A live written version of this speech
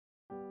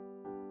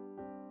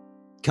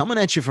Coming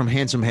at you from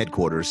Handsome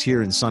headquarters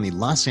here in sunny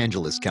Los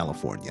Angeles,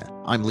 California.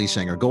 I'm Lee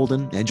Sanger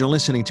Golden, and you're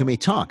listening to me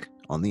talk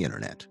on the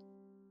internet.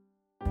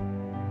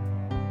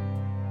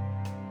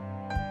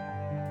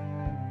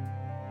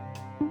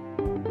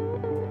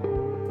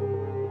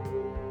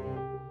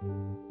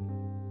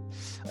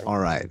 All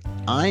right.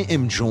 I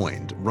am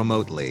joined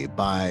remotely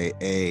by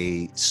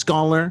a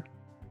scholar,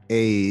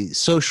 a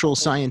social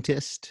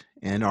scientist,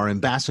 and our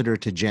ambassador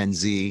to Gen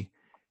Z,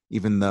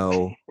 even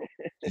though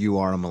you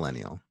are a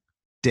millennial.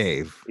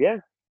 Dave. Yeah,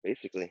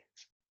 basically.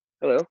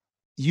 Hello.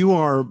 You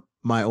are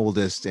my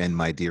oldest and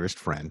my dearest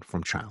friend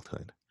from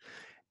childhood.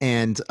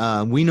 And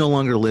we no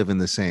longer live in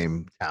the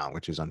same town,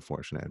 which is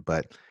unfortunate.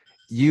 But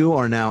you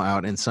are now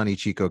out in sunny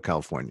Chico,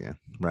 California,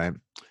 right?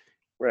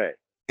 Right.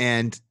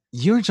 And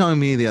you were telling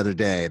me the other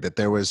day that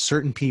there was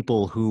certain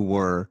people who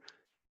were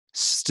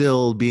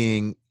still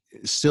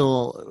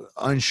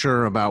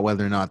unsure about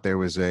whether or not there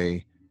was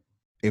a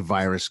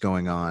virus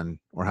going on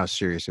or how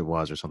serious it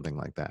was or something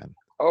like that.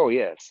 Oh,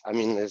 yes. I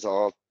mean, there's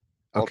all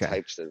Okay.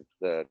 types of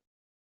the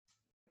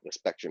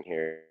spectrum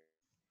here.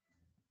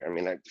 I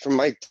mean, from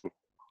my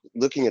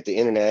looking at the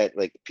internet,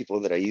 like people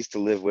that I used to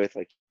live with,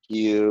 like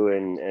you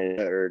and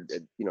or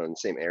in the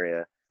same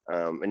area,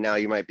 and now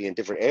you might be in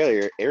different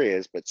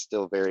areas, but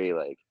still very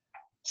like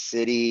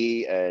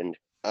city and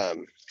I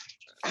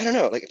don't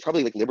know, like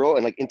probably like liberal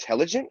and like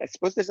intelligent. I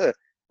suppose there's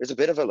a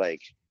bit of a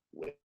like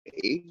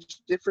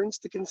age difference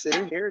to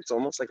consider here. It's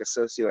almost like a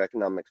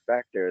socioeconomic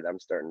factor that I'm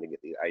starting to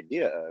get the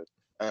idea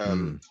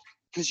of.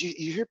 Because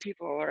you hear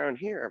people all around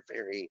here are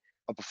very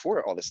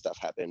before all this stuff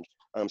happened.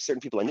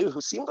 Certain people I knew who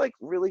seemed like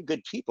really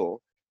good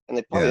people, and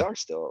they probably are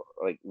still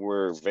like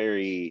were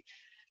very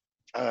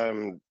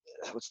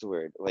what's the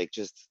word, like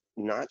just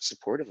not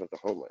supportive of the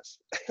homeless,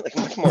 like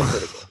much more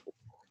critical.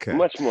 Okay.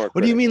 Much more critical.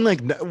 What do you mean?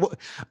 Like,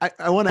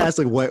 I want to ask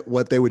like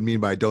what they would mean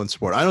by don't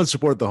support. I don't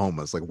support the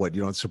homeless. Like, what,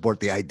 you don't support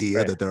the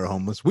idea that they're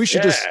homeless? We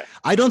should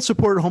I don't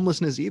support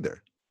homelessness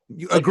either.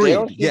 You agree? They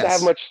don't seem to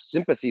have much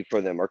sympathy for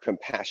them or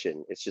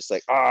compassion. It's just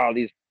like,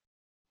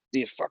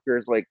 these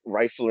fuckers like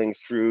rifling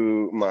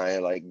through my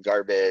like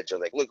garbage, or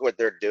like, look what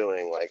they're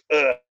doing. Like,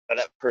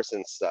 that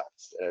person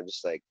sucks. And I'm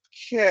just like,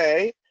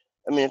 okay.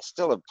 I mean, it's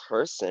still a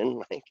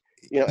person, like,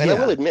 and I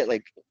will admit,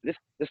 like, this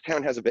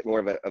town has a bit more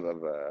of a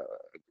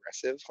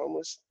aggressive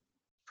homeless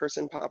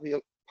person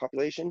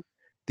population.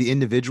 The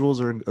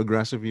individuals are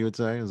aggressive, you would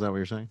say? Is that what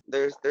you're saying?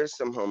 There's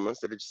some homeless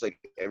that are just like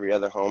every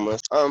other homeless.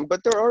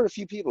 But there are a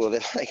few people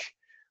that like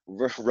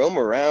roam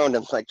around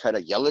and like try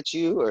to yell at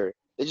you, or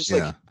they just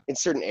like in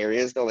certain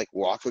areas they'll like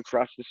walk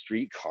across the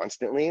street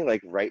constantly,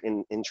 like right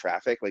in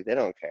traffic. Like they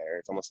don't care.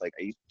 It's almost like,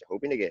 are you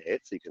hoping to get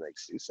hit so you can like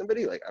sue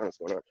somebody? Like, I don't know what's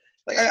going on.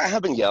 Like I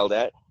have been yelled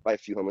at by a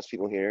few homeless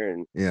people here,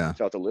 and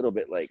felt a little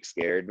bit like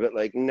scared, but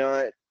like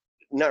not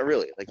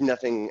really. Like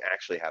nothing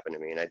actually happened to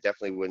me, and I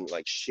definitely wouldn't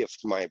like shift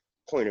my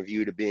point of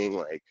view to being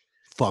like,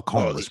 fuck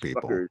homeless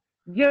people. Fuckers.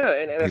 Yeah,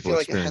 and I feel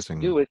like it has to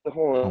do with the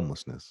whole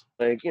homelessness.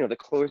 Like, the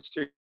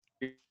closer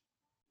you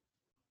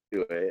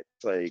do it,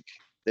 it's like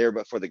there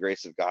but for the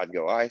grace of God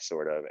go I,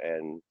 sort of.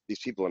 And these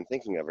people I'm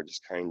thinking of are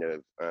just kind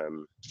of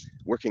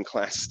working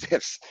class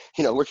stiffs,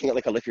 working at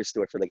like a liquor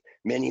store for like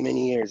many,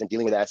 many years and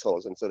dealing with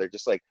assholes. And so they're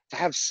just like, to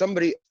have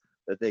somebody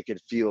that they could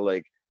feel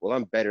like, well,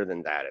 I'm better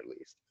than that, at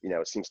least,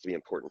 it seems to be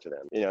important to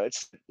them.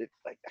 It's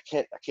like,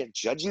 I can't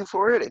judge you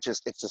for it. It's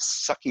a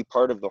sucky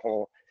part of the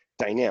whole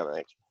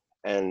dynamic.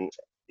 And,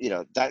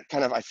 that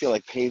kind of, I feel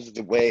like, paves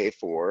the way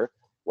for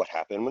what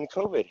happened when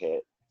COVID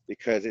hit,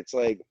 because it's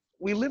like,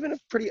 we live in a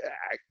pretty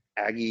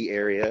aggy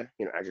area,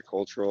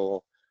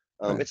 agricultural.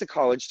 It's a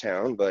college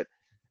town, but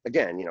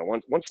again,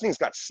 once things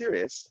got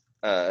serious,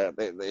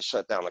 they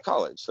shut down the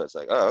college. So it's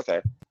like, oh, okay,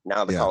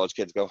 now the college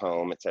kids go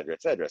home, et cetera,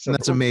 et cetera. So and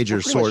that's a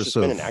major source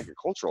of. Been an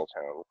agricultural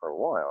town for a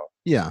while.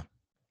 Yeah,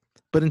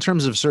 but in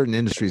terms of certain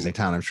industries in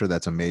town, I'm sure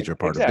that's a major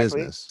part of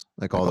business,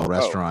 like all the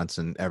restaurants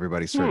and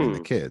everybody serving the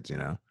kids.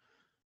 I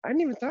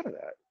hadn't even thought of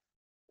that.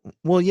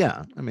 Well,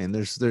 yeah. I mean,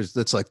 there's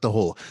that's like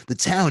the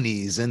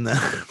townies and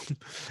the.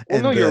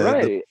 Well, no, you're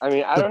right. I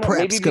mean, I don't know.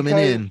 Maybe coming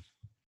in.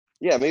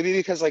 Yeah, maybe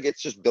because like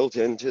it's just built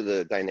into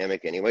the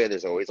dynamic anyway.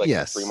 There's always like a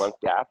 3-month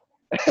gap,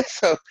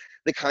 so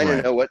they kind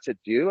of know what to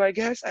do, I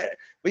guess.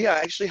 But yeah, I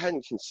actually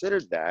hadn't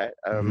considered that.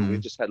 We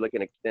just had like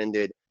an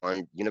extended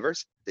on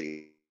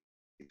university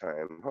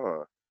time,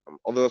 huh?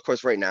 Although of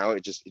course right now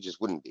it just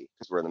wouldn't be,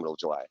 because we're in the middle of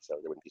July, so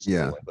there wouldn't be school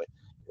anyway. But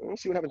we'll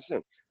see what happens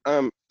soon.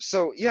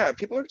 So yeah,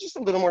 people are just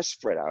a little more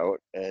spread out,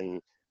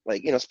 and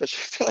like, especially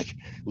if they're like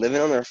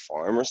living on their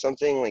farm or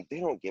something, like they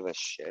don't give a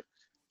shit.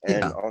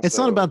 And also, it's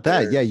not about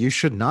that. Yeah, you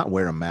should not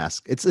wear a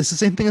mask. It's the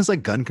same thing as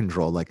like gun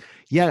control. Like,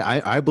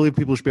 yeah, I believe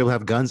people should be able to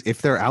have guns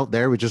if they're out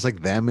there with just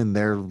like them and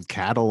their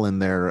cattle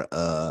and their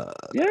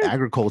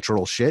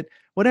agricultural shit.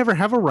 Whatever,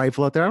 have a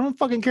rifle out there. I don't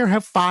fucking care.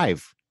 Have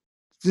 5.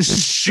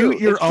 Just shoot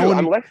your own.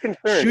 I'm less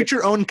concerned. Shoot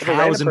your own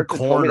cows and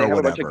corn or whatever.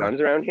 A bunch of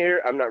guns around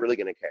here, I'm not really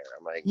gonna care.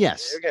 I'm like,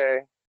 yes, okay.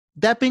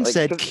 That being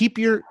said, keep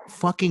your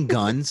fucking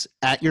guns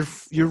at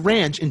your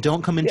ranch and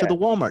don't come into the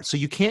Walmart. So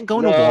you can't go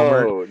into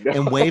Walmart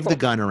and wave the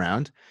gun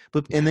around.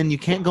 But and then you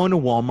can't go into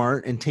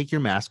Walmart and take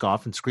your mask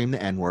off and scream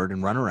the N-word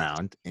and run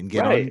around and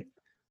get on.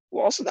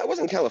 Well, also that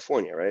wasn't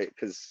California, right?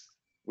 Because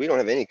we don't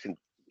have any.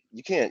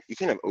 You can't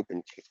have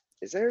open.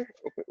 Is there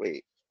open?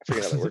 Wait, I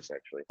forget how that works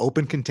actually.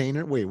 Open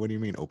container? Wait, what do you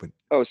mean open?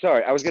 Oh,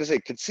 sorry. I was gonna say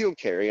concealed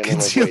carry, and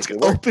concealed, then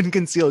like, open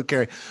concealed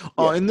carry.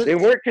 Oh, and they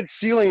weren't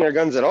concealing their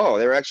guns at all.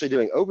 They were actually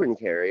doing open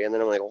carry, and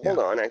then I'm like, well, hold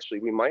on. Actually,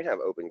 we might have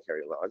open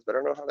carry laws, but I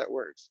don't know how that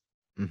works.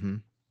 Mm-hmm.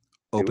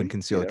 Open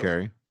concealed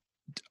carry.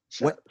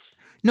 What?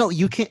 No,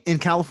 you can't in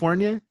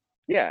California.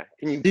 Yeah,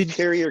 can you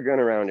carry your gun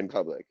around in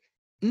public?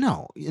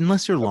 No,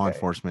 unless you're law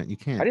enforcement, you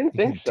can't. I didn't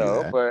think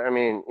so, but I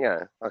mean,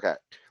 yeah, okay.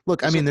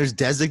 Look, I mean, there's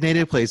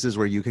designated places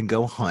where you can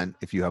go hunt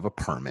if you have a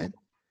permit.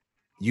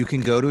 You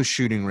can go to a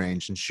shooting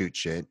range and shoot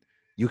shit.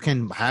 You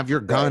can have your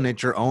gun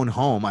at your own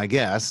home, I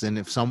guess. And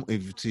if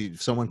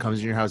someone comes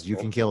in your house, you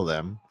can kill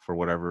them for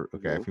whatever.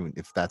 Okay,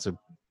 if that's a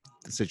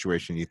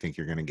situation you think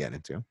you're going to get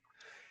into.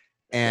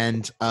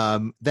 And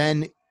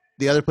then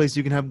the other place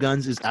you can have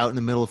guns is out in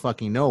the middle of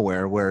fucking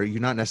nowhere, where you're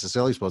not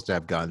necessarily supposed to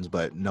have guns,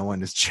 but no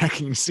one is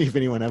checking to see if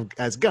anyone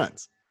has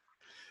guns.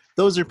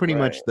 Those are pretty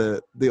much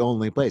the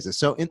only places.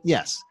 So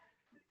yes.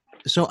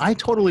 So I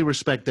totally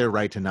respect their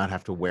right to not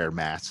have to wear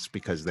masks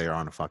because they are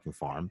on a fucking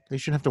farm. They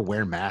shouldn't have to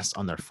wear masks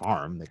on their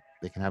farm.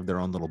 They can have their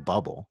own little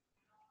bubble.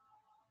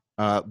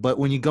 But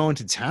when you go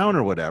into town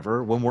or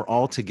whatever, when we're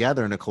all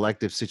together in a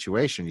collective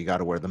situation, you got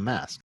to wear the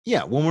mask.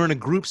 Yeah, when we're in a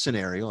group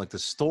scenario, like the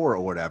store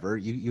or whatever,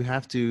 you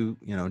have to,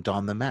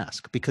 don the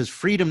mask, because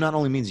freedom not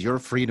only means your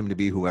freedom to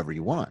be whoever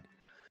you want,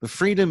 but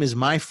freedom is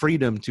my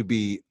freedom to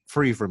be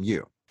free from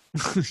you.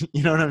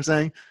 You know what I'm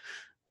saying?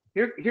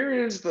 Here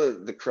is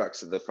the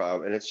crux of the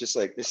problem, and it's just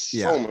like there's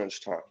so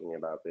much talking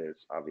about this,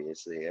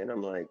 obviously, and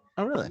I'm like,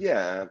 oh really?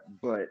 Yeah,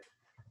 but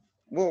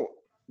well,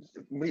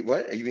 wait,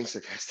 what? Are you being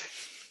sarcastic?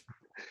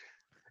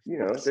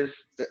 There's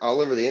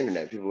all over the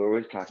internet, people are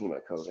always talking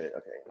about COVID.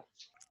 Okay,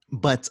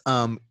 but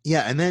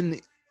yeah, and then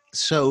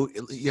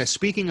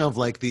speaking of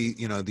like the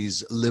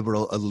these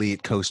liberal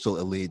elite, coastal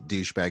elite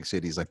douchebag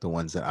cities like the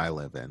ones that I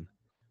live in,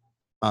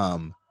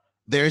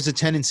 there's a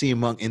tendency in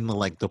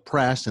the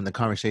press and the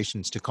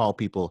conversations to call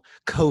people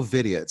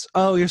COVIDiots.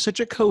 Oh, you're such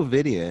a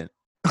COVIDiot.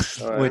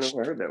 Which, I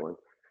never heard that one.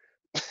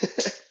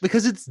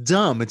 Because it's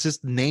dumb. It's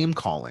just name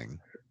calling,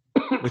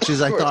 which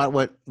is I thought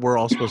what we're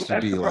all supposed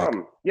to be like.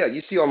 Yeah,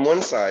 you see on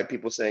one side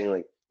people saying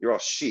like you're all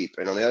sheep,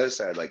 and on the other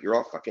side like you're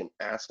all fucking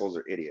assholes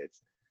or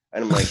idiots.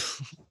 And I'm like,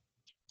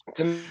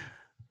 to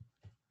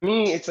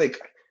me, it's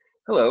like,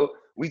 hello,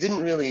 we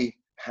didn't really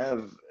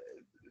have.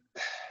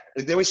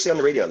 They always say on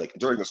the radio, like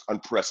during this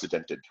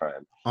unprecedented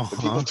time, but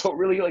people don't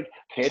really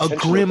pay attention. A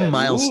grim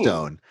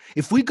milestone.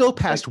 If we go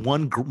past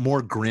one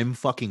more grim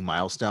fucking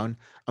milestone,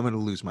 I'm going to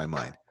lose my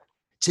mind.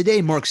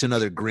 Today marks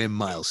another grim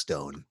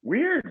milestone.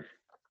 Weird.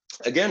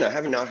 Again, I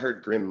have not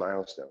heard grim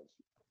milestones.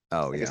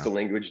 Oh, I guess the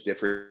language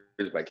differs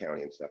by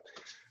county and stuff.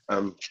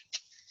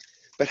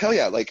 But hell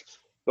yeah, like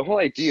the whole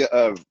idea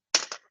of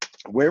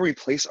where we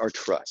place our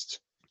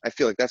trust, I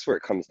feel like that's where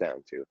it comes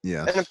down to.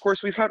 Yeah. And of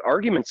course, we've had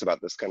arguments about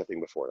this kind of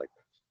thing before. Like,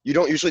 you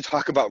don't usually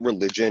talk about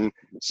religion,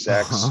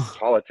 sex,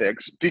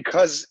 politics,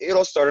 because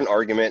it'll start an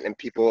argument and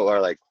people are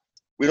like,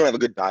 we don't have a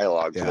good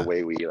dialogue for the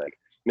way we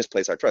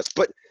misplace our trust.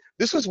 But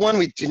this was one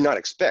we did not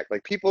expect.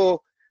 Like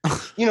people,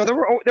 there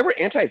were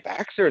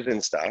anti-vaxxers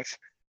and stuff.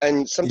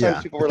 And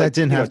sometimes people were like, that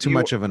didn't have too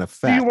much of an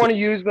effect. Do you want to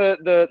use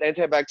the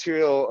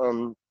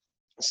antibacterial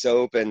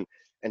soap and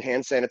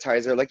hand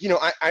sanitizer? Like,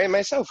 I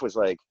myself was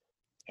like,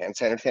 hand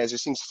sanitizer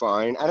seems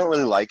fine. I don't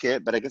really like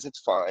it, but I guess it's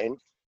fine.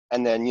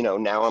 And then,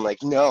 now I'm like,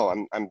 no,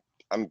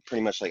 I'm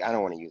pretty much like, I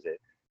don't want to use it.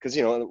 Because,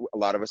 a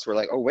lot of us were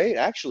like, oh, wait,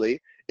 actually,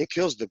 it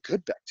kills the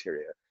good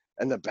bacteria.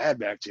 And the bad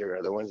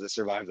bacteria are the ones that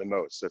survive the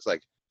most. So it's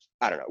like,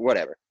 I don't know,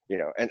 whatever,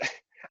 And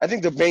I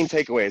think the main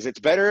takeaway is it's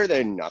better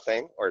than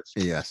nothing, or it's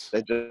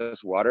than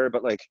just water.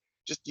 But,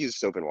 just use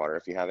soap and water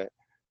if you have it.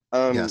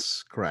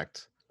 Yes,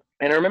 correct.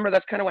 And I remember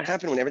that's kind of what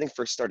happened when everything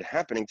first started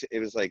happening. It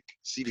was like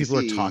CDC. People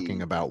are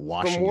talking about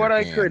washing From what your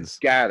I hands. could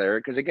gather,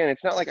 because again,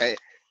 it's not like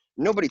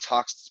nobody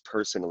talks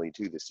personally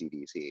to the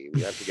CDC.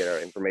 We have to get our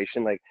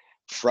information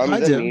from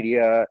the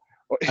media.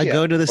 I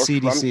go to the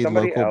CDC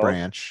local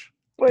branch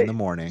in the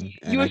morning,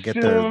 and I get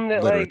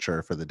their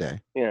literature for the day.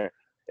 Yeah,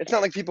 it's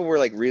not like people were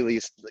really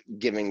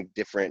giving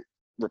different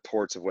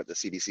reports of what the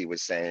CDC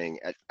was saying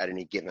at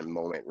any given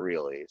moment,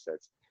 really. So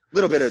it's a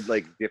little bit of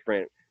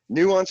different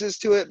nuances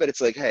to it, but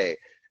it's like, hey,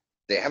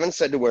 they haven't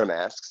said to wear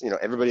masks.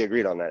 Everybody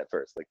agreed on that at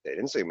first. They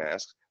didn't say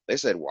masks. They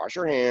said wash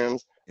your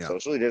hands,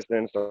 socially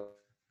distance, don't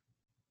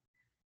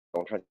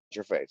touch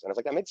your face. And I was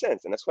like, that made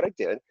sense. And that's what I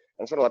did. And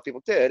that's what a lot of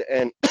people did.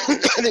 And I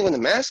think when the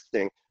mask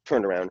thing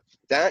turned around,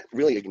 that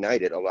really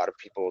ignited a lot of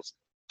people's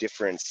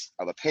difference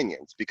of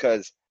opinions.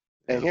 Because,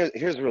 and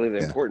here's really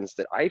the importance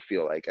that I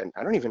feel like, and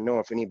I don't even know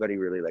if anybody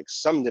really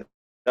summed it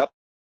up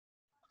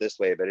this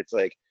way, but it's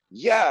like,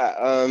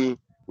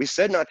 we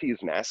said not to use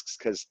masks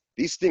because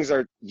these things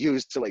are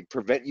used to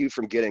prevent you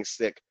from getting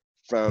sick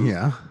from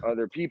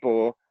other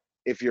people.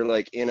 If you're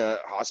in a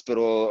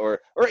hospital or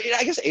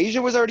I guess Asia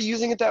was already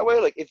using it that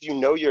way. If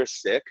you're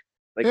sick,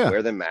 like Yeah.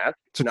 wear the mask,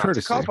 It's a not to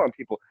courtesy. cough on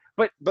people.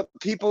 But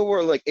people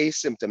were like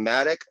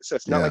asymptomatic, so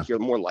it's not Yeah. like you're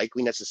more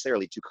likely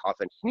necessarily to cough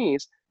and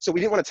sneeze. So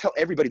we didn't want to tell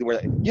everybody to wear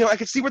that. You know, I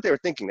could see what they were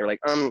thinking. They're like,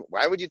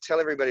 why would you tell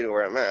everybody to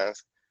wear a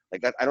mask?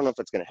 Like that, I don't know if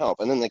that's going to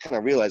help. And then they kind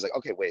of realize, like,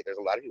 okay, wait, there's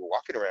a lot of people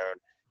walking around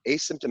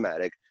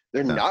asymptomatic.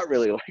 They're Yeah. not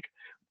really like,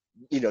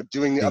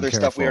 doing the Being other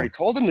stuff we already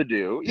careful. told them to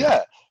do. Yeah.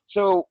 Yeah.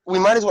 So we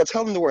might as well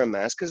tell them to wear a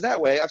mask, because that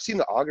way, I've seen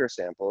the auger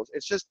samples.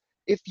 It's just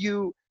if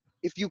you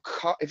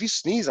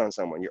sneeze on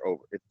someone, you're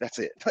over it. That's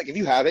it. Like if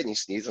you have it and you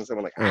sneeze on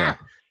someone, like Yeah.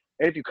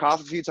 and if you cough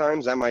a few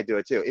times, that might do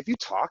it too. If you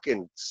talk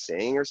and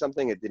sing or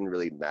something, it didn't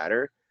really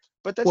matter.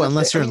 But that's Well, the thing.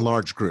 unless you're in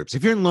large groups.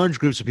 If you're in large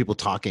groups of people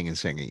talking and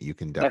singing, you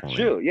can That's definitely.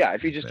 true. Yeah.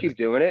 If you just keep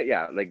doing it,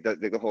 yeah. Like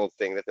the whole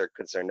thing that they're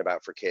concerned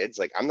about for kids.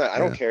 Like I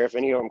don't care if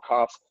any of them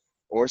cough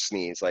or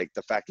sneeze. Like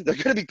the fact that they're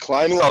going to be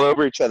climbing all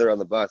over each other on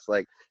the bus,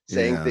 like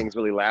saying Yeah. things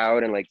really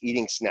loud and like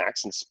eating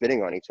snacks and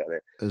spitting on each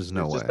other. There's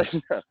no way.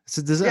 Just, It's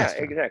a disaster.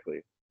 Yeah,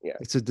 exactly. Yeah.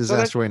 It's a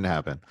disaster waiting to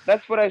happen.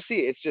 That's what I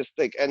see. It's just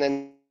like, and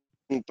then,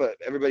 but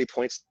everybody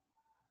points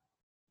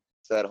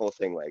to that whole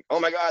thing like, oh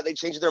my God, they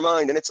changed their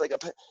mind. And it's like,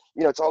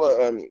 it's all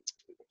a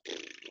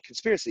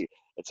conspiracy,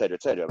 et cetera,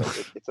 et cetera.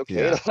 Like, it's okay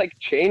to like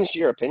change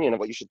your opinion of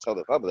what you should tell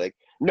the public.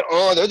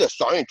 No, they're the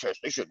scientists.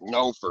 They should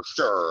know for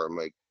sure. I'm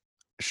like,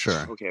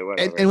 sure. Okay,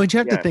 whatever. And what you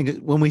have to think,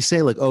 when we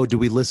say like, oh, do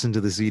we listen to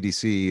the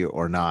CDC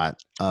or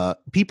not?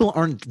 People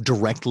aren't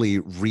directly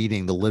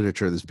reading the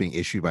literature that's being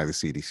issued by the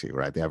CDC,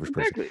 right? The average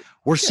person.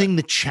 We're seeing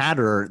the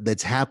chatter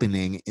that's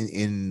happening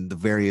in the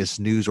various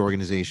news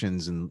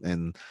organizations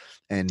and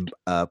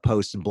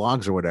posts and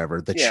blogs or whatever,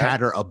 the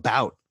chatter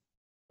about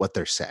what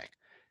they're saying.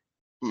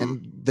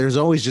 And there's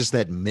always just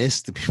that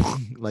mist that people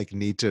like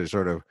need to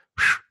sort of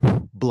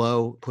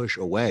push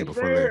away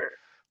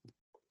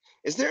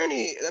Is there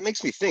any, that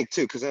makes me think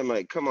too, because I'm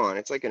like, come on,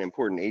 it's like an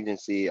important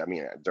agency. I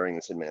mean, during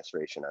this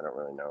administration, I don't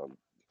really know if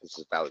this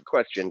is a valid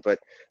question, but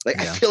like,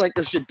 I feel like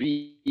there should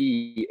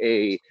be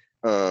a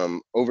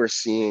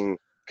overseeing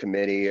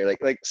committee or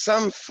like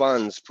some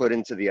funds put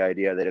into the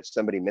idea that if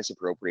somebody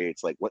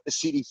misappropriates like what the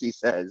CDC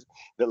says,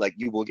 that like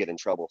you will get in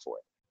trouble for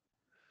it.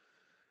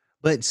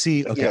 But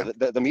see, okay,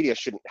 the media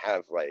shouldn't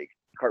have like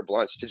carte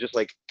blanche to just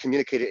like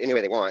communicate it any way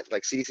they want.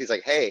 Like CDC's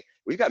like, hey,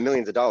 we've got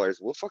millions of dollars.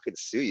 We'll fucking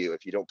sue you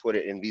if you don't put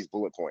it in these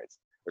bullet points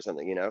or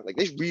something, Like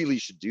they really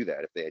should do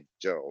that if they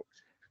don't.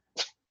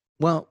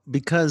 Well,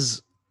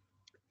 because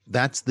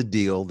that's the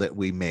deal that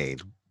we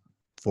made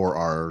for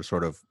our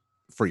sort of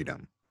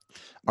freedom.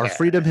 Our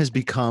freedom has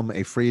become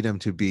a freedom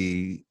to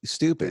be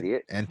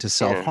stupid and to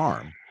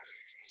self-harm.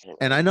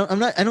 And I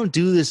don't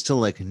do this to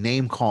like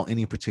name call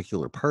any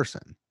particular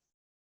person.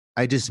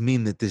 I just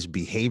mean that this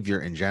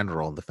behavior in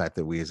general, the fact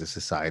that we as a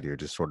society are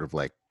just sort of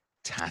like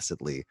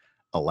tacitly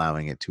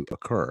allowing it to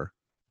occur,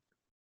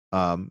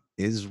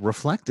 is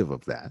reflective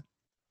of that.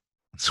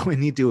 So we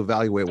need to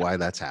evaluate why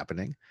that's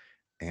happening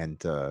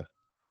and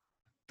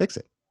fix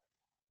it.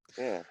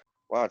 Yeah.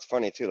 Wow, it's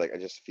funny too. Like I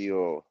just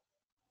feel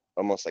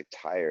almost like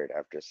tired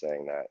after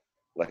saying that.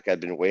 Like I've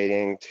been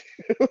waiting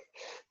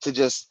to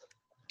just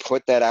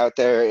put that out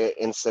there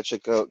in such a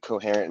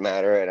coherent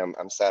manner, and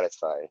I'm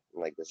satisfied.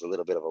 Like there's a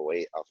little bit of a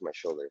weight off my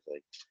shoulders.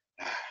 Like,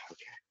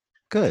 okay,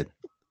 good.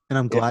 And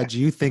I'm glad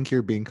you think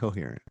you're being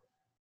coherent.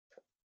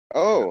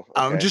 Oh, okay.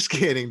 I'm just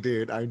kidding,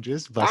 dude. I'm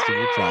just busting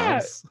your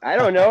chops. I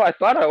don't know. I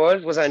thought I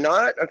was. Was I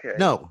not? Okay.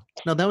 No,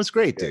 that was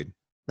great, dude.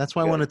 That's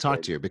why I want to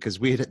talk to you, because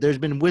there's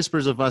been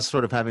whispers of us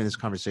sort of having this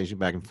conversation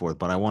back and forth,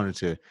 but I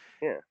wanted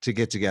to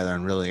get together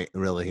and really,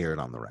 really hear it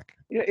on the record.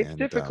 Yeah, it's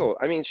difficult.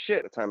 I mean,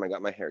 shit. The time I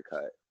got my hair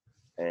cut,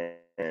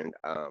 and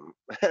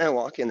I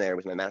walk in there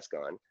with my mask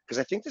on, because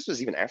I think this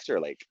was even after,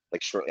 like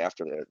shortly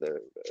after the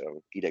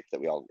edict that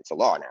it's a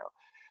law now.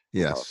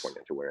 Yes. In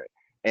California to wear it,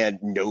 and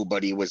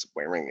nobody was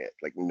wearing it.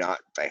 Like not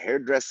the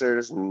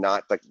hairdressers,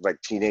 not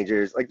like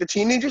teenagers. Like the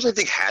teenagers, I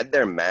think had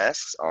their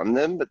masks on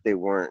them, but they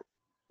weren't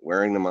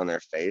wearing them on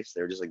their face.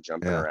 They were just like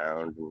jumping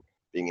around and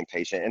being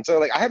impatient. And so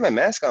like I had my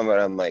mask on, but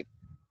I'm like,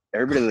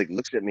 everybody like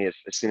looks at me as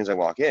soon as I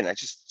walk in. I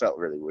just felt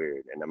really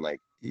weird. And I'm like,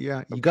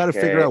 yeah, you got to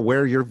figure out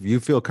where you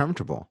feel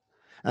comfortable.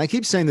 And I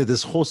keep saying that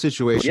this whole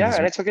situation.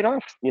 And I took it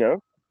off, Yeah.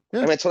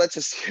 And I told that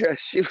to Sarah.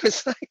 She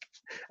was like,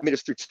 I mean, it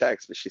was through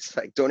text, but she's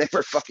like, don't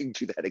ever fucking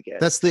do that again.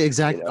 That's the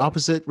exact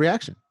opposite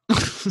reaction.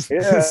 Yeah.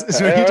 I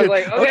was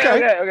like,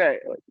 okay.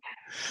 Like,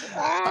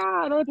 I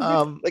don't know what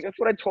to do. Like, that's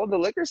what I told the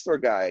liquor store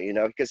guy,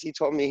 because he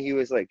told me he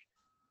was like,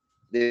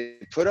 they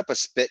put up a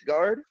spit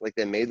guard, like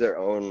they made their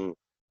own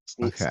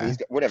sneeze,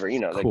 whatever,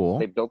 cool.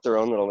 They built their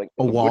own little like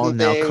a wall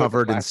now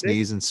covered in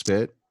sneeze and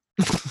spit.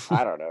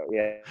 I don't know.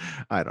 Yeah.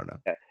 I don't know.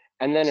 Yeah.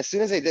 And then as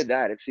soon as they did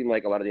that, it seemed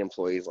like a lot of the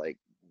employees like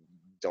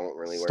don't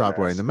really stop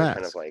wearing the mask.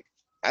 Kind of like,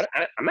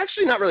 I'm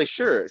actually not really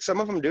sure. Some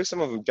of them do,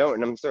 some of them don't.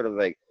 And I'm sort of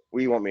like,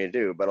 what do you want me to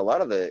do? But a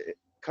lot of the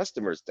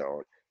customers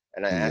don't.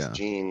 And I asked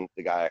Gene,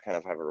 the guy I kind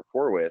of have a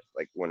rapport with,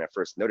 like when I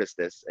first noticed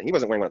this, and he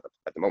wasn't wearing one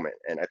at the moment.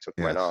 And I took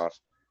mine off.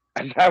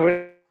 And I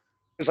was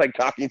like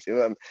talking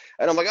to him,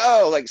 and I'm like,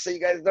 oh, like, so you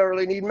guys don't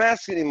really need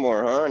masks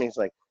anymore, huh? And he's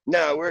like,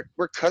 no,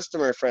 we're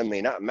customer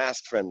friendly, not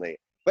mask friendly.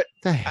 But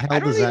the hell I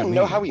don't does that even mean?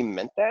 know how he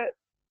meant that.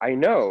 I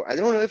know. I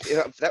don't know if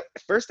that.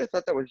 At first, I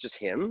thought that was just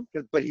him,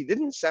 but he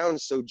didn't sound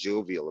so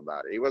jovial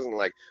about it. He wasn't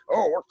like,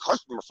 "Oh, we're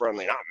customer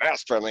friendly, not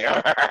mass friendly."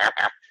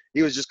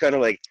 He was just kind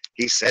of like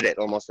he said it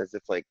almost as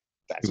if like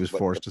He that's was what the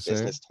forced to say it.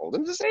 business told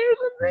him to say or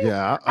something.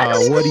 Yeah. I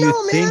don't What do even you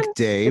know, man. think,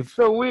 Dave? It's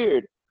so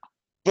weird.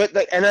 But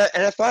like, and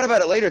I thought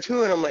about it later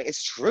too, and I'm like,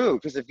 it's true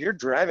because if you're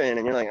driving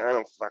and you're like, I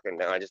don't fucking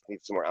know, I just need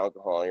some more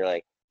alcohol, and you're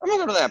like, I'm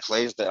gonna go to that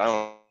place that I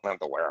don't have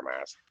to wear a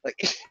mask. Like,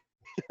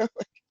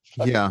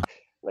 Yeah.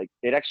 like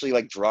it actually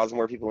like draws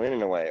more people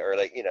in a way, or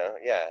like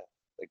yeah.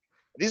 Like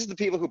these are the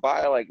people who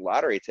buy like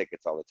lottery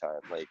tickets all the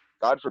time. Like,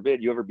 God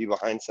forbid you ever be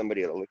behind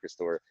somebody at a liquor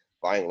store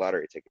buying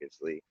lottery tickets.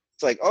 Like,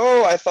 it's like,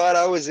 oh, I thought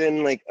I was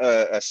in like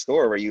a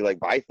store where you like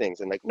buy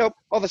things, and like, nope,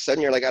 all of a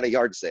sudden you're like at a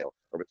yard sale,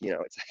 or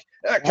it's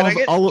like,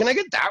 All of can I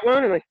get that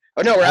one? And like,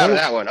 oh no, we're out of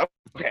all that one.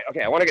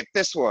 Okay, I want to get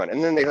this one,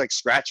 and then they like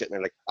scratch it, and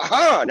they're like,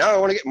 aha, now I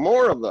want to get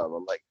more of them.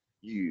 I'm like,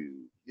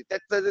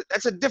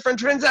 that's a different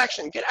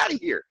transaction. Get out of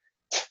here.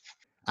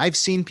 I've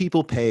seen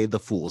people pay the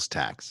fool's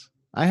tax.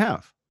 I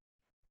have.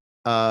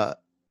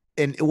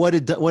 And what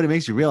it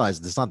makes you realize,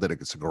 it's not that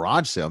it's a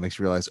garage sale. It makes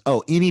you realize,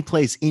 oh, any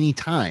place, any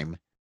time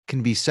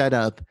can be set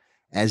up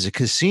as a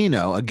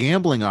casino, a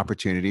gambling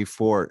opportunity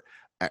for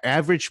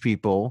average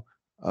people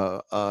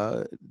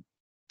to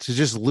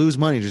just lose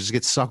money, to just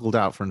get suckled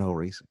out for no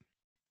reason.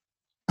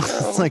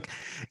 It's like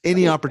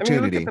any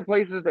opportunity. Look at the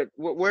places that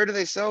where do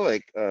they sell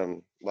like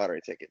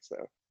lottery tickets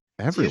though?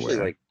 Everywhere,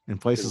 usually like in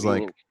places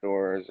like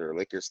stores or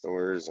liquor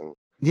stores, and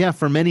yeah,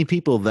 for many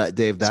people, that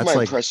Dave, that's my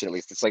like impression at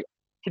least. It's like,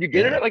 can you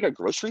get it at like a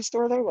grocery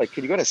store though? Like,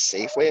 can you go to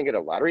Safeway and get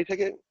a lottery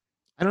ticket?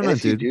 I don't And know,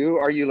 if you dude. do,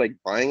 are you like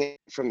buying it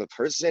from the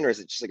person, or is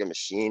it just like a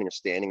machine and you're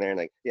standing there and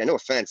like, yeah, no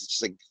offense, it's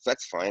just like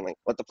that's fine. Like,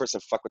 let the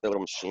person fuck with their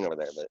little machine over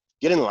there, but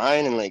get in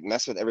line and like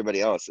mess with everybody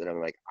else. And I'm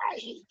like, I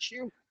hate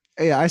you.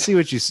 Yeah, I see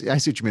what you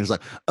mean. It's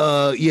like,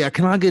 yeah,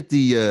 can I get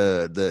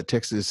the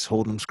Texas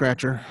Hold'em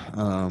scratcher?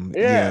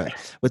 Yeah,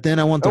 but then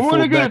I want the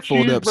fold back,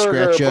 fold up,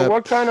 scratch up. But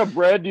what kind of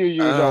bread do you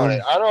use on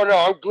it? I don't know.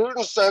 I'm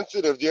gluten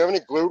sensitive. Do you have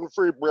any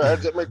gluten-free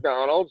breads at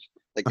McDonald's?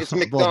 Like, it's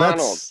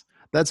McDonald's.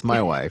 Well, that's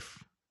my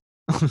wife.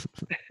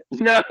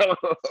 No.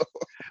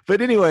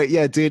 But anyway,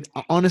 yeah, dude.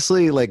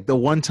 Honestly, like the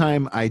one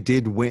time I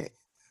did win,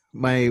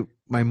 my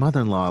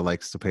mother-in-law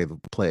likes to pay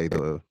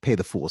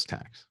the fool's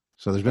tax.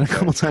 So there's been a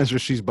couple times where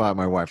she's bought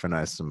my wife and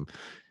I some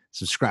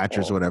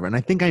scratchers or whatever. And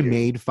I think I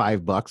made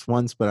 $5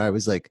 once, but I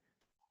was like,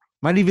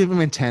 might have even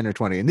been 10 or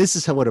 20. And this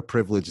is what a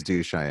privileged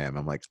douche I am.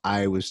 I'm like,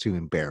 I was too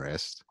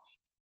embarrassed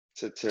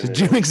to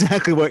do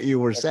exactly what you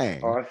were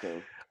saying.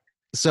 Awesome.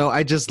 So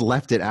I just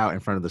left it out in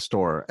front of the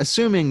store,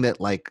 assuming that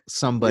like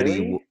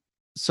somebody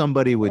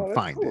would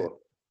find it.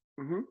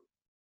 Mm-hmm.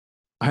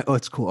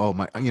 It's cool. Oh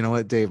my, you know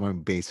what, Dave?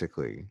 I'm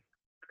basically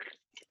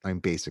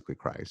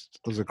Christ.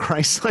 It was a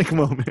Christ-like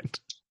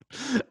moment.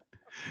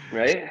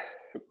 Right?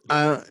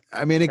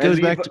 I mean, it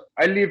goes back to,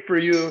 I leave for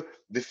you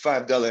the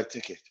 $5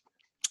 ticket.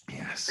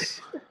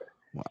 Yes.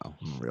 Wow.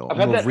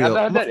 I'm a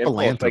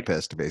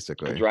philanthropist, like,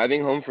 basically.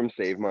 Driving home from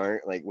Save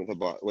Mart, like with a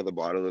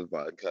bottle of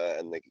vodka,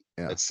 and like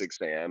at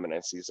 6 a.m. and I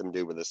see some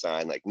dude with a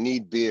sign like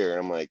 "need beer."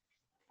 I'm like,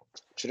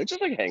 should I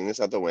just like hang this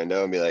out the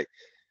window and be like,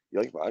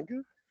 "You like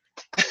vodka?"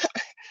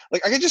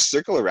 Like I could just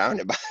circle around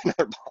and buy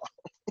another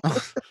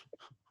bottle.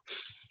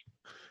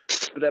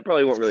 But that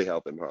probably won't really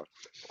help him, huh?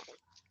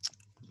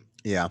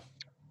 Yeah.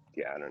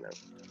 Yeah, I don't know.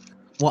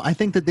 Well, I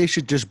think that they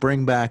should just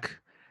bring back.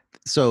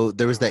 So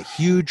there was that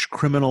huge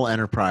criminal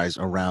enterprise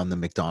around the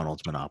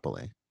McDonald's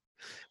monopoly.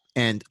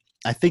 And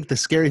I think the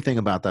scary thing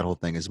about that whole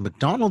thing is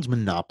McDonald's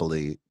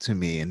monopoly to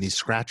me, and these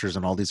scratchers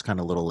and all these kind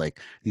of little like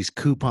these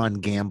coupon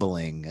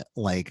gambling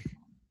like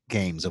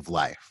games of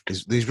life.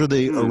 These were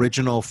the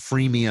original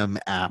freemium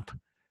app,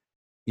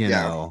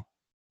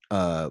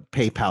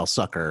 PayPal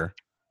sucker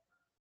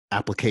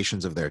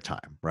applications of their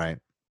time, right?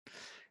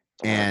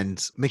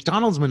 And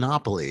McDonald's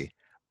monopoly,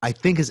 I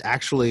think, is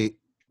actually,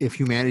 if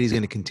humanity is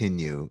going to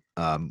continue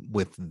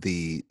with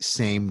the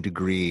same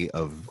degree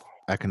of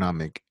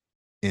economic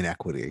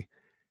inequity,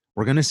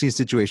 we're going to see a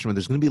situation where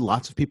there's going to be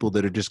lots of people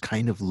that are just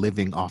kind of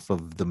living off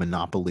of the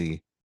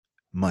monopoly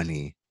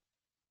money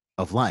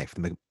of life,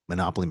 the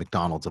monopoly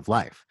McDonald's of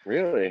life.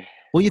 Really?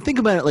 Well, you think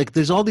about it, like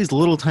there's all these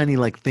little tiny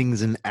like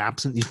things in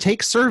apps, and you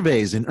take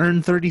surveys and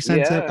earn 30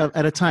 cents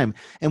at a time,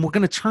 and we're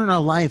going to turn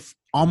our life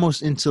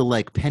almost into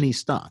like penny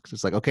stocks.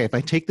 It's like, okay, if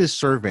I take this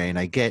survey and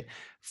I get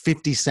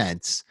 50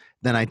 cents,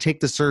 then I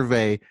take the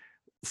survey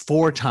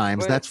 4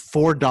 times. That's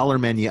 $4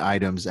 menu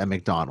items at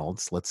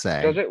McDonald's, let's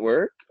say. Does it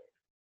work?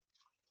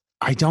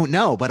 I don't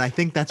know, but I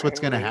think that's what's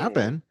going to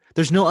happen.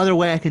 There's no other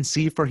way I can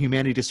see for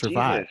humanity to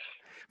survive. Jesus.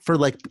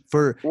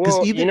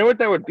 Well, you know what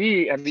that would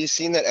be? Have you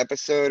seen that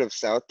episode of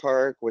South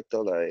Park with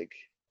the like?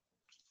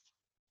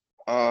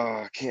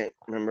 I can't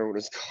remember what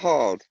it's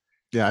called.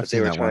 Yeah, I've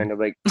seen that one. They were trying to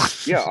like,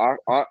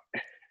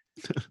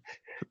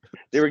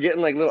 they were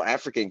getting like little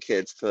African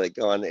kids to like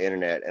go on the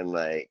internet and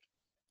like,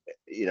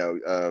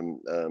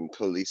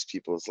 police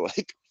people's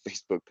like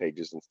Facebook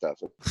pages and stuff,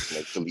 and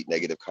like delete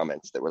negative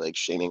comments that were like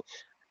shaming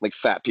like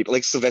fat people,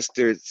 like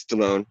Sylvester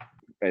Stallone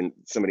and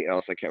somebody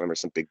else, I can't remember,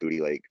 some big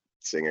booty like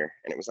singer,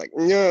 and it was like,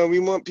 no, we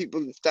want people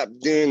to stop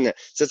doing that.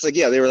 So it's like,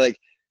 yeah, they were like,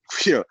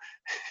 you know,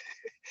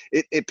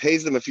 it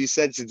pays them a few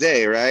cents a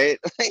day, right?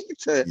 Like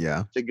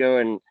to go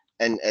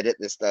and edit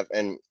this stuff,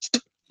 and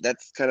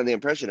that's kind of the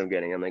impression I'm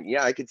getting. I'm like,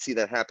 yeah, I could see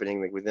that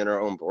happening like within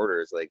our own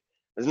borders. Like,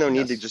 there's no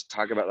need to just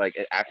talk about like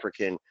an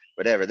African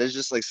whatever. There's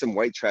just like some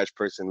white trash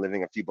person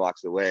living a few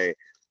blocks away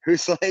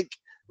who's like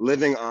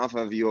living off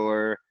of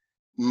your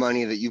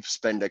money that you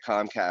spend at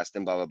Comcast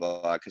and blah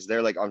blah blah, because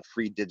they're like on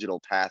free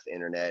digital path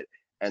internet,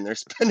 and they're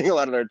spending a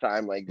lot of their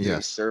time like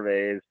doing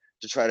surveys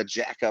to try to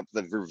jack up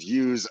the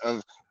reviews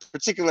of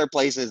particular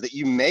places that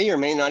you may or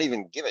may not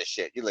even give a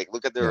shit. You like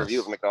look at the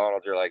review of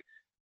McDonald's, you're like,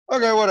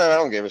 okay, whatever, I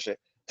don't give a shit.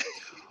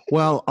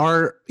 Well,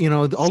 all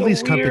so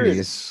these weird.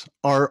 companies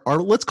are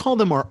let's call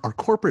them our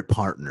corporate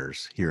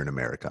partners here in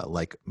America,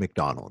 like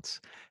McDonald's,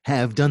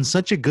 have done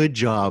such a good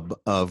job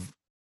of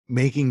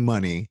making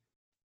money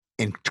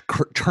and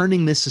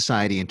turning this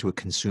society into a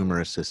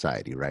consumerist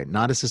society, right?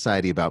 Not a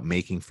society about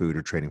making food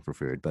or trading for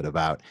food, but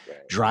about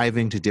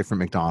driving to different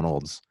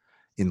McDonald's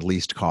in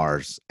leased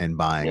cars and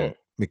buying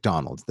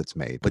McDonald's that's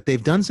made. But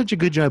they've done such a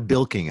good job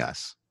bilking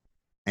us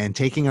and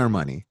taking our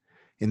money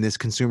in this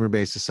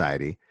consumer-based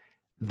society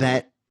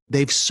that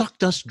they've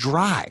sucked us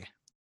dry.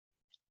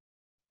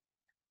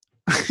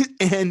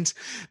 And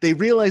they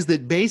realize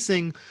that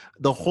basing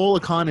the whole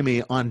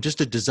economy on just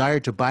a desire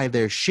to buy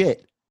their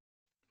shit,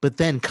 but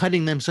then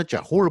cutting them such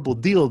a horrible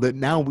deal that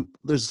now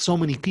there's so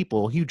many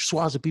people, huge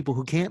swaths of people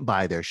who can't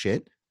buy their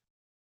shit.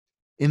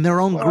 In their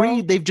own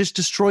greed, they've just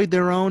destroyed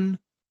their own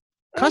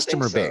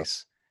customer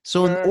base.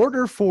 So in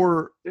order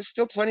for... There's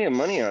still plenty of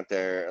money out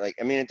there. Like,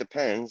 I mean, it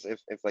depends if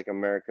like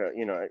America,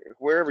 you know,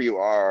 wherever you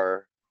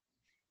are,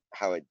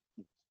 how it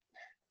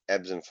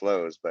ebbs and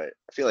flows. But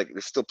I feel like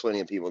there's still plenty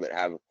of people that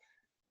have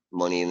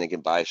money and they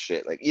can buy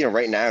shit. Like, you know,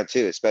 right now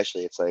too,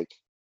 especially, it's like,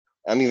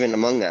 I'm even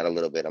among that a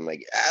little bit. I'm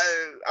like,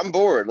 I'm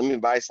bored. Let me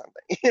buy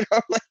something. You know,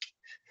 I'm like,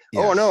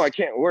 oh no, I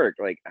can't work.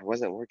 Like, I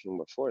wasn't working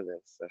before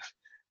this, so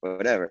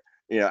whatever.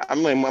 You know,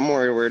 I'm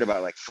more worried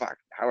about like, fuck,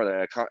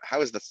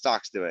 how is the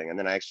stocks doing? And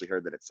then I actually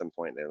heard that at some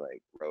point they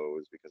like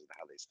rose because of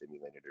how they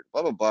stimulated it,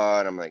 blah blah blah.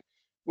 And I'm like,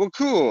 well,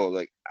 cool.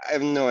 Like, I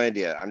have no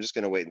idea. I'm just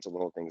gonna wait until the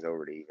whole thing's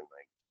over to even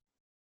like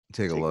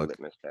take a look.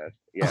 Litmus test.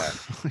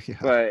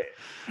 Yeah.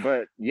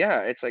 But yeah,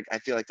 it's like I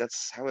feel like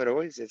that's how it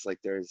always is. Like,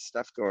 there's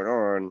stuff going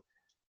on.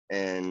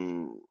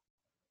 And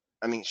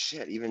I mean,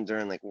 shit, even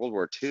during like World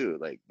War II,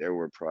 like there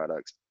were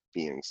products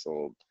being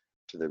sold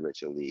to the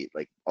rich elite,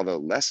 like, although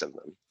less of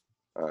them.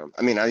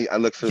 I mean, I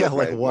look for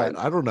like what?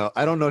 I don't know.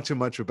 I don't know too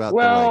much about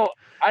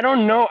I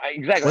don't know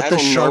exactly what the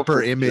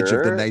sharper image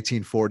of the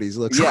 1940s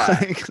looks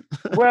like.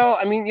 Well,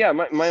 I mean, yeah,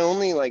 my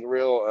only like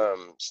real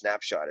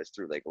snapshot is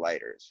through like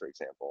lighters, for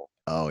example.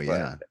 Oh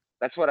yeah. But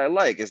that's what I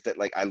like, is that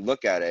like I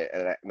look at it,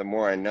 and the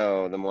more I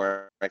know, the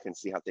more I can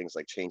see how things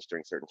like change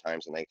during certain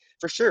times. And like,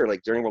 for sure,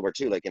 like during World War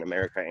II, like in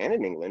America and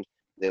in England,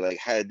 they like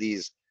had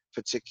these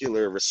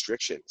particular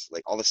restrictions.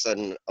 Like, all of a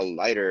sudden, a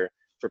lighter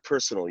for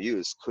personal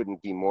use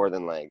couldn't be more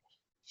than like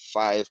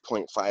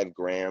 5.5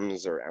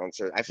 grams or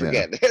ounces. I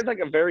forget. They had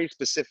like a very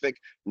specific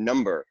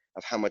number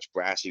of how much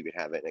brass you could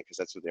have in it, because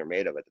that's what they're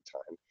made of at the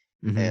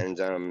time. And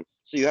so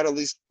you had at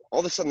least, all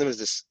of a sudden there was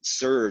this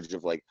surge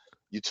of like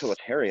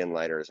utilitarian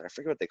lighters. I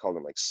forget what they called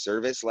them, like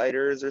service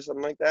lighters or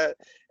something like that.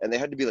 And they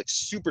had to be like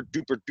super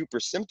duper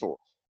duper simple.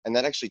 And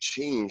that actually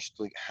changed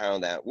like how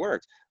that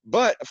worked.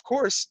 But of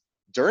course,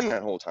 during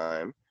that whole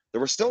time,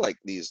 there were still like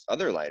these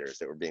other lighters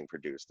that were being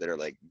produced that are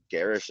like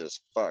garish as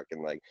fuck,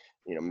 and like,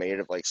 you know, made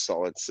of like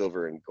solid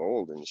silver and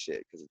gold and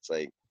shit. Because it's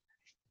like,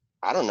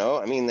 I don't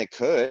know. I mean, they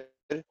could,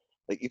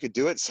 like, you could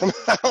do it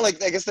somehow.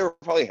 Like, I guess there were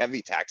probably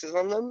heavy taxes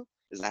on them.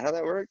 Is that how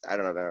that worked? I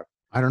don't know.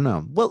 I don't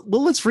know. Well,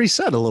 let's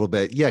reset a little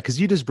bit. Yeah, because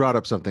you just brought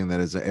up something that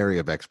is an area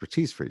of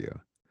expertise for you,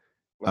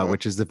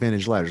 which is the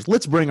vintage lighters.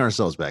 Let's bring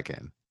ourselves back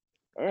in.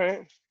 All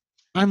right.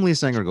 I'm Lee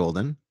Sanger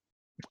Golden.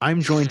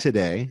 I'm joined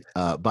today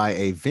by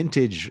a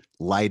vintage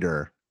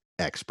lighter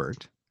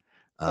expert,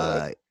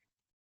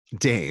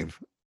 Dave.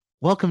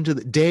 Welcome to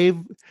Dave.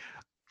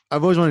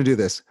 I've always wanted to do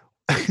this.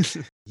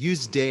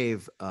 Use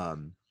Dave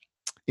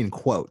in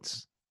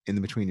quotes in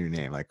between your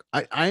name. Like,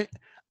 I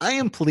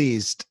am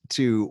pleased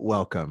to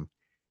welcome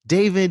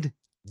Dave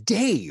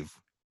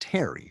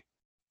Terry.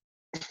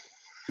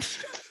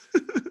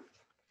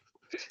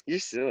 You're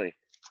silly.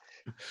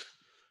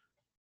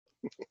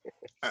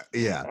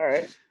 Yeah. All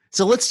right.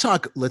 So let's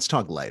talk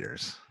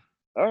lighters.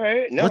 All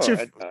right. No.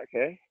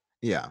 Okay.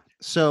 Yeah.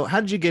 So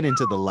how did you get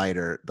into the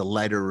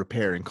lighter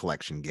repair and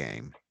collection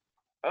game?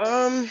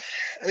 I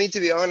mean, to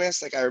be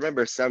honest, like, I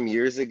remember some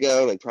years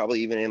ago, like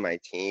probably even in my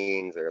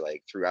teens or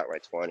like throughout my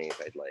 20s,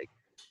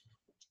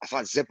 I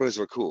thought Zippos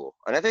were cool.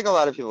 And I think a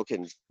lot of people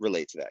can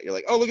relate to that. You're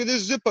like, oh, look at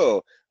this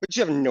Zippo, but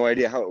you have no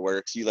idea how it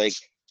works. You like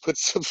put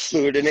some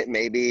fluid in it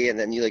maybe, and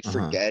then you like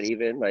forget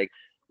even, like,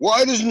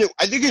 why doesn't it,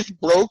 I think it's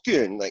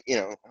broken. Like, you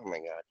know, oh my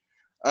God.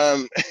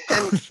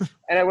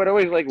 And I would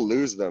always like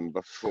lose them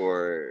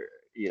before,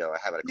 I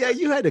have a Yeah, collection.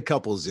 you had a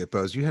couple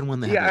Zippos. You had one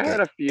that had Yeah, like I had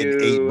a an 8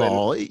 few, and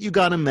ball. You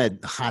got them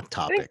at Hot thank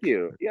Topic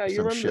you. Yeah, or you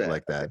some remember shit that.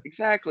 like that.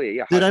 Exactly.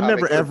 Yeah, Dude, Hot I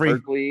remember Topic, go to every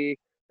Berkeley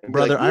and be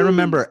like, brother. I woo.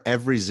 remember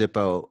every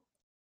Zippo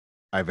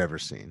I've ever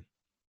seen.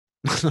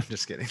 I'm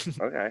just kidding.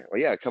 Okay. Well,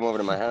 yeah, come over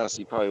to my house.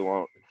 You probably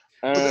won't.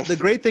 But Uh, the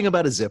great thing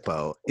about a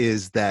Zippo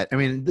is that I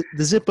mean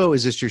the Zippo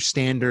is just your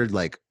standard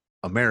like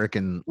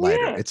American lighter.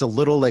 yeah, It's a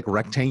little like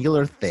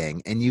rectangular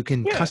thing, and you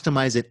can yeah.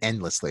 customize it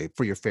endlessly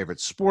for your favorite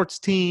sports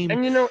team,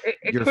 And it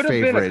your could have been a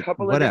favorite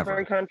couple of different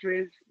whatever.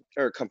 countries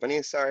or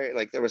companies. Sorry,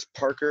 like there was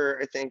Parker,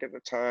 I think, at the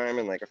time,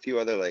 and like a few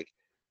other like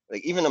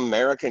even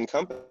American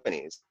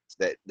companies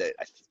that I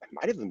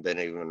might have been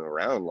even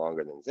around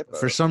longer than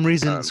For Zippo. some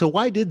reason, Um, so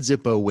why did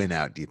Zippo win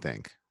out? Do you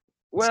think?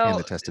 Stand well,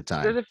 the test of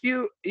there's time. a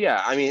few.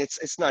 Yeah, I mean,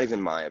 it's not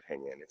even my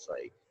opinion. It's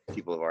like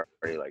people have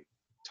already like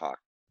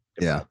talked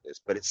Yeah. about this,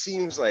 but it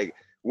seems like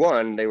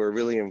one, they were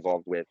really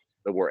involved with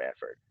the war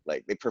effort.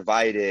 Like they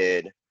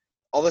provided.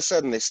 All of a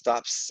sudden, they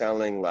stopped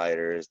selling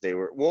lighters. They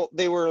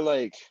were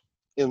like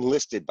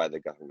enlisted by the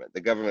government.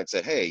 The government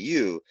said, "Hey,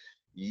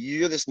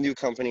 you're this new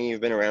company.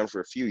 You've been around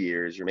for a few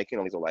years. You're making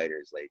all these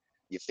lighters. Like,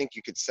 you think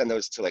you could send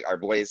those to like our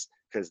boys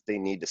because they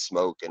need to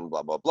smoke and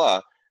blah blah blah."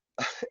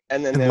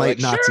 And then And they're light like,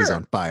 Nazis "Sure."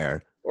 on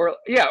fire. Or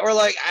yeah, or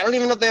like I don't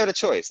even know if they had a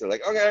choice. They're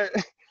like, "Okay,"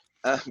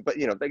 but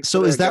thanks for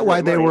So the is that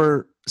why government they money.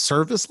 were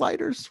service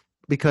lighters?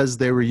 Because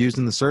they were used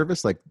in the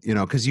service, like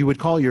because you would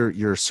call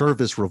your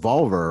service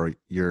revolver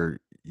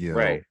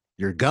Right.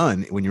 your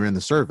gun when you're in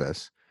the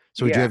service.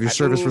 So would you Yeah. have your I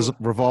service mean,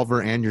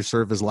 revolver and your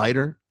service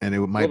lighter, and it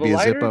well, might the be a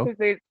lighters Zippo?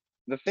 that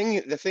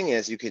the thing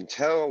is, you can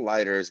tell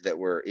lighters that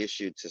were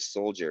issued to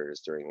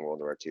soldiers during World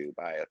War II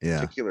by a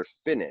Yeah. particular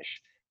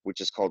finish,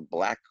 which is called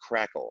black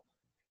crackle.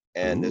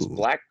 And this Ooh.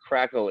 black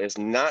crackle is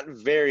not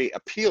very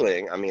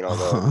appealing. I mean,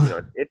 although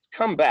Uh-huh. it's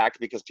come back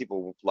because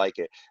people like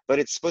it, but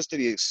it's supposed to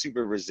be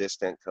super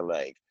resistant to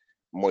like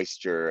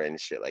moisture and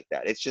shit like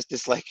that. It's just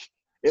this like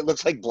it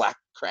looks like black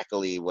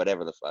crackly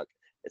whatever the fuck.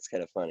 It's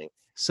kind of funny.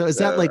 So is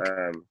that So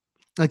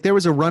like there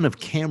was a run of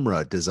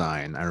camera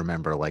design I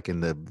remember like in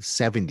the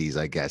 70s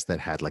I guess that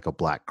had like a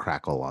black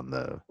crackle on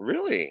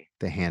really,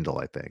 the handle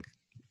I think.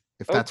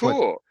 If oh that's what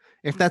cool,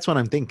 if that's what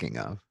I'm thinking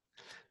of.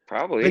 But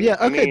probably. yeah,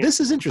 I okay, mean, this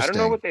is I don't know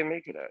interesting. what they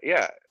make it of.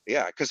 Yeah,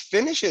 yeah, because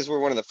finishes were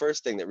one of the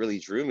first thing that really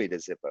drew me to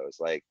Zippos,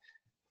 like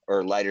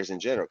or lighters in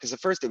general. Because at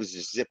first it was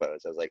just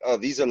Zippos. I was like, oh,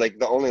 these are like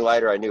the only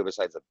lighter I knew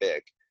besides a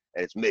Bic,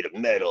 and it's made of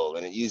metal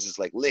and it uses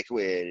like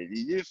liquid and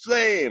you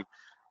flame.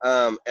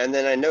 And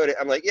then I noted,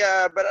 I'm like,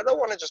 yeah, but I don't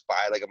want to just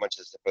buy like a bunch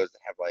of Zippos that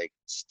have like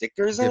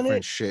stickers on Different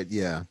it. shit,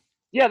 yeah.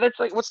 Yeah, that's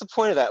like, what's the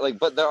point of that? Like,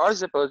 but there are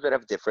Zippos that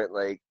have different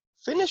like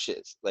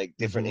finishes, like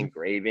different Mm-hmm.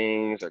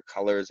 engravings or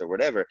colors or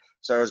whatever.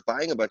 So I was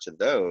buying a bunch of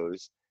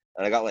those,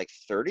 and I got like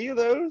 30 of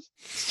those,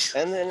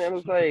 and then it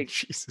was like,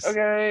 Jesus.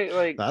 okay,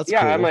 like, That's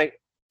yeah, I'm cool. like,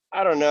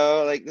 I don't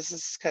know, like, this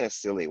is kind of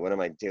silly. What am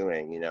I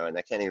doing? And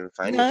I can't even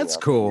find anything That's else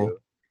to cool. do.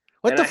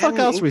 What And the I had fuck an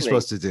else are we inkling.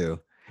 supposed to do?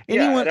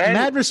 Yeah, Anyone and I had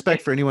mad it,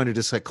 respect for anyone who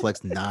just like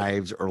collects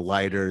knives or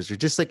lighters or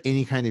just like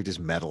any kind of just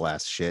metal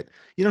ass shit.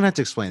 You don't have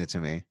to explain it to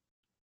me.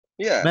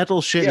 yeah,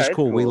 Metal shit yeah, is it's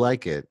cool. We cool.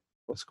 like it.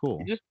 It's You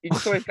cool. just you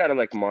just always gotta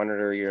like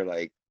monitor your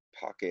like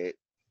pocket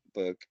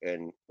book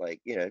and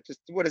like just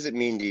what does it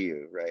mean to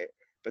you, right?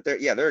 But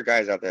there are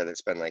guys out there that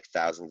spend like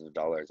thousands of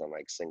dollars on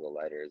like single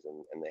lighters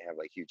and they have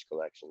like huge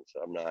collections.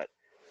 So I'm like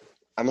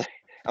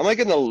I'm like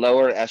in the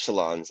lower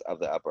echelons of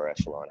the upper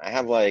echelon. I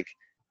have like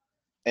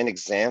an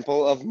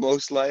example of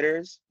most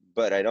lighters,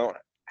 but I don't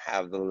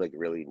have the like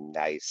really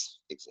nice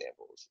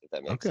examples, if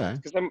that makes sense.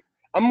 Okay. Because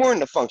I'm more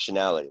into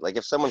functionality. Like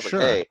if someone's like,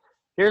 Sure. hey,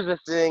 here's this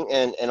thing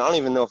and I don't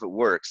even know if it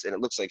works and it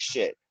looks like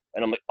shit.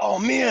 And I'm like, oh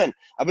man,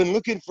 I've been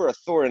looking for a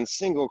Thorin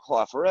single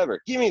claw forever.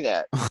 Give me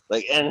that.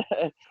 Like and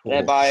I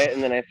Cool. buy it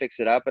and then I fix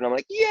it up and I'm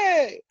like,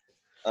 yay.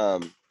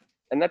 Um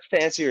and that's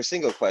to answer your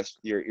single question,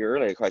 your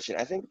earlier question.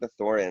 I think the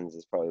Thorins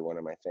is probably one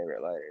of my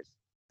favorite lighters.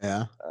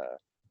 Yeah. Uh,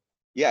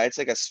 yeah, it's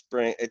like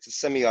it's a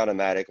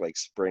semi-automatic, like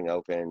spring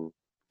open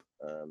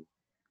um,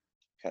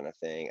 kind of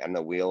thing. And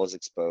the wheel is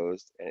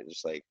exposed and it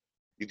just like,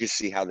 you can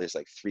see how there's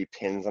like 3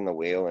 pins on the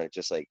wheel and it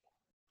just like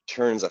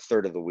turns a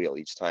third of the wheel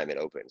each time it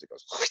opens. It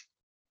goes,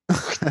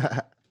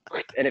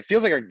 and it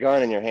feels like a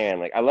gun in your hand.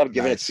 Like I love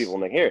giving it to people. Nice.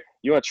 I'm like, here,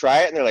 you want to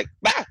try it? And they're like,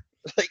 bah!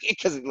 Like,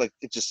 because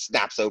it just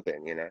snaps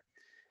open.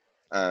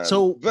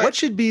 So But what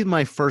should be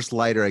my first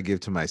lighter I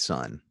give to my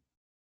son?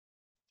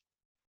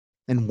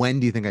 And when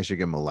do you think I should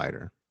give him a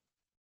lighter?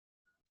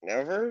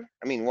 never,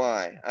 I mean,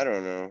 why? I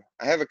don't know.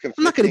 I have a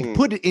I'm not going to conflicting,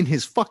 put it in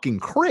his fucking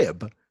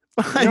crib.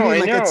 I no, mean, I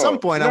like at some know.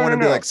 point, I No, want no, to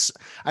be no. like,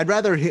 I'd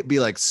rather be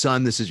like,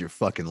 son, this is your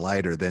fucking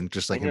lighter than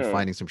just I like him know.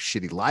 finding some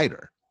shitty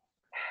lighter.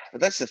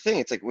 But that's the thing.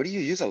 It's like, what do you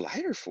use a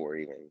lighter for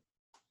even?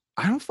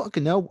 I don't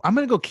fucking know. I'm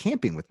going to go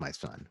camping with my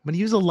son. I'm going to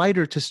use a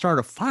lighter to start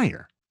a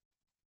fire.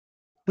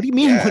 What do you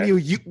mean?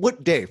 Yeah.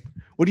 What, Dave?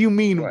 What do you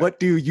mean? What? What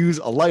do you use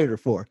a lighter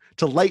for?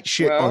 To light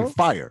shit on Well,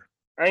 fire.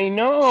 I What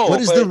know,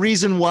 is the but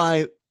reason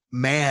why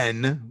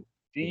man,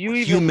 do you even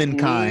need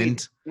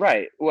humankind,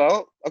 right?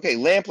 Well, okay, has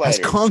lamplighters.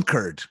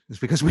 conquered? It's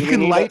because we Do we can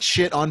need a light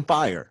shit on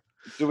fire.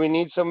 Do we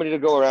need somebody to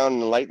go around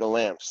and light the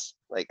lamps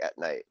like at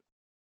night?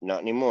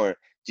 Not anymore.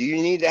 Do you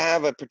need to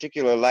have a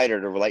particular lighter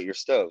to light your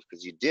stove?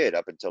 Because you did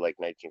up until like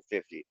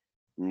 1950.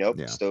 Nope,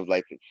 Yeah. stove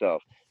lights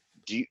itself.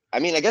 I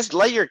mean, I guess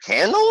light your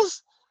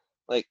candles?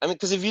 Like, I mean,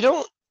 because if you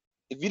don't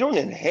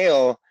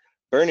inhale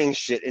burning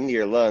shit into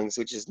your lungs,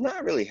 which is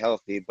not really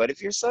healthy, but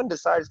if your son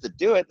decides to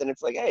do it, then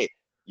it's like, hey,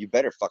 you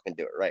better fucking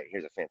do it right.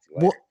 Here's a fancy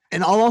lighter. Well,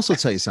 and I'll also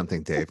tell you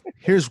something, Dave.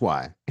 Here's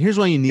why. Here's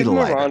why you need a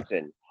lighter.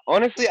 Ronson.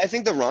 Honestly, I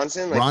think the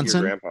Ronson, like Ronson?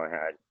 Your grandpa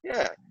had.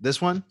 Yeah.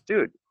 This one?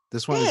 Dude.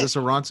 This one? Yeah. Is this a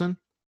Ronson?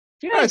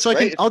 Yeah. All right, so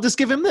I'll just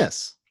give him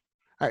this.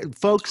 All right,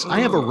 folks,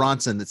 I have a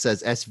Ronson that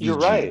says SVG. You're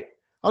right.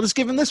 I'll just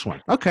give him this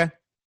one. Okay.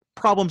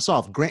 Problem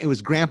solved. It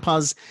was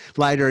grandpa's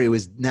lighter. It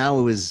was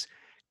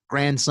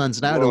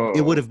grandson's. Now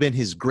it would have been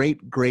his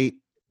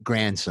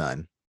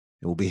great-great-grandson.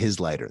 It will be his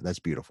lighter. That's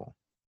beautiful.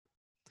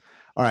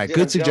 All right. Dude,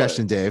 good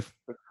suggestion, Dave.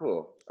 That's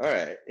cool. All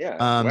right. Yeah.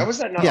 Why was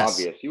that not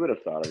obvious? You would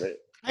have thought of it.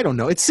 I don't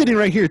know. It's sitting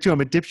right here, too. I'm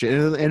a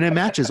dipshit. And it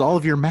matches all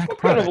of your Mac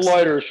products. What kind of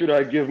lighter should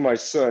I give my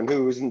son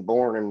who isn't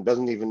born and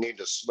doesn't even need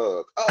to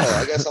smoke? Oh,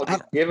 I guess I'll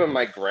just give him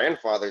my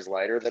grandfather's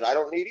lighter that I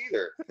don't need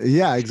either.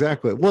 Yeah,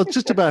 exactly. Well, it's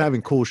just about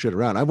having cool shit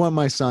around. I want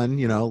my son,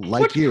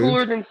 like What's you.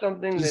 Cooler than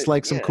something just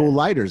like some cool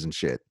lighters and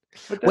shit.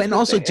 And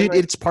also, dude,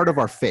 it's part of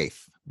our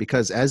faith.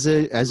 Because as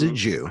a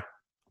Jew,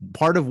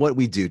 part of what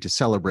we do to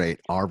celebrate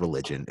our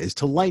religion is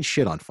to light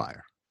shit on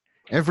fire.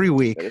 Every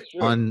week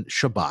on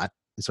Shabbat,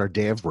 it's our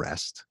day of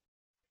rest.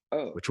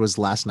 Which was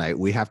last night.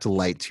 We have to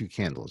light 2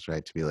 candles,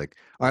 right? To be like,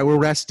 all right, we're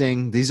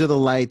resting. These are the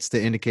lights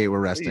to indicate we're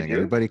resting.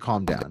 Everybody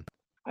calm down.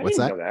 What's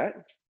that?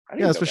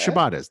 Yeah, that's what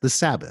Shabbat is. The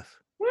Sabbath.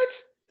 What?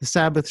 The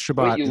Sabbath,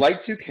 Shabbat. Wait, you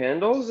light 2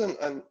 candles?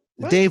 And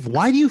Dave,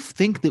 why do you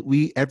think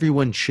that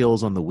everyone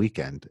chills on the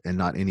weekend and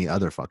not any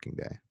other fucking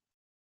day?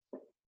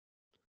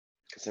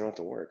 Because they don't have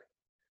to work.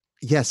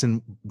 Yes,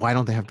 and why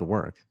don't they have to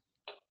work?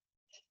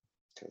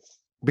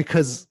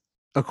 Because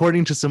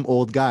according to some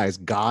old guys,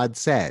 God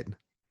said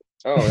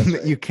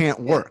that you can't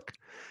work.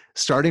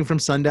 Starting from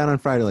sundown on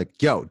Friday, like,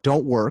 yo,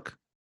 don't work.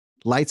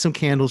 Light some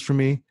candles for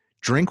me.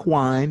 Drink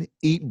wine,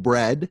 eat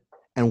bread,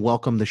 and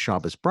welcome the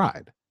Shabbos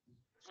bride.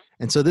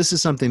 And so this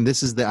is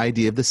the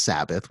idea of the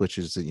Sabbath, which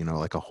is,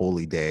 like a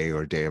holy day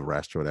or a day of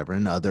rest or whatever.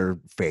 And other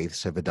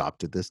faiths have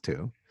adopted this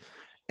too.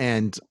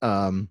 And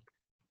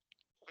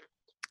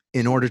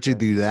in order to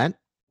do that,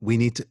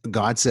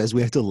 God says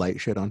we have to light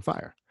shit on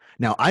fire.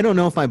 Now, I don't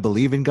know if I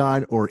believe in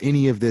God or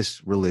any of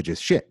this religious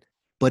shit,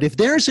 but if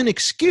there's an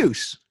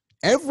excuse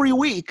every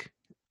week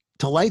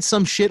to light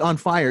some shit on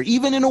fire,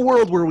 even in a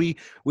world where we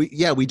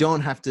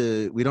don't have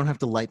to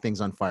light things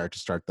on fire to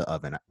start the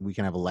oven. We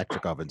can have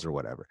electric ovens or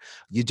whatever.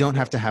 You don't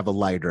have to have a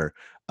lighter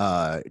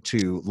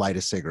to light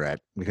a cigarette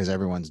because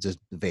everyone's just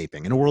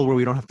vaping. In a world where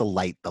we don't have to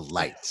light the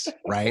lights,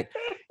 right?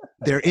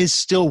 There is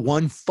still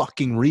one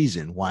fucking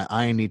reason why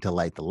I need to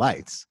light the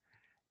lights.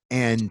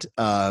 And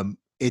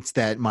it's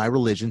that my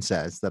religion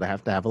says that I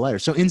have to have a lighter.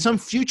 So in some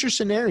future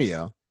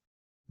scenario,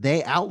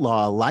 they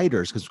outlaw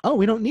lighters because,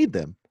 we don't need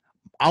them.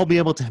 I'll be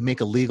able to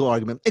make a legal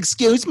argument.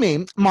 Excuse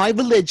me, my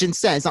religion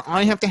says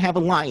I have to have a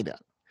lighter.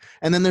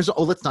 And then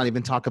let's not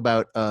even talk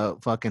about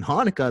fucking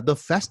Hanukkah, the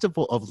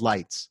festival of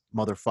lights,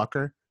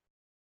 motherfucker.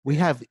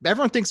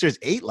 Everyone thinks there's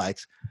 8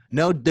 lights.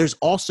 No, there's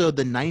also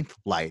the 9th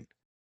light.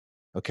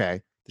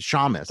 Okay, the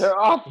Shamas. There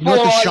are 4 You know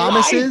what the Shamas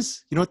lights.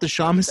 is? You know what the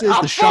Shamas is? The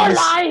Shamas.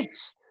 Lights.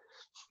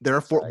 There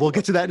are 4. We'll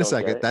get to that in a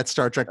second. That's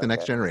Star Trek: The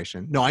Next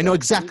Generation. No, I know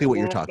exactly what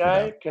you're talking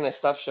about. Can I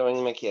stop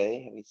showing my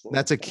kitty? Have you seen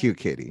That's a cute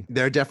kitty.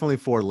 There are definitely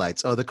 4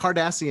 lights. Oh, the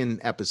Kardashian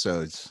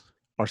episodes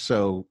are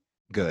so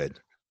good.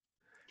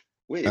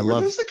 Wait,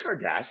 those the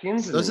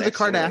Kardashians? Those are the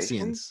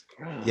Kardashians.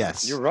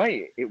 Yes, you're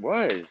right. It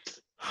was.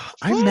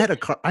 I met a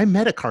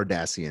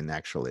Kardashian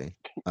actually.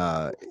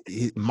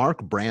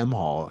 Mark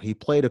Bramhall. He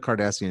played a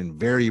Kardashian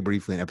very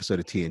briefly in an episode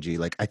of TNG.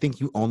 Like I think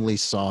you only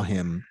saw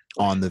him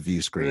on the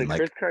view screen. Like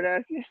Kris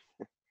Kardashian.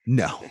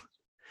 No.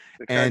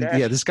 And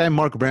this guy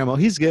Mark Bramwell,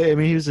 he's good. I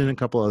mean, he was in a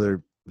couple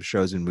other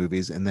shows and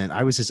movies, and then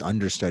I was his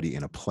understudy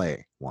in a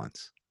play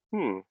once.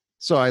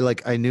 So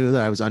I knew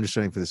that I was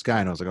understudying for this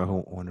guy, and I was like, I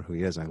wonder who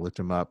he is. And I looked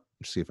him up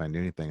to see if I knew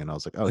anything, and I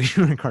was like, oh,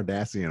 you're a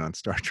Kardashian on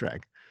Star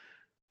Trek.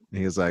 And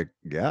he was like,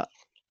 yeah,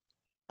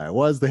 I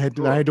was. I had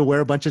to wear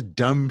a bunch of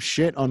dumb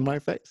shit on my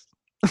face.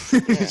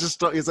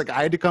 He's like,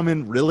 I had to come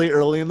in really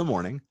early in the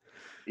morning.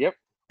 Yep.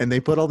 And they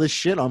put all this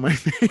shit on my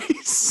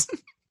face.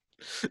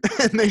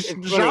 And they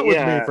shot with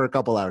me for a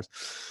couple hours.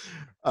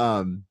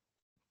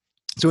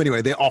 So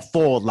anyway, they all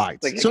 4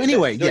 lights. So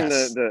anyway,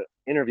 yes. The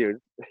interview.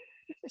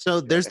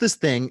 So there's this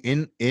thing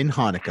in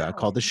Hanukkah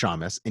called the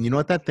Shamas, and you know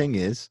what that thing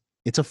is?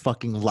 It's a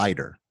fucking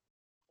lighter.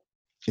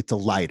 It's a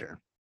lighter.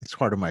 It's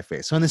part of my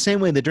face. So in the same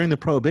way that during the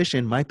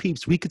Prohibition, my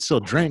peeps, we could still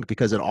drink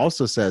because it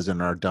also says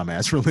in our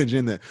dumbass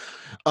religion that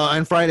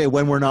on Friday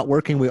when we're not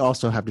working, we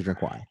also have to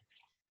drink wine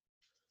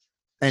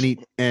and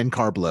eat and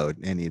carb load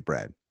and eat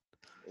bread.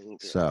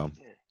 So.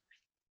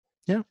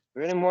 Yeah.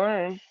 Bread and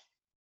wine.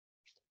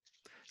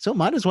 So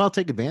might as well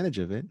take advantage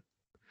of it.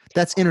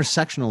 That's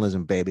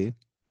intersectionalism, baby.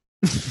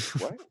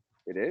 What?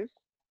 It is?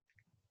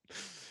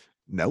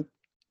 Nope.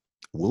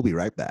 We'll be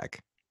right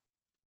back.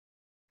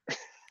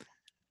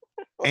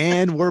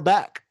 And we're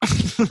back.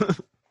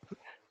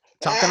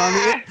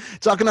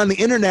 Talking on the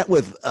internet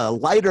with a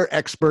lighter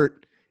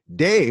expert,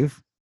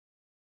 Dave.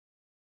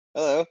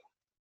 Hello.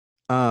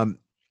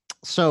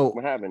 So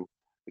what happened?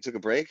 We took a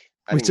break?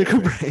 We took a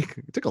break.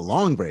 We took a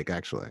long break,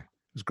 actually.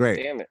 It was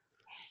great. Damn it.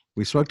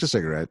 We smoked a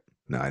cigarette.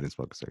 No, I didn't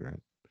smoke a cigarette.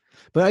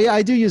 But yeah,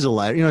 I do use a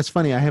lighter. You know, it's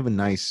funny. I have a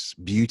nice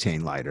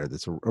butane lighter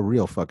that's a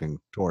real fucking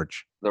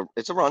torch.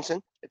 It's a Ronson.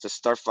 It's a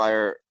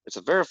Starfire. It's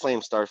a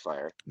Veriflame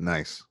Starfire.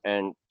 Nice.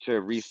 And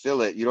to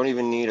refill it, you don't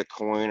even need a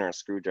coin or a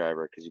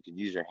screwdriver because you can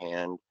use your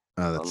hand.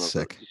 Oh, that's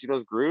sick. You see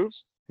those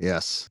grooves?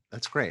 Yes,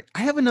 that's great.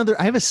 I have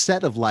a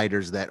set of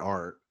lighters that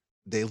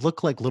they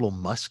look like little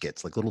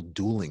muskets, like little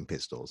dueling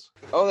pistols.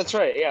 Oh, that's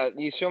right. Yeah,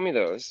 you show me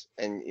those,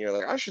 and you're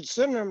like, I should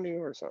send them to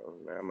you or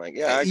something. And I'm like,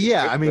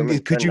 yeah. I mean,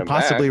 could you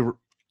possibly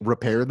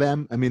repair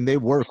them? I mean, they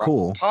were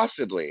cool.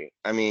 Possibly.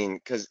 I mean,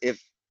 because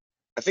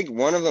I think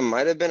one of them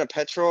might have been a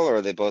petrol, or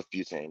are they both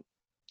butane?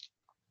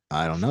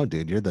 I don't know,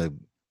 dude. You're the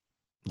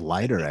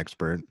lighter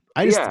expert.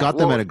 I just got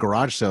them at a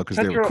garage sale because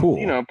they were cool.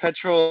 You know,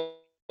 petrol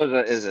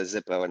is a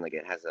Zippo, and like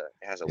it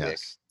has a wick.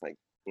 Like,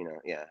 you know,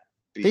 yeah.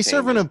 Butane they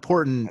serve an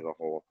important.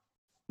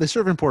 They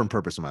serve an important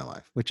purpose in my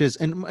life, which is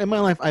in my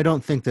life, I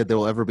don't think that there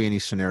will ever be any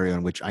scenario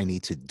in which I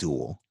need to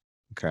duel.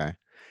 Okay.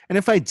 And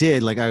if I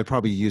did, like, I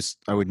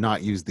would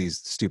not use these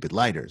stupid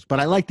lighters, but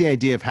I like the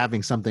idea of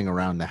having something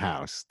around the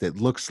house that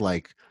looks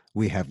like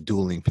we have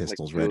dueling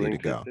pistols ready to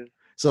go.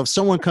 So if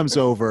someone comes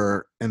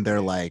over and they're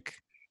like,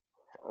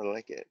 I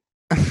like it.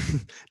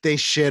 They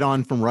shit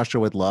on From Russia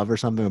with Love or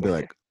something, I'll be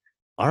like,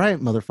 all right,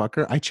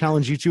 motherfucker, I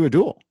challenge you to a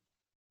duel.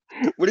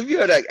 What if you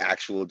had like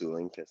actual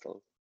dueling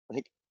pistols?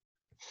 Like,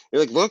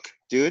 you're like, look,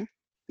 dude,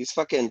 these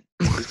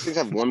things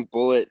have one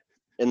bullet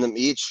in them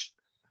each,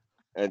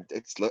 and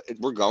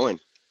we're going.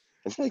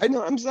 It's like,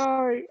 no, I'm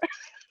sorry.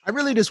 I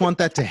really just want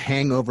that to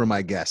hang over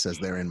my guests as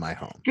they're in my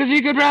home. Because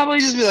you could probably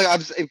just be like,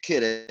 I'm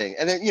kidding.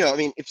 And then, you know, I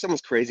mean, if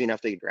someone's crazy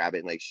enough, they could grab it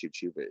and like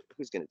shoot you, but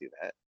who's going to do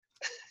that?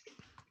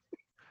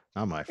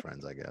 Not my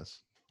friends, I guess.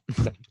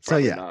 So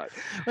yeah, not.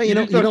 Well, you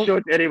don't show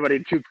it to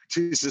anybody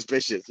too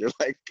suspicious. You're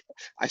like,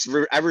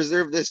 I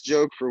reserve this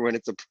joke for when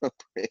it's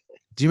appropriate.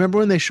 Do you remember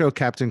when they show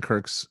Captain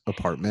Kirk's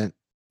apartment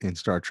in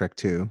Star Trek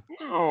 2?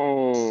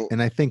 No.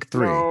 And I think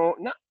 3. No,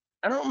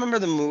 I don't remember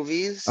the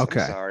movies.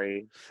 Okay. I'm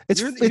sorry.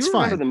 It's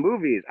fine. Remember the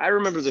movies. I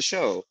remember the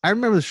show. I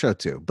remember the show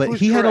too. But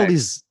he had all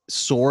these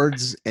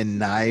swords and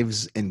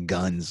knives and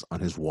guns on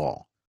his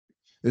wall.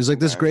 It was like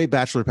this great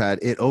bachelor pad.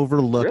 It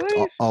overlooked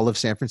all of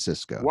San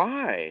Francisco.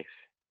 Why?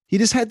 He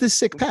just had this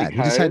sick pad.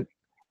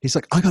 He's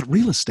like, I got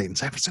real estate in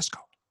San Francisco.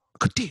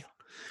 Good deal.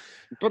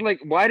 But like,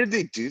 why did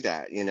they do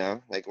that? You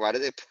know, like, why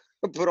did they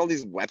put all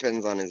these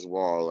weapons on his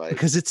wall? Like,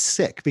 because it's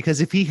sick.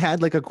 Because if he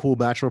had like a cool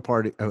bachelor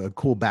pad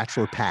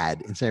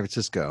in San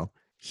Francisco,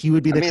 he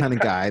would be the kind of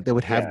guy that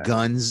would have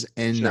guns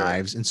and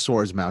knives and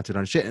swords mounted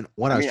on shit. And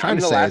what I was trying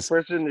to say is, I'm the last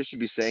person that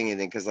should be saying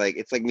anything, because like,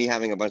 it's like me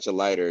having a bunch of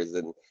lighters,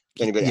 and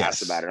if anybody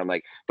asks about it, I'm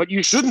like, but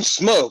you shouldn't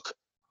smoke.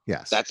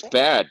 Yes, that's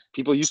bad.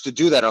 People used to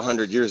do that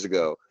 100 years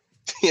ago.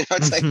 You know,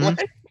 it's like,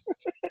 what?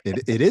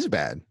 It is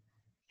bad,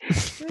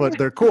 but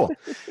they're cool.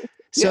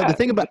 So the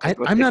thing about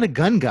I'm not a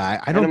gun guy.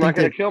 I'm not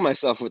going to kill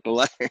myself with the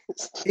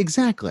lighters.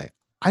 Exactly.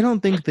 I don't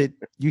think that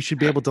you should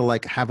be able to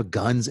like have a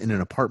guns in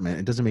an apartment.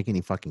 It doesn't make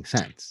any fucking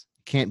sense.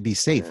 Can't be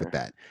safe with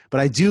that. But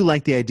I do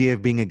like the idea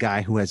of being a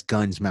guy who has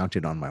guns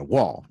mounted on my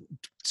wall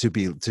just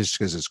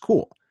because it's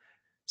cool.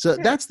 So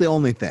that's the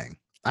only thing.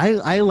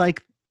 I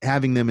like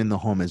having them in the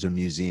home as a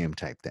museum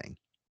type thing.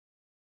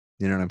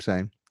 You know what I'm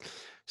saying?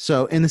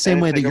 So in the same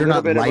way that you're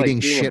not lighting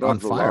shit on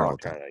fire all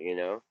the time. You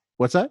know?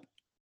 What's that?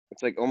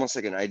 It's like almost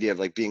like an idea of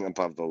like being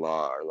above the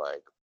law, or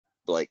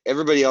like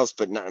everybody else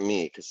but not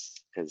me,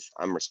 because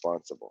I'm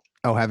responsible.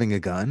 Oh, having a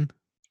gun?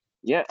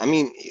 Yeah, I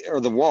mean, or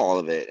the wall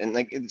of it. And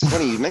like, it's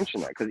funny you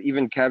mentioned that, because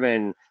even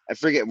Kevin, I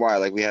forget why,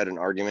 like we had an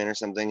argument or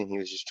something, and he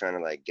was just trying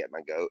to like get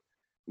my goat,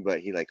 but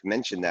he like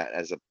mentioned that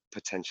as a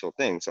potential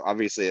thing. So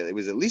obviously it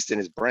was at least in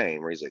his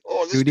brain where he's like,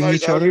 oh, this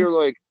guy's out here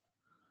like,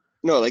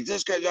 no, like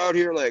this guy's out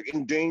here like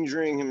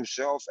endangering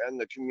himself and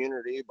the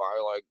community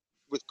by like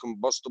with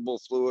combustible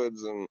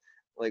fluids and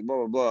like blah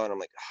blah blah. And I'm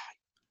like,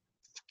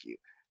 fuck you.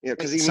 Yeah,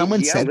 because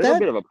someone said that. A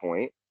bit of a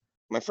point.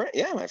 My friend.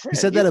 He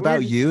said that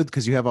about you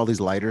because you have all these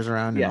lighters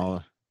around and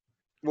all.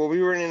 Well,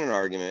 we were in an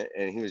argument,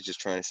 and he was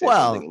just trying to say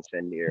something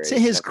incendiary. To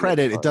his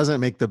credit, it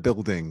doesn't make the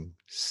building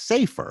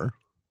safer.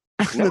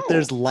 No, that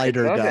there's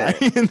lighter guy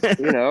in there.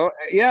 You know,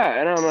 yeah,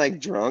 and I'm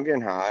like drunk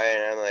and high,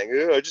 and I'm like,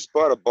 I just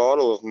bought a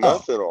bottle of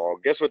methanol.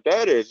 Guess what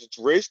that is? It's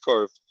race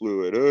car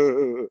fluid.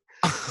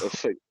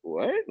 It's like,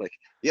 what? Like,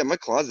 yeah, my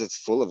closet's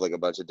full of like a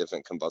bunch of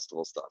different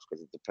combustible stuff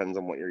because it depends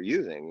on what you're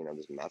using. You know,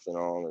 there's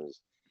methanol,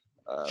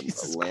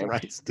 there's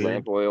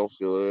lamp oil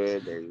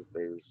fluid,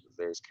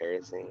 there's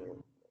kerosene.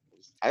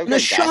 In a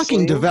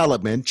shocking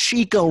development,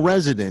 Chico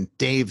resident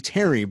Dave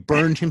Terry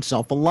burned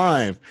himself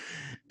alive.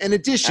 In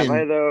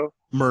addition,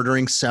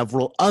 murdering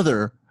several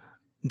other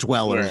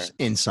dwellers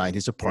inside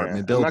his apartment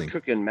I'm building. not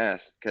cooking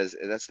meth because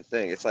that's the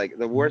thing. It's like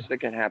the worst that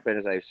can happen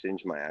is I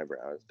singe my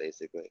eyebrows,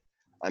 basically.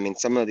 I mean,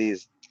 some of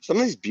these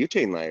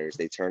butane lighters,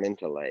 they turn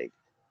into like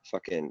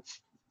fucking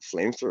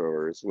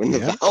flamethrowers when the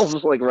valves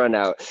like run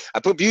out. I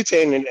put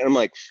butane in and I'm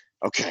like,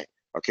 okay,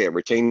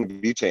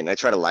 retain butane. I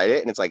try to light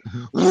it and it's like,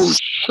 whoosh,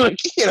 like,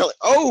 you know,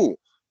 oh,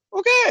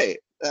 okay,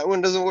 that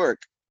one doesn't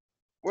work.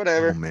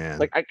 Whatever. Oh man.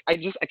 Like I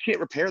can't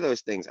repair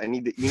those things. You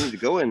need to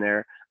go in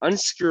there,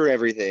 unscrew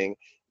everything,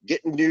 get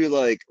new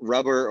like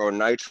rubber or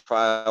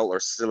nitrile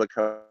or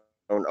silicone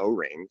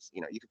O-rings.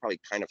 You know, you could probably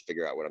kind of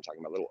figure out what I'm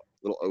talking about.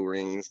 Little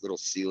O-rings, little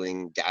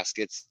sealing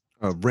gaskets.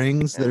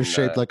 Rings that are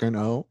shaped like an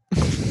O.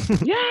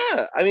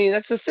 Yeah, I mean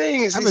that's the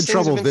thing. I'm in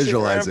trouble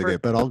visualizing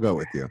it, but I'll go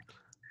with you.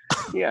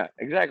 Yeah,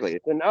 exactly.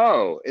 It's an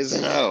O. It's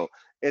an O.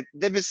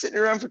 They've been sitting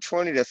around for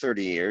 20 to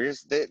 30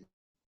 years.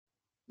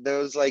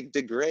 Those like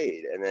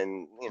degrade, and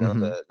then you know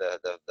the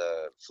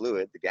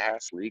fluid, the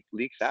gas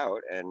leaks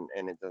out, and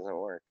it doesn't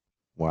work.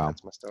 Wow,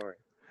 that's my story.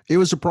 It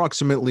was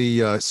approximately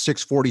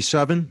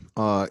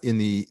 6:47 in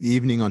the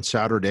evening on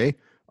Saturday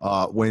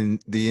when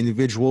the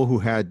individual who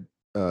had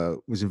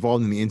was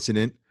involved in the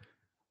incident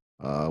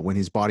when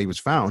his body was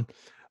found,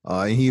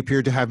 and he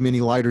appeared to have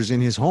many lighters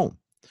in his home.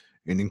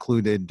 It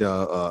included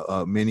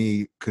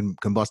many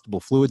combustible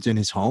fluids in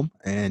his home,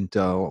 and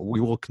we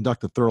will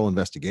conduct a thorough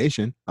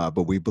investigation.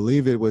 But we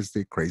believe it was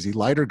the crazy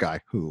lighter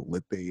guy who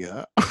lit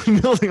the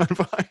building on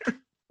fire.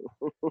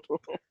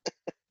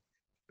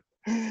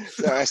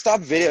 No, I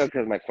stopped video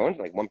because my phone's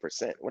like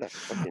 1%. What a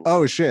fucking...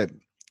 Oh shit!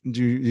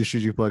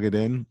 Should you plug it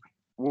in?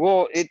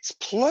 Well, it's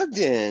plugged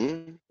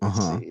in. Let's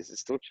see. Is it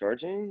still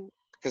charging?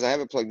 Because I have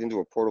it plugged into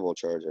a portable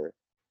charger.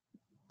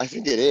 I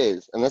think it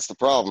is, and that's the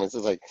problem. It's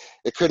just like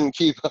it couldn't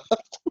keep up.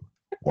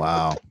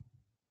 Wow.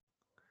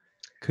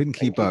 Couldn't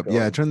keep up. Going.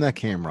 Yeah, turn that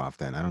camera off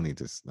then. I don't need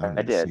to,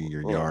 see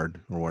your yard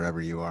or wherever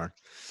you are.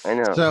 I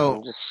know. So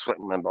I'm just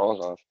sweating my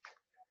balls off.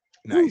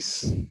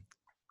 Nice.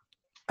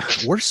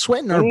 We're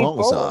sweating our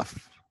balls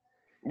off.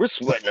 We're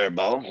sweating our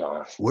balls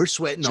off. We're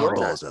sweating our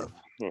balls off.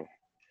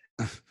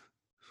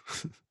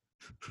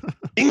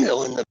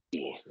 Bingo in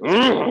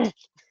the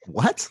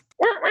What?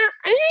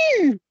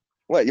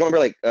 What, you remember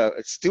like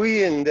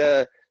Stewie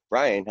and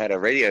Brian had a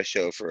radio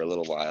show for a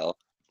little while.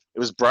 It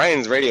was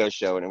Brian's radio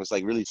show and it was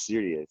like really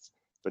serious.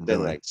 But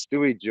then like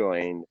Stewie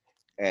joined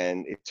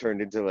and it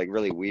turned into like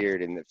really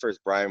weird. And at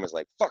first Brian was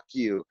like, fuck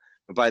you.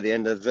 But by the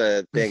end of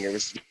the thing, it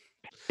was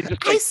just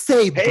like, I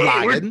say, hey,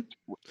 Brian.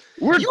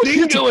 We're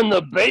dingoing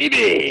the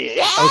baby.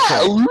 Yeah.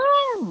 Okay.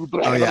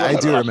 Oh yeah, I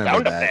do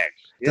remember that.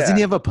 Yeah. Doesn't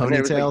he have a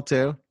ponytail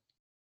too?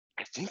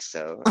 I think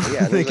so.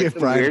 Yeah, there's like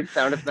some weird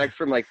sound effects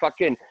from like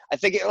fucking. I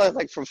think it was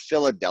like from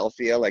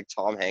Philadelphia, like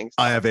Tom Hanks.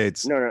 I have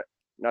AIDS. No,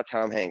 not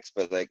Tom Hanks,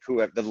 but like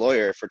the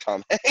lawyer for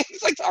Tom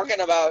Hanks, like talking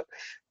about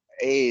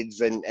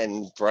AIDS, and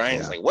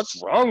Brian's like,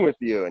 "What's wrong with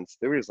you?" And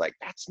Stewie's like,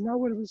 "That's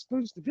not what it was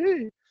supposed to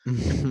be."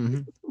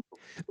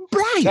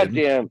 Brian,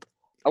 goddamn,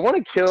 I want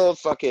to kill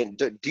fucking.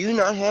 Do you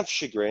not have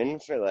chagrin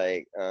for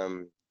like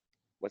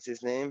what's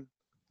his name?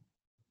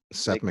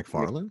 Seth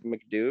MacFarlane.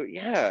 McDo.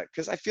 Yeah,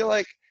 because I feel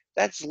like.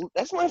 That's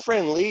my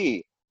friend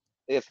Lee.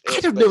 I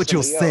don't know what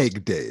you're saying,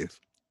 Dave.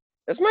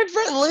 That's my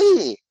friend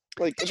Lee.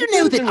 Like, did you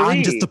know that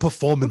I'm just a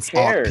performance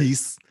art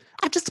piece?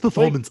 I'm just a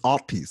performance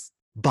art piece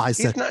by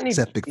Seth MacFarlane.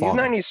 He's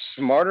not any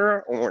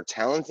smarter or more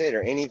talented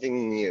or anything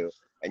than you.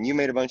 And you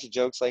made a bunch of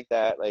jokes like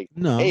that. Like,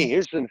 hey,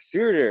 here's some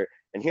theater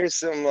and here's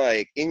some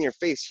like in your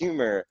face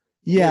humor.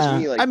 Yeah,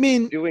 me, like, I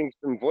mean, doing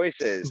some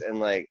voices and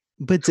like.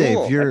 But cool. Dave,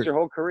 that's your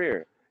whole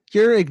career.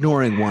 You're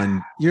ignoring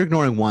one. You're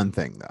ignoring one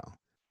thing though.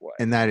 What?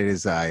 And that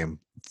is I am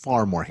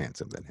far more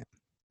handsome than him.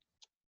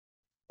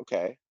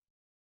 Okay.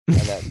 And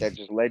that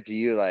just led to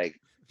you like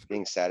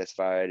being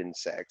satisfied in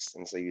sex.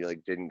 And so you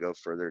like didn't go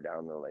further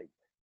down the like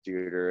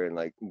theater and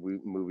like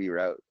movie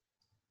route.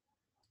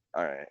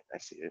 All right. I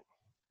see it.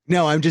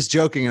 No, I'm just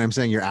joking. And I'm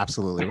saying you're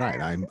absolutely right.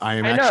 I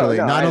am actually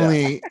not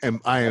only am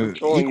I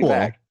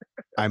equal,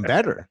 I'm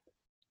better.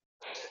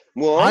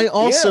 Well, I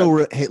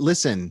also, hey,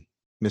 listen,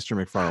 Mr.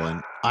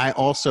 MacFarlane, I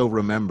also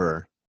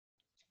remember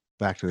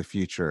Back to the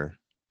Future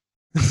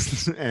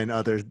and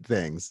other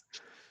things,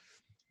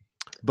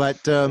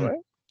 but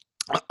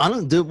I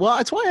don't do well.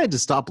 That's why I had to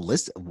stop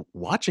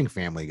watching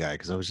Family Guy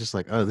because I was just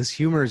like, oh, this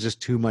humor is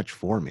just too much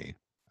for me.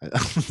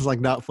 It's like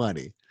not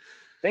funny.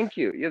 Thank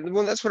you. Yeah,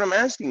 well, that's what I'm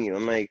asking you.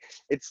 I'm like,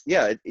 it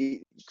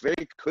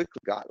very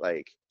quickly got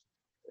like,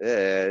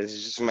 this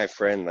is just my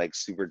friend like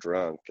super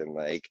drunk and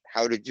like,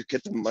 how did you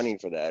get the money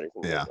for that?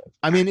 Yeah,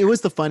 I mean, it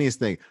was the funniest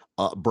thing.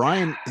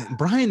 Brian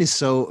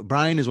is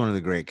one of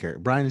the great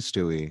characters. Brian and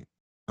Stewie.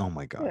 Oh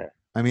my god. Yeah.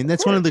 I mean,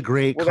 that's one of the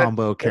great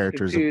combo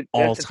characters of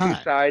all time.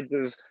 That's the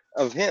two sides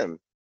of him,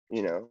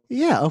 you know?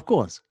 Yeah, of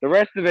course. The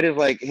rest of it is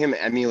like him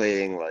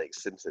emulating like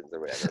Simpsons or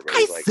whatever.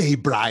 I say,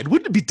 Brian,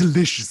 wouldn't it be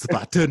delicious if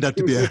I turned out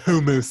to be a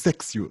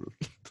homosexual?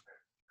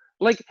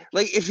 Like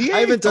if he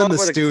I haven't done the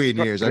Stewie in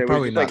years. I'm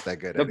probably not that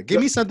good at it.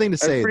 Give me something to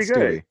say,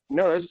 Stewie.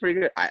 No, that's pretty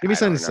good. Give me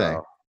something to say.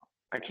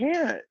 I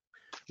can't.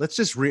 Let's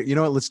just read. You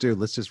know what? Let's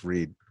just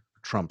read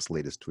Trump's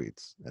latest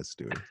tweets as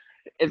Stewie.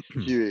 It's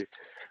chewy.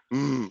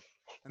 And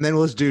then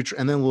we'll do,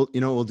 and then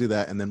we'll do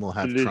that, and then we'll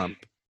have Delicious. Trump.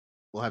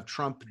 We'll have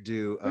Trump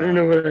do. I don't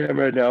know where I am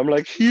right now. I'm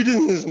like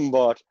hedonism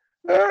bot.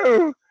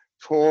 Oh,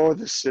 pour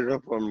the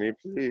syrup on me,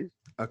 please.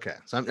 Okay,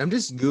 so I'm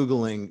just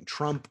Googling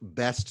Trump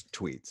best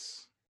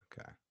tweets.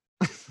 Okay.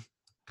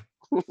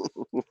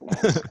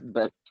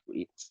 Best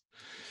tweets.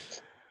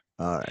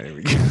 All right, here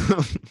we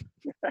go.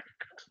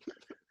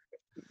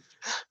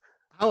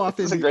 How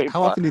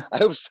often? I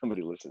hope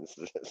somebody listens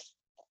to this.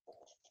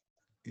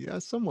 Yeah,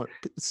 somewhat.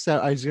 So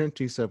I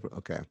guarantee several.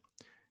 Okay.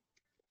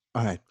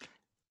 All right.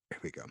 Here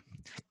we go.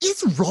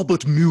 Is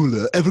Robert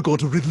Mueller ever going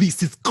to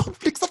release his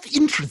conflicts of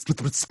interest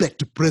with respect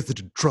to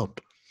President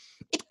Trump,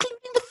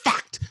 including the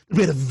fact that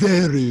we had a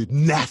very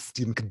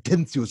nasty and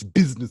contentious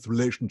business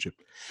relationship?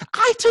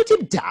 I turned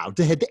him down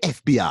to head the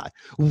FBI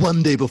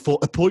one day before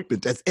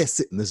appointment as S.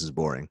 And this is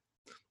boring.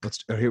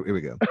 Here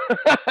we go.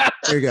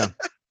 Here we go.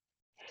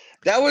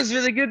 That was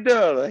really good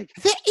though. Like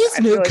there is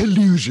no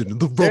collusion in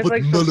the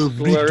Robert Mueller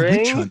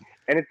witch hunt.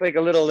 And it's like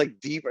a little like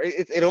deeper.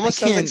 It almost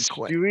sounds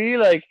like Stewie,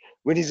 like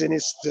when he's in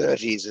his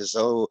 30s or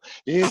so.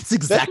 That's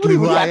exactly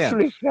what I am.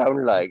 Actually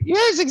sound like.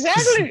 Yes,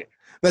 exactly.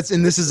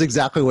 And this is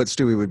exactly what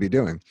Stewie would be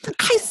doing.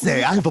 I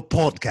say I have a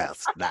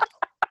podcast now.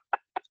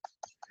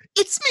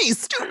 It's me,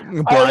 Stewie.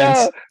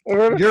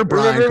 You're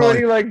Brian calling.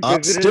 He like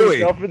visited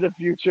himself in the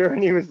future,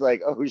 and he was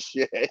like, "Oh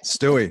shit,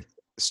 Stewie,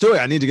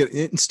 I need to get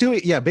Stewie."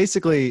 Yeah,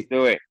 basically,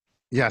 Stewie.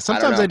 Yeah,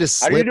 sometimes I just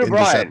slip into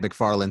Seth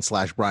MacFarlane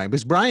 / Brian,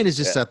 because Brian is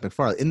just Seth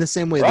MacFarlane in the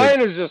same way.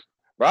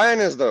 Brian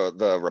is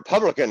the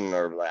Republican,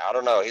 or like, I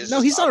don't know. He's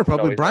not a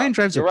Republican. Brian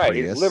drives a Prius.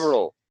 He's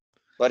liberal,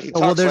 but he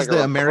talks there's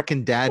the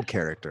American Dad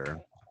character,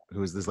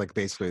 who is like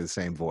basically the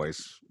same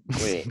voice.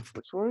 Wait,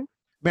 which one?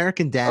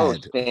 American Dad. Oh,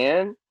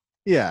 Stan.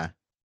 Yeah.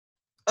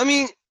 I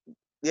mean,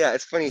 yeah,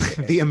 it's funny.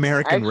 The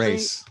American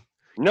race.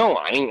 No,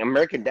 I mean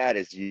American Dad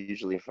is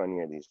usually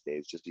funnier these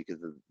days, just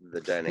because of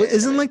the dynamic. But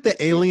isn't like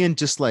the alien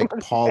just like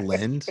Paul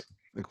Lynde?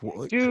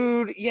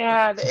 Dude,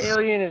 yeah, the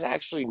alien is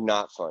actually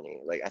not funny.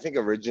 Like I think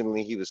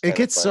originally he was. It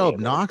gets so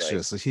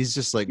obnoxious. Like, he's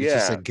just like,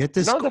 get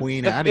this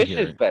queen out of here.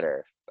 The fish is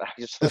better.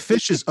 The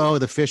fish is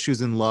the fish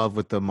who's in love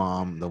with the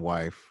mom, the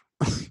wife.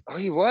 Oh,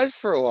 he was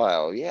for a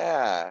while.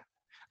 Yeah.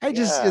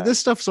 This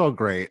stuff's all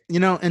great,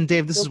 And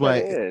Dave, this is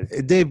why.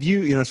 Dave,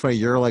 it's funny.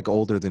 You're like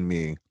older than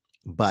me.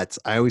 But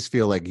I always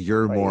feel like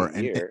you're more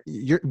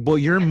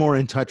you're more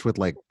in touch with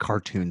like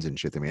cartoons and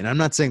shit than me. And I'm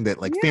not saying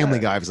that like Family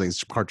Guy is like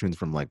cartoons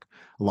from like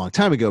a long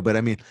time ago, but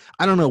I mean,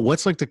 I don't know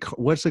what's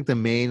the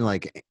main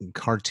like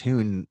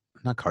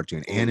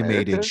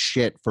animated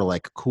shit for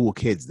like cool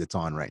kids that's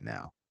on right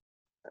now.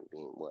 I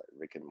mean, what,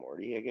 Rick and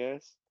Morty, I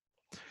guess.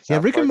 Yeah,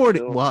 Rick and Morty.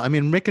 Well, I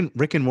mean, Rick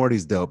and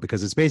Morty's dope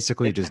because it's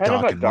basically just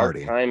Doc and Marty.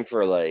 It's kind of a dark time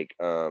for like,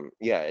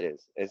 it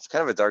is. It's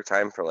kind of a dark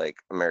time for like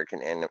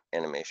American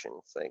animation.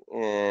 It's like,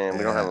 we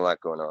don't have a lot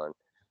going on.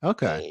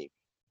 Okay.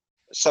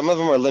 Some of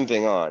them are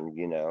limping on,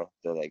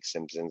 they're like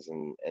Simpsons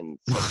and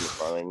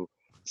MacFarlane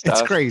stuff.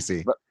 It's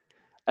crazy.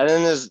 And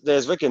then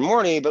there's Rick and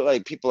Morty, but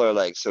like people are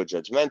like so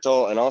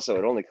judgmental, and also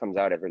it only comes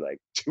out every like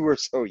 2 or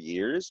so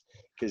years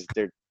because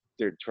they're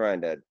trying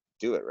to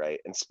do it right.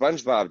 And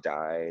SpongeBob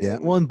died. Yeah,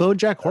 well, and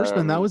BoJack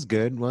Horseman, that was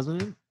good,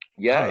 wasn't it?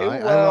 Yeah, I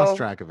lost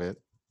track of it.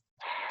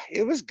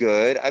 It was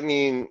good. I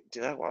mean,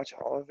 did I watch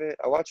all of it?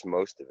 I watched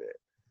most of it.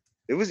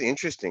 It was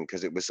interesting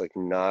because it was like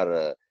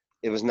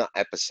it was not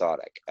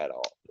episodic at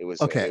all. It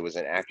was okay. It was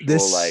an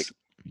actual like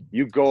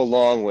you go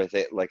along with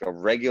it like a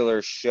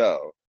regular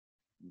show,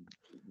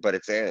 but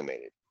it's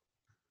animated.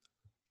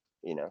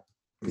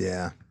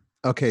 Yeah.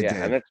 Okay. Yeah,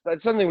 Dave. And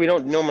that's something we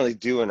don't normally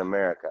do in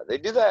America. They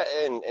do that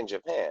in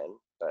Japan,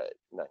 but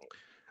not here.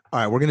 All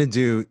right, we're gonna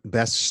do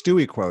best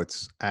Stewie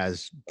quotes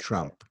as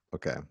Trump.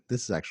 Okay,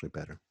 this is actually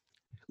better.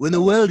 When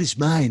the world is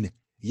mine,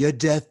 your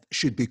death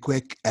should be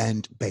quick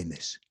and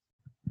painless.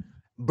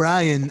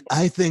 Brian,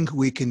 I think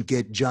we can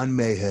get John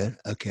Maher,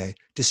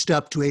 to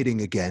stop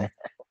tweeting again.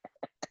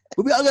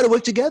 But we all gotta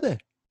work together.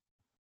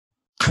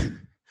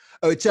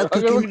 Oh, it's up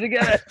cooking.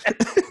 Together.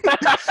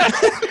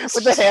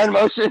 With the hand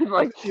motions,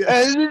 like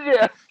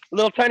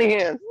little tiny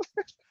hands.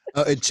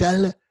 Oh,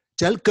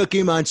 tell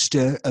Cookie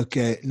Monster,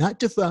 not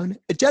to phone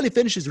until he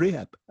finishes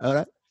rehab. All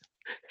right.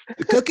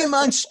 The Cookie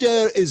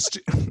Monster is.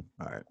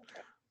 All right.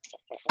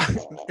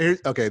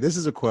 Okay, this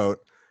is a quote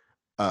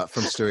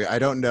from Stewie. I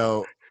don't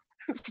know.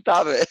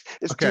 Stop it!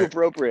 It's too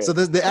appropriate. So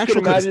the actual.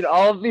 You can imagine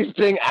all of these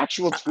being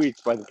actual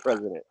tweets by the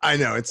president. I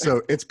know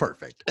it's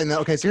perfect. And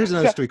so here's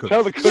another Stewie quote.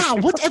 Yeah,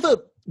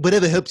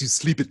 whatever helps you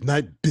sleep at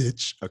night,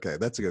 bitch. Okay,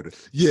 that's a good one.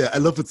 Yeah, I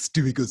love what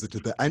Stewie goes into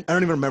that. I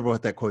don't even remember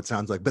what that quote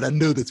sounds like, but I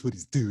know that's what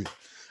he's doing.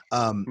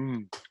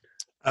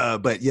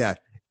 But yeah,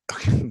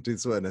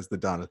 this one is the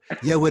Donald.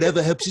 Yeah,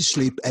 whatever helps you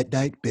sleep at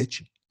night,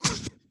 bitch.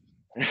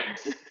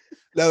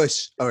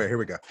 Lois. All right, here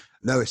we go.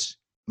 Lois,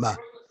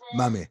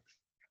 mommy,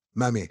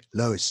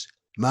 Lois,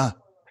 no.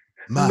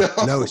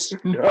 Lois,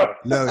 no.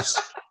 Lois,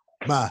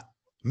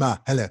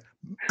 hello.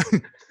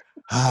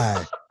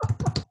 Hi.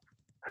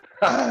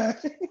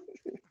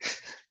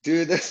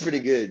 Dude, that's pretty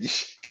good. You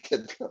should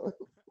get going.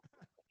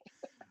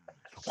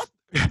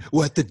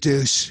 What the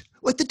deuce?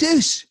 What the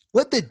deuce?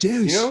 What the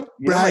deuce? My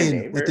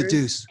Brian, what the neighbor's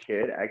deuce?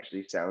 kid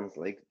actually sounds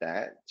like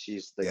that.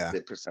 She's like Yeah.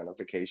 the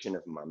personification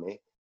of Mummy.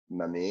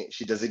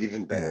 She does it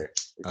even better.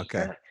 Yeah.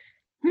 Okay.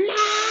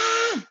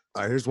 Mom!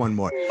 All right, here's one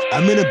more. Mom!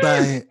 I'm gonna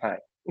buy Hi.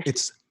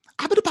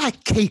 I'm gonna buy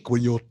cake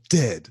when you're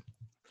dead.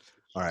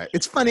 All right.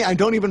 It's funny. I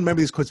don't even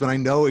remember these quotes, but I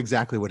know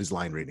exactly what his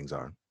line readings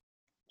are.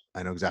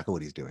 I know exactly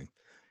what he's doing.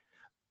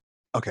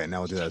 Okay, now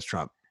we'll do that as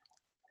Trump.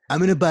 I'm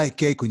gonna buy a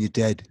cake when you're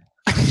dead.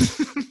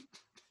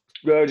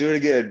 Bro, do it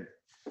again.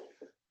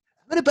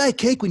 I'm gonna buy a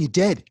cake when you're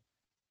dead.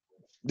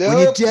 Nope, when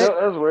you're dead. No,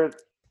 that was worse.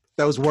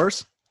 That was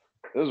worse?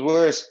 That was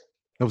worse.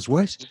 That was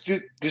worse?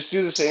 Just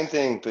do the same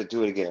thing, but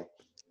do it again.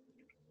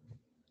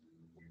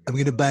 I'm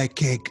gonna buy a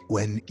cake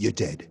when you're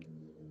dead.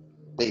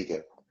 There you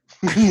go.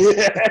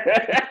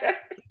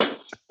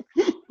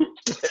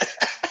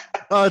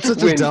 Oh, it's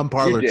such a dumb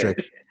parlor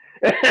trick.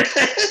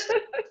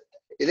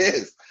 It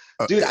is.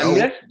 Dude, I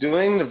miss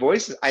doing the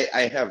voices.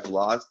 I have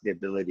lost the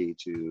ability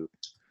to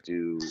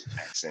do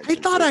accents. I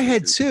thought I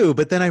had too,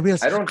 but then I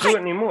realized I don't do it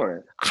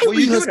anymore. I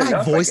realized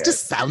my voice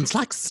just sounds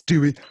like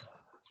Stewie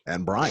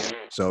and Brian,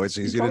 so it's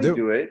easy to do.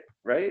 Do it,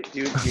 right? Do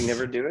you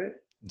never do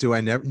it? Do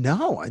I never?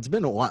 No, it's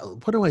been a while.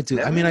 What do I do?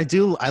 Never? I mean,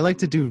 I like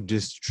to do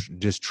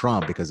just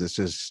Trump because it's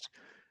just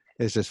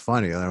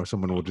funny. You know,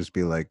 someone will just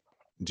be like,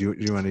 "Do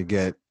you want to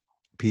get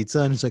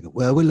pizza?" And it's like,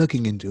 "Well, we're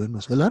looking into it."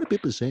 A lot of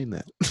people are saying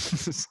that.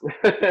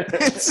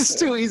 It's just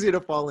too easy to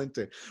fall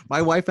into.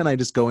 My wife and I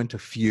just go into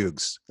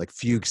fugues, like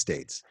fugue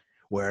states,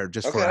 where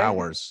just for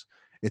hours,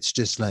 it's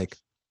just like,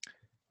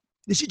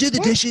 "Did you do the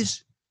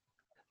dishes?"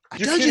 I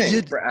told you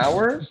to do for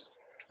hours.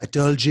 I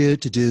told you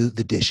to do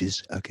the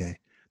dishes. Okay.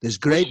 There's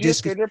great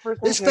dishes.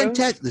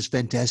 There's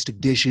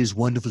fantastic dishes,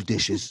 wonderful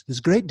dishes. There's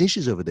great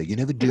dishes over there. You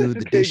never do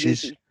the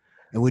dishes.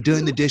 And we're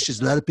doing the dishes.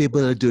 A lot of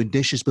people are doing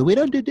dishes, but we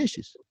don't do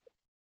dishes.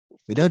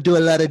 We don't do a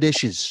lot of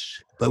dishes.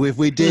 But if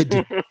we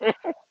did,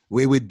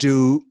 we would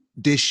do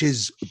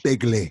dishes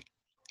bigly.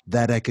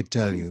 That I could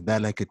tell you.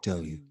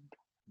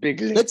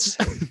 Bigly.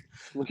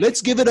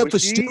 Let's give it up for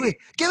Stewie.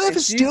 Give it up for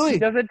Stewie.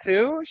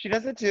 She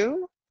does it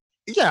too?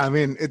 Yeah, I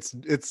mean,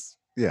 it's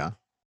yeah.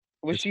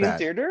 Was she in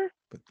theater?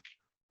 But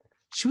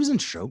she was in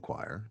show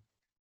choir.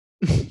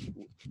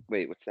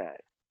 Wait, what's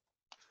that?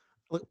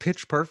 Like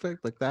Pitch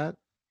Perfect, like that.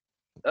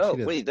 Oh,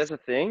 wait, that's a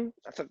thing?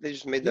 I thought they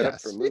just made that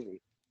up for a movie.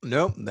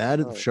 Nope,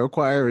 show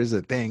choir is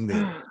a thing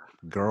that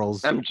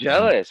girls. I'm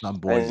jealous. Some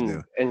boys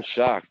do. And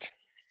shocked.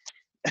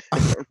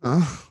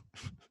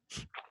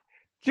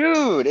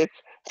 Dude, it's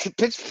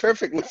Pitch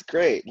Perfect looks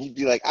great. You'd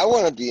be like, I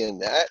want to be in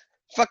that.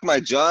 Fuck my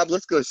job.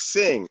 Let's go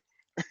sing.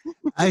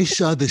 I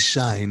saw the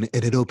sign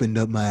and it opened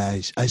up my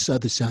eyes. I saw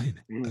the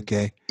sign.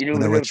 Okay.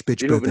 When I watched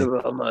Pitch Perfect.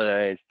 Opened up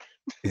my eyes.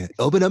 Yeah.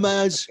 Open up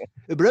my eyes.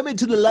 It brought me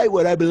to the light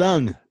where I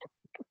belong.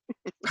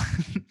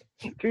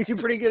 Dude, you're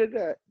pretty good at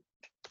that.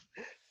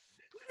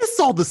 I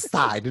saw the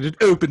sign and it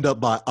opened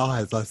up my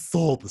eyes. I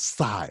saw the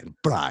sign,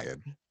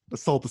 Brian. I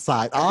saw the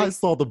sign. I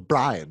saw the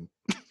Brian.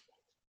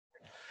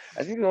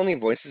 I think the only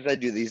voices I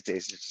do these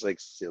days is just like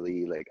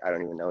silly, like I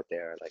don't even know what they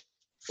are. Like,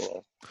 you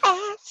know,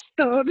 I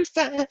saw the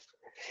sign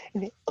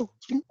and it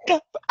opened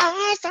up my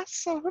eyes. I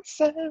saw the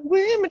sign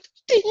with my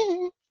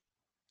team.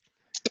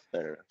 I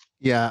don't know.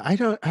 Yeah, I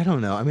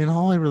don't know. I mean,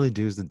 all I really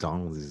do is the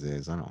Donald these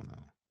days. I don't know.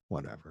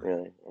 Whatever.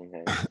 Really?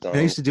 Okay.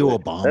 I used to do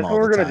Obama. That's what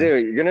we're gonna do.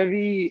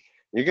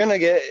 You're gonna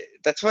get.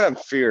 That's what I'm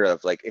fear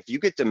of. Like, if you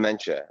get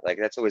dementia, like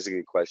that's always a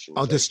good question.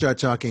 I'll just start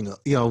talking.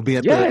 Yeah, I'll be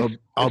at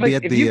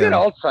if you get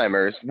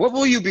Alzheimer's, what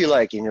will you be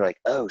like? And you're like,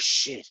 oh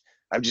shit,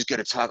 I'm just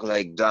gonna talk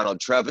like Donald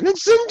Trump, and then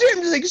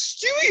sometimes like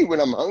Stewie when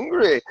I'm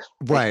hungry.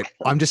 Right.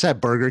 I'm just at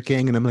Burger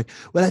King, and I'm like,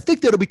 well, I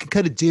think that we can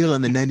cut a deal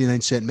on the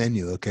 99-cent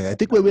menu. Okay, I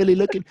think we're really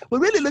looking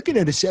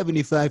at a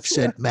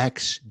 75-cent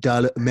max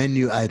dollar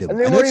menu item. And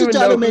they won't even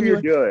know what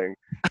you're doing.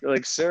 You're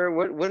like, sir,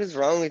 what is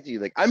wrong with you?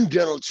 Like, I'm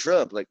Donald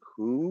Trump. Like,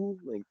 who?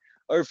 Like,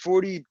 our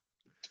 46th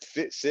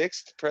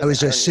president. I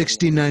was our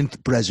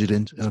 69th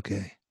president.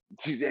 Okay.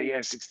 Yeah,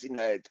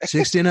 69th.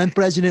 69th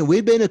president.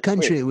 We've been a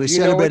country. We're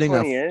celebrating.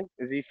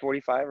 Is he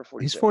 45 or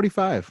 46? He's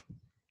 45.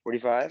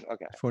 45?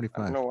 Okay. 45.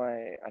 I don't know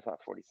why I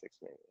thought 46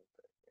 maybe.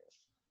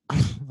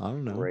 I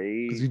don't know.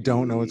 Because you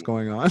don't know what's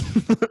going on.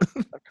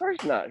 Of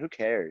course not. Who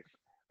cares?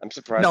 I'm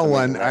surprised. No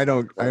one. I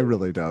don't. I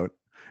really don't.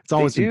 It's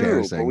always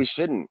embarrassing. But we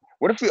shouldn't.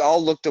 What if we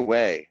all looked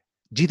away?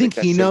 Do you think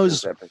he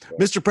knows,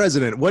 Mr.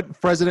 President?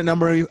 What president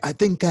number are you? I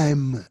think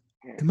I'm.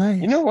 Am I?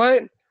 You know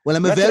what? Well,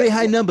 I'm a very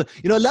high number.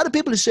 You know, a lot of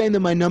people are saying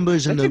that my number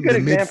is in the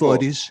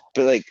mid-40s.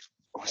 But like,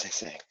 what was I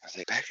saying? I was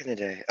like, back in the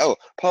day,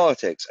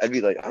 politics. I'd be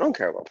like, I don't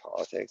care about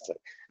politics. Like,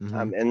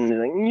 and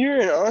like,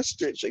 you're an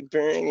ostrich, like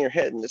burying your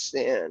head in the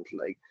sand.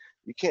 Like,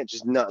 you can't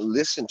just not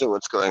listen to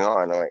what's going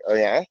on. I'm like, oh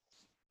yeah.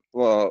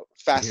 Well,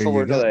 fast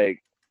forward to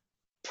like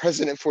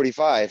President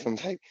 45. I'm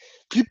like,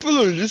 people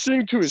are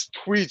listening to his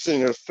tweets,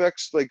 and it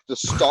affects like the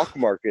stock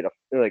market,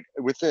 like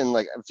within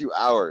like a few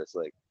hours.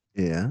 Like,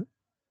 yeah,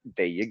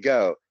 there you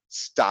go.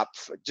 Stop.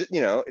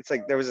 You know, it's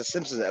like there was a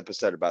Simpsons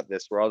episode about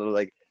this where all the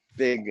like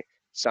big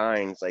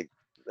signs like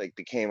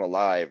became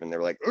alive, and they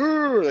were like,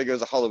 "Ooh!" Like it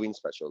was a Halloween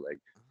special. Like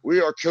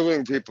we are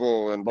killing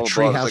people and blah, blah,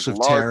 blah. Treehouse It's like of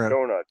large Terror.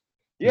 donut.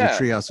 The Yeah.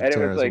 Treehouse of And it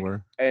Terror, was as it like,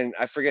 were. and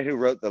I forget who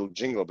wrote the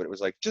jingle, but it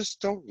was like,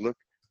 just don't look,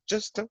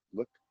 just don't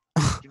look.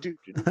 Just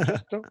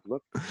don't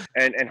look.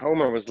 And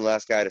Homer was the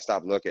last guy to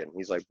stop looking.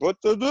 He's like, but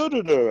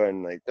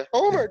and like,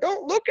 Homer,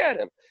 don't look at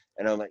him.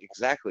 And I'm like,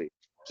 exactly.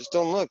 Just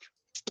don't look.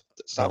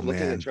 Stop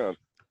looking at Trump.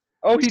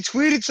 Oh, he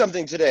tweeted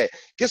something today.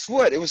 Guess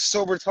what? It was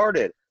so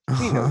retarded.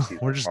 He knows he's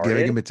We're just retarded.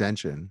 giving him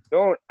attention.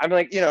 I'm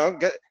like,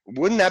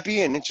 wouldn't that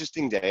be an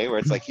interesting day where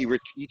it's like he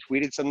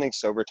tweeted something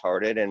so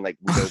retarded and like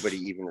nobody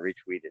even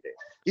retweeted it?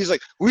 He's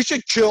like, we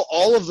should kill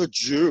all of the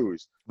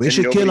Jews. We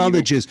should kill all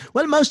the Jews.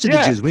 Well, most of the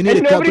Jews. We need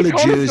a couple of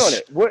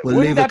Jews. We'll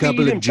leave a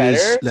couple of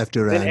Jews left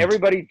around. Then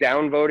everybody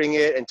downvoting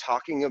it and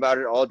talking about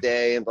it all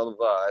day and blah blah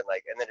blah,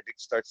 and then it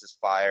starts this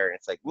fire, and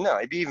it's like, no,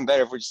 it'd be even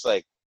better if we're just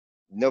like,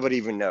 nobody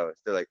even knows.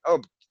 They're like, oh,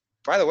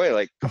 by the way,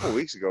 like a couple of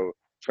weeks ago,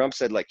 Trump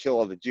said like kill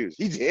all the Jews.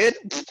 He did?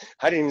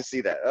 I didn't even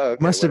see that. Oh, okay,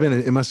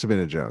 it must have been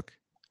a joke.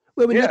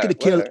 Well, we're not going to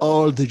kill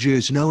all the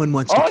Jews. No one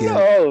wants to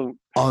kill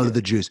all of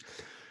the Jews.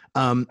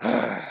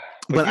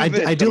 But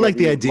I do like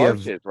the idea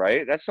marches, of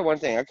right. That's the one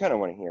thing I kind of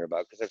want to hear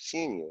about because I've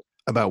seen you.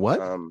 About what?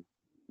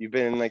 You've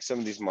been in like some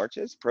of these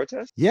marches,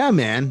 protests. Yeah,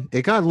 man.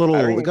 It got a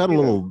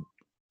little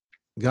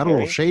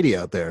shady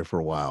out there for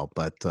a while,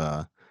 but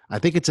I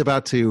think it's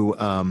about to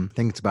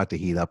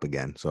heat up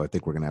again. So I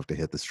think we're gonna have to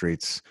hit the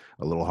streets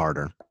a little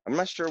harder. I'm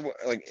not sure what,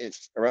 like,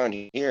 it's around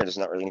here. There's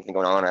not really anything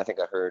going on. I think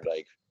I heard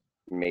like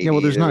maybe. Yeah,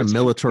 well, there's not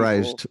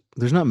militarized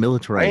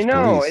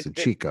police in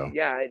Chico.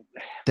 Yeah.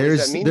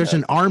 There's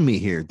an army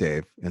here,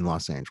 Dave, in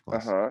Los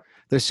Angeles.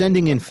 They're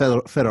sending in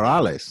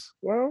federales,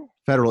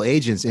 federal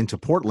agents into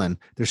Portland.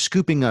 They're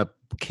scooping up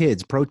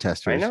kids,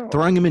 protesters,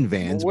 throwing them in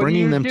vans,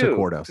 bringing them to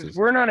courthouses.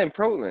 We're not in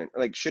Portland.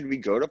 Like, should we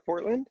go to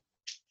Portland?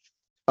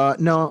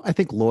 No, I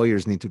think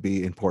lawyers need to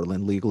be in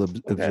Portland, legal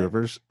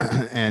observers,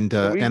 and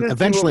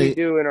eventually see what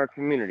we do in our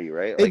community,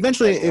 right? Like,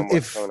 eventually,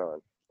 if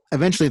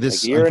eventually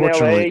this, like, you're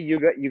unfortunately,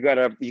 in LA,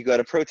 you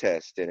gotta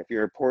protest, and if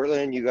you're in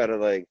Portland, you gotta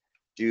like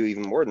do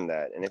even more than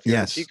that. And if you're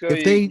in Chico,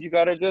 you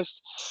gotta just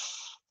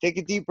take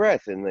a deep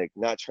breath and like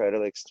not try to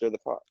like stir the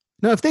pot.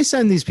 No, if they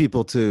send these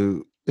people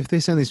to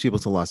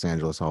Los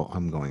Angeles,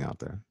 I'm going out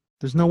there.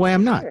 There's no way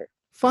I'm not.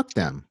 Fuck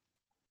them.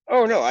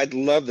 Oh no, I'd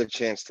love the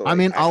chance to. Like, I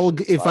mean,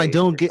 if I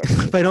don't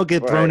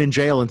get thrown in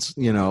jail, and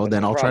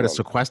then I'll try to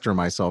sequester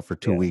myself for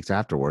 2 weeks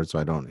afterwards, so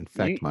I don't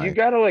infect my. You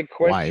gotta like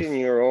question wife.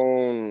 your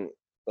own.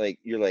 Like,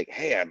 you're like,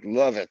 hey, I'd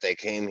love if they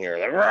came here.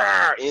 Like,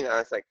 rah!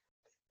 It's like,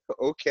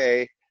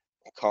 okay,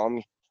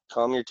 calm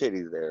your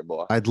titties there,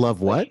 boy. I'd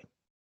love what?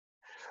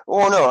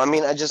 Oh no, I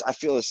mean, I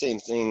feel the same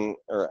thing,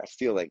 or I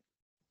feel the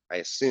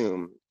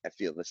same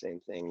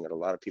thing that a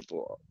lot of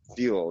people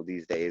feel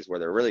these days, where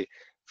they're really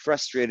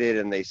frustrated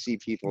and they see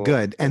people.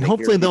 Good, and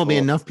hopefully there'll be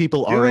enough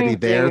people already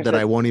there that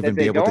I won't even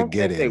be able to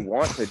get in. They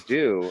want to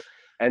do,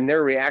 and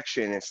their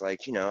reaction is like,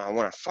 I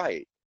want to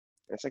fight.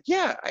 And it's like,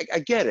 yeah, I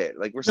get it.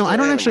 Like, we're. No, I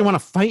don't actually want to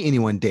fight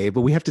anyone, Dave,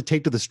 but we have to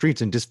take to the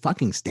streets and just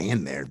fucking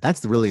stand there.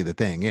 That's really the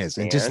thing is,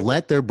 and just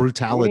let their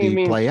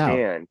brutality play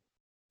out.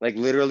 Like,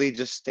 literally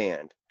just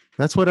stand.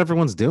 That's what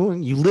everyone's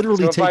doing. You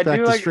literally take back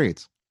the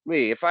streets.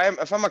 Lee, if I'm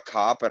a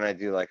cop and I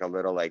do like a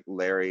little like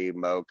Larry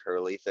Moe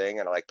Curly thing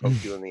and I like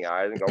poke you in the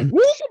eyes and go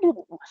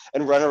woo,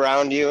 and run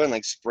around you and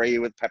like spray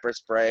you with pepper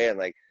spray and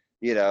like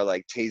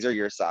like taser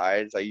your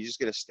sides, are you just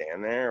gonna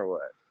stand there or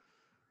what?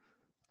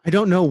 I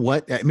don't know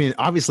what I mean.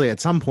 Obviously, at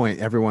some point,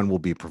 everyone will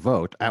be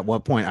provoked. At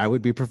what point I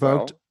would be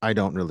provoked, I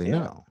don't really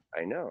know.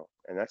 I know,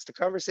 and that's the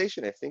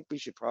conversation I think we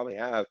should probably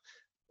have.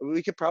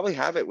 We could probably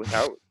have it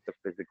without the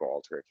physical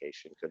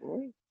altercation, couldn't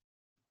we?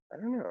 I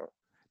don't know.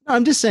 No,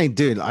 I'm just saying,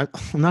 dude, I'm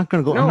not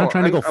going to go. No, I'm not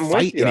trying to go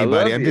fight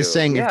anybody. I'm just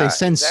saying if they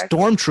send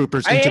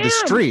stormtroopers into the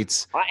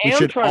streets, we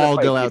should all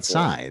go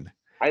outside.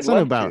 I'd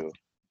love to.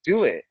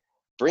 Do it.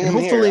 Bring them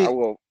here. I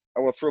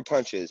will throw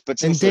punches. But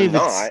since they're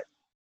not,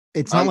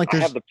 it's not like I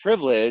have the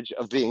privilege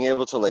of being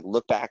able to like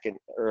look back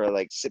or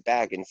like sit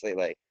back and say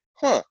like,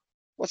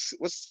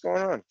 what's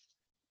going on?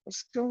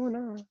 What's going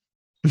on?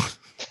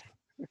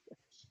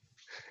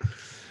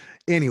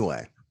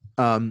 Anyway,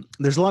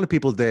 there's a lot of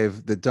people,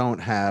 Dave, that don't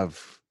have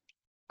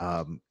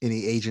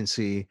any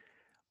agency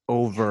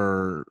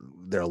over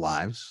their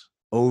lives,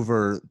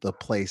 over the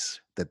place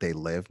that they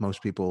live.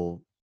 Most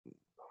people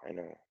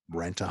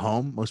rent a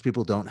home. Most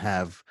people don't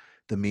have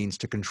the means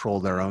to control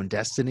their own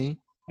destiny,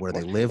 where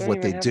they live,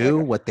 what they do,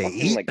 what they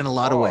eat, in a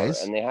lot of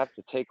ways. And they have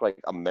to take like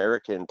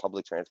American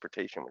public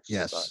transportation. Which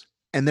yes.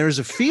 And there's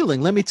a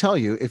feeling, let me tell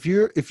you, if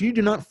you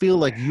do not feel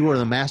like you are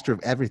the master of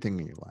everything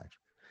in your life,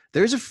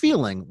 there's a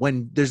feeling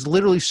when there's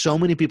literally so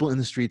many people in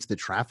the streets that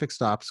traffic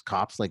stops,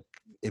 cops, like,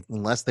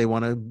 unless they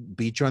want to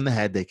beat you on the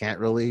head, they can't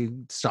really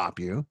stop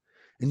you.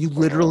 And you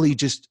literally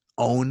just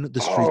own the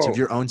streets of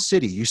your own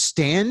city. You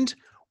stand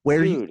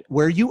where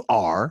you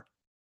are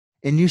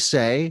and you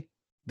say,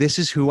 this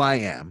is who I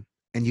am,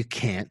 and you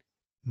can't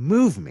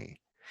move me.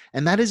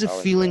 And that is a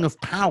feeling of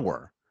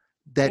power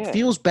that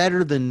feels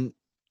better than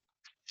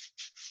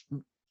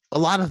a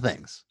lot of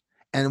things.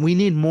 And we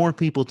need more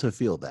people to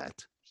feel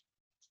that.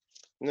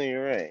 No,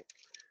 you're right.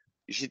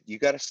 you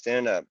got to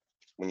stand up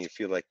when you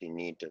feel like you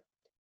need to.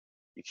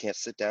 You can't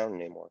sit down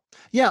anymore.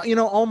 Yeah,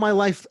 all my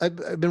life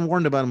I've been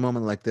warned about a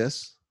moment like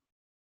this.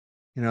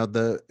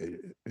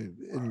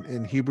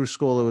 In Hebrew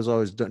school it was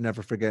always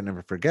never forget,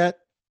 never forget.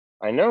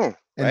 I know, And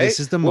right? this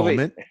is the Well,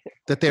 moment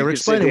that they you were could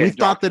say explaining. they We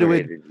thought that it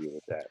would. indoctrinated you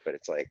with that, but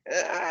it's like,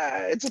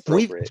 it's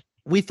We appropriate.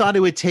 we thought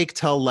it would take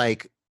till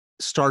like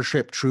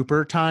Starship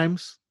Trooper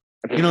times.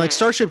 Like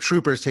Starship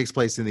Troopers takes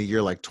place in the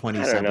year like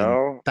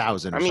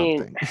 27,000 or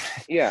something.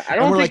 Yeah, I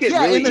don't think like, it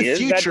really in the is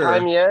that future.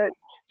 time yet.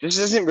 This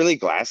isn't really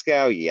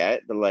Glasgow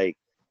yet, but like,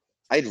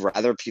 I'd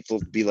rather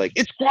people be like,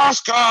 it's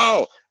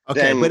Glasgow.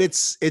 Okay, but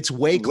it's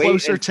way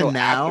closer to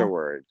now.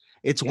 Afterwards.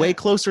 It's way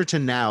closer to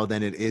now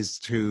than it is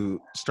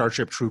to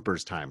Starship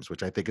Troopers times,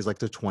 which I think is like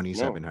the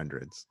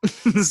 2700s.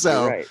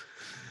 So, right.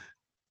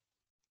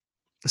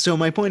 So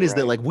my point is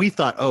that like we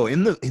thought, oh,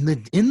 in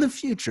the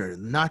future,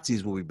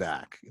 Nazis will be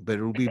back, but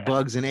it will be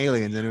bugs and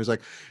aliens, and it was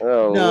like,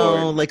 no,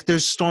 Lord. Like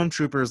there's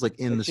stormtroopers like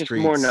in the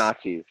streets. Just more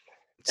Nazis.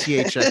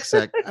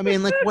 THX. I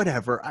mean, like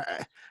whatever.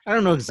 I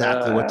don't know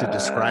exactly what to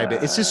describe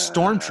it. It's just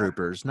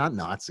stormtroopers, not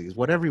Nazis.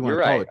 Whatever you want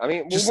to call it. I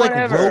mean, just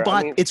whatever. like robot.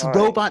 I mean, it's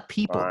robot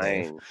people,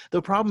 Dave.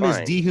 The problem is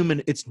It's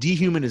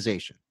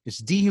dehumanization.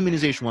 It's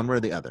dehumanization, one way or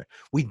the other.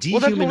 We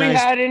dehumanized. Well, that's what we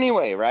had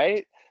anyway,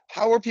 right?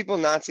 How were people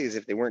Nazis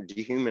if they weren't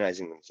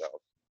dehumanizing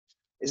themselves?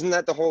 Isn't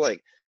that the whole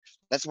like?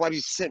 That's why we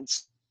sent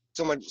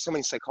so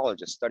many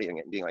psychologists studying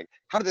it and being like,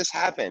 how did this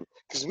happen?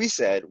 Because we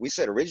said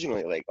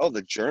originally like, oh,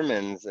 the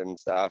Germans and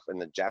stuff and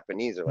the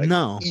Japanese are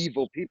like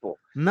evil people.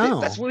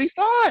 No, that's what we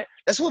thought.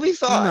 That's what we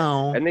thought.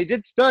 No, and they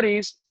did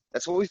studies.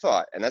 That's what we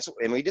thought,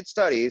 and we did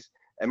studies,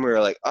 and we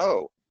were like,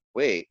 oh,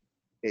 wait,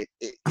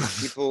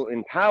 people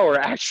in power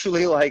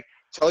actually like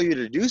tell you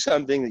to do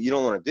something that you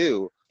don't want to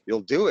do.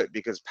 You'll do it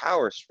because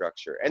power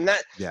structure, and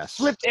that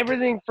flipped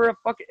everything for a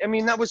fucking. I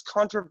mean, that was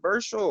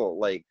controversial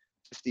like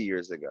 50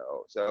 years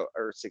ago,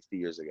 or 60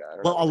 years ago. I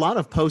don't know. A lot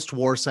of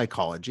post-war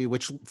psychology,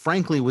 which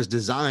frankly was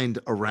designed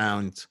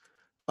around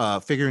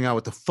figuring out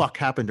what the fuck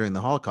happened during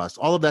the Holocaust.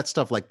 All of that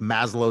stuff, like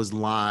Maslow's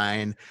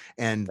line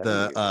and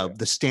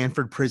the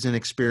Stanford prison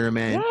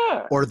experiment,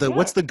 or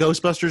what's the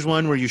Ghostbusters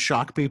one where you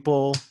shock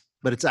people?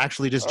 But it's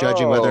actually just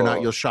judging whether or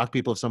not you'll shock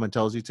people if someone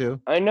tells you to.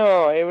 I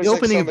know. It was the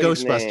opening of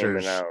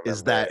Ghostbusters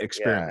is that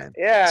experiment.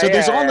 So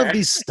there's all of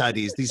these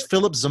studies, these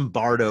Philip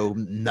Zimbardo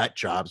nut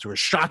jobs who are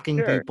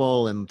shocking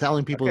people and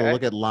telling people to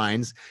look at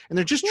lines. And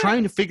they're just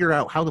trying to figure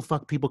out how the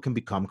fuck people can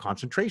become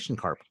concentration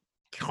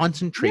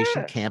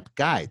camp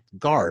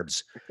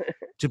guards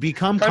to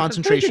become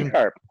concentration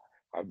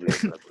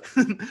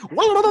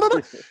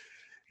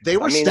They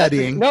were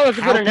studying how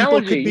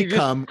people could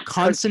become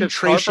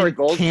concentration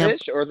camp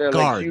or they're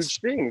guards. Like huge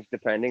things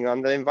depending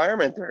on the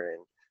environment they're in.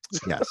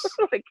 Yes.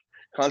 Like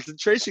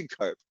concentration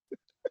carp.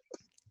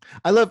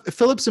 I love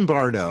Philip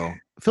Zimbardo.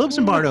 Philip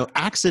Zimbardo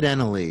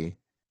accidentally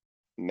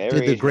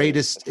did the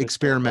greatest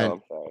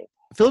experiment.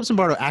 Philip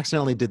Zimbardo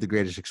accidentally did the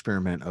greatest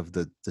experiment of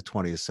the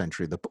 20th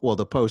century, the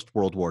post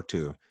World War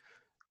II.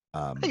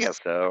 I guess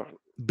so.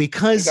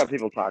 Because got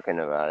people talking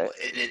about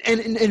it,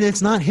 and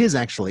it's not his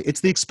actually.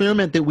 It's the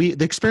experiment the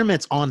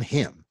experiment's on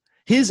him.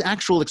 His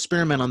actual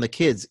experiment on the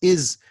kids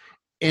is,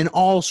 in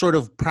all sort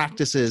of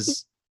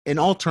practices, in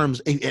all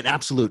terms, an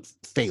absolute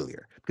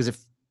failure.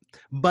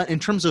 But in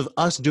terms of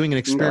us doing an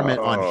experiment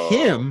on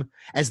him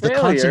as the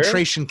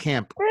concentration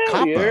camp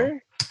capo,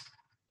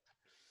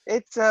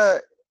 it's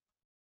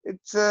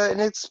an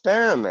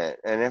experiment,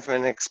 and if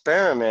an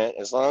experiment,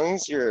 as long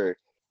as you're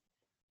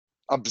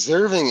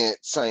observing it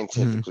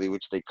scientifically,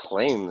 which they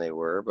claim they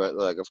were, but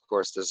like, of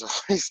course, there's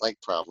always like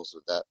problems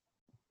with that.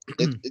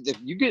 If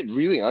you get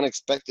really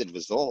unexpected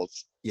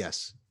results,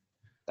 yes,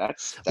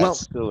 that's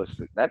still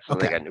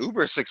like an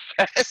uber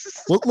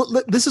success.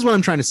 Well, this is what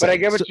I'm trying to say. But I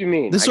get what you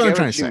mean. This is what I'm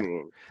trying to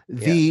say.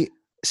 The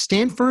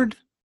Stanford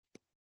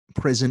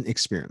prison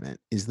experiment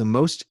is the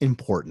most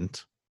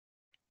important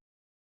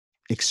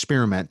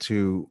experiment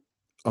to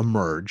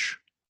emerge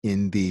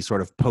in the sort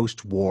of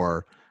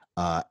post-war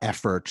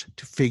effort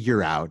to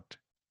figure out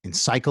in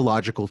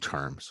psychological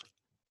terms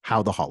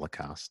how the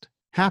Holocaust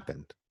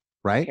happened,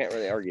 right? Can't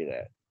really argue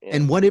that. Yeah.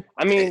 And what it,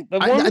 I mean,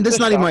 that's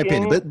not even my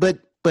opinion, but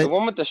the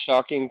one with the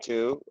shocking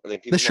too.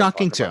 The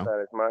shocking too. That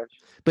as much.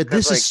 But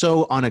this is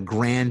so on a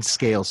grand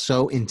scale,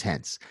 so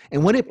intense.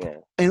 And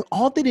and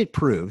all that it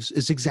proves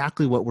is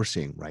exactly what we're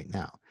seeing right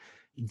now.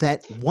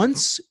 That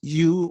once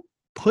you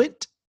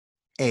put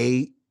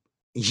a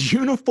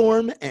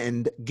uniform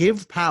and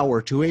give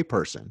power to a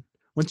person,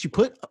 once you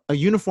put a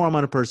uniform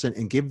on a person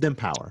and give them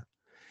power,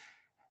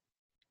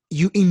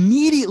 you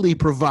immediately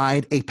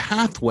provide a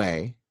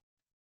pathway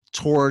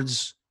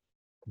towards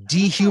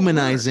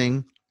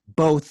dehumanizing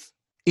both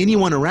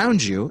anyone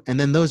around you, and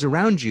then those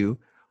around you,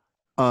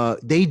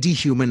 they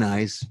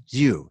dehumanize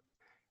you.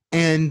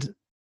 And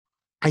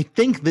I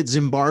think that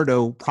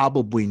Zimbardo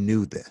probably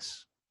knew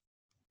this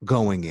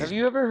going in. Have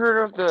you ever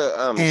heard of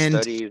the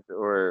studies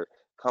or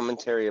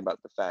commentary about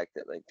the fact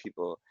that like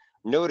people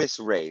notice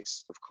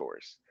race, of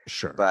course,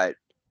 sure, but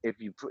if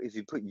you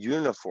put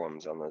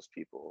uniforms on those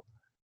people,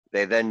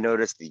 they then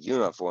notice the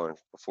uniform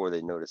before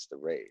they notice the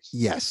race.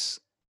 Yes.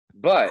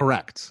 But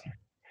correct.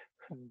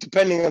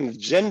 Depending on the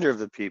gender of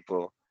the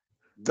people,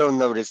 they'll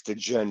notice the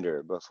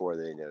gender before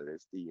they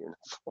notice the uniform.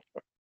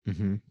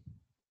 Mm-hmm.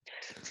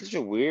 Such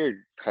a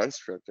weird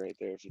construct right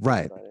there. If you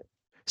Right. think about it.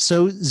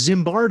 So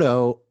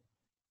Zimbardo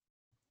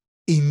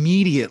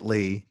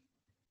immediately,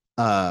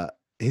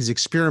 his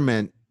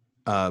experiment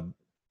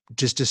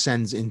just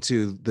descends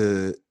into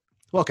the.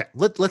 Well, okay,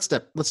 let's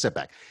step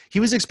back. He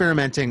was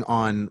experimenting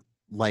on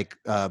like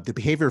the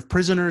behavior of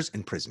prisoners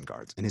and prison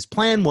guards, and his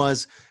plan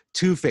was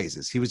 2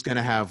 phases. He was going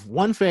to have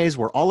one phase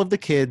where all of the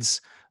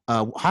kids,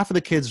 half of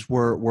the kids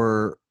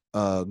were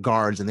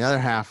guards, and the other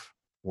half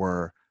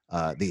were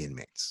the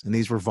inmates, and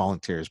these were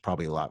volunteers.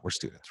 Probably a lot were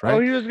students, right?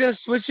 Oh, he was going to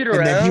switch it around,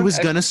 and then he was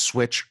going to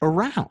switch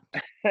around.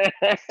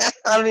 I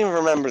don't even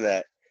remember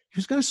that. He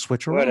was going to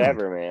switch around.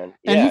 Whatever, man.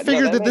 And he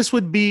figured that this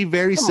would be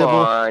very civil.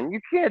 Come on, you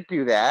can't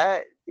do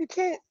that. You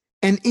can't.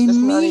 And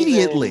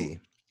immediately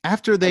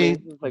after they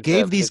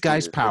gave these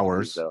guys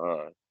powers,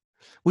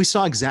 we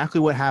saw exactly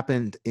what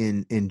happened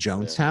in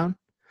Jonestown.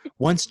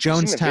 Once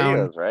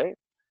Jonestown, videos, right?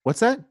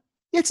 What's that?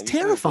 Yeah, it's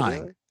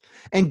terrifying.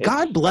 And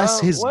God bless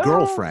his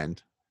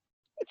girlfriend.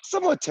 It's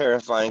somewhat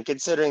terrifying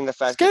considering the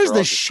fact scares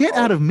the shit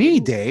out of me,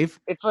 Dave.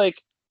 It's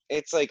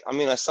like I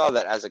mean, I saw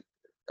that as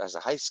a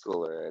high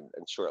schooler,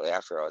 and shortly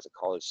after I was a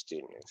college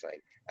student. It's like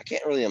I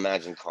can't really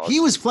imagine college. He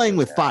was playing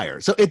with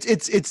fire, so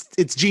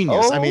it's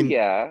genius. Oh, I mean,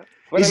 yeah,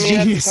 but I mean,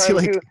 genius, at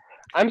the time, too,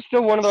 I'm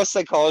still one of those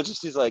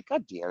psychologists who's like,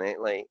 God damn it,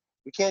 like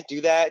we can't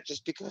do that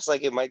just because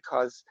like it might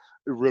cause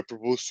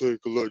irreparable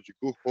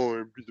psychological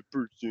harm to the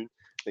person.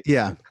 Like,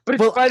 yeah, but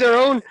it's by their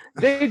own.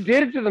 They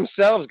did it to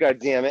themselves. God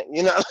damn it,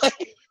 you know.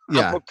 Like,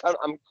 yeah,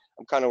 I'm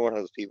kind of one of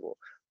those people,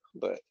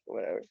 but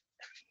whatever.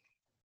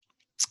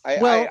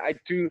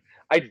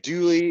 I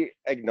duly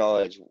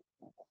acknowledge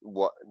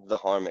what the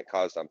harm it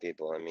caused on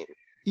people. I mean,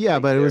 yeah,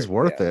 but it was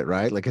worth it,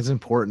 right? Like it's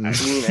important. I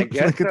mean, I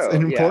guess like it's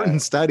an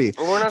important study.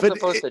 But we're not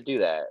supposed to do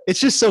that. It's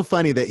just so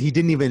funny that he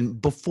didn't even,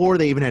 before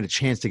they even had a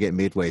chance to get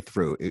midway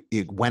through,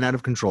 it went out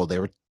of control. They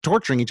were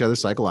torturing each other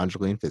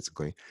psychologically and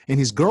physically. And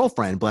his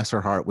girlfriend, bless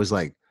her heart, was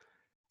like,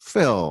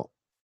 Phil,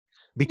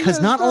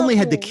 because not only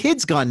had the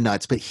kids gone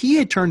nuts, but he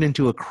had turned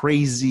into a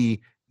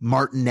crazy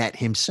martinet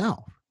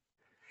himself.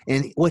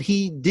 And what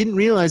he didn't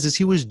realize is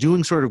he was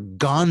doing sort of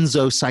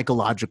gonzo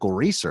psychological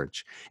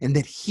research, and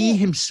that he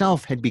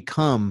himself had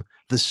become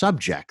the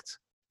subject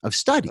of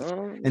study.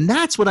 And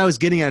that's what I was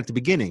getting at the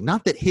beginning.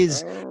 Not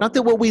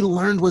that what we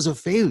learned was a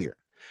failure,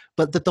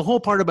 but that the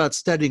whole part about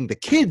studying the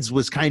kids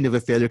was kind of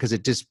a failure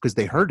because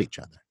they hurt each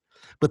other.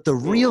 But the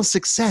real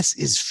success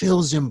is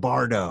Phil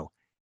Zimbardo,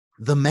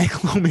 the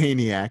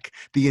megalomaniac,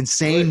 the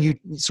insane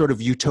sort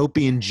of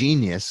utopian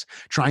genius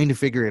trying to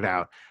figure it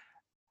out.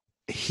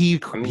 He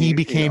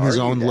became his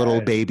own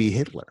little baby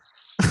Hitler.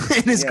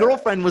 And his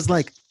girlfriend was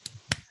like,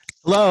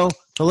 hello,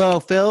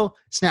 Phil,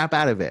 snap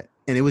out of it.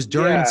 And it was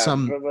during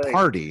some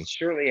party.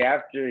 Shortly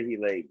after he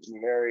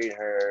married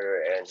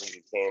her and he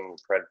became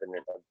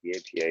president of the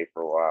APA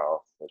for a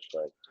while. Which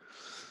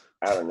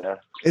I don't know.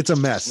 It's a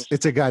mess.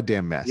 It's a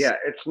goddamn mess. Yeah,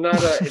 it's not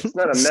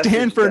a message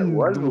Stanford, that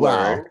was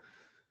learned,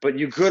 but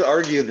you could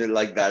argue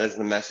that that is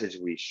the message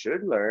we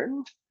should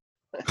learn,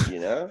 you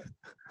know?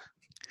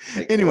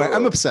 Like, anyway,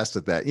 I'm obsessed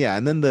with that. Yeah,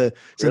 and then then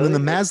the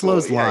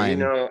Maslow's line.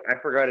 You know, I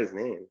forgot his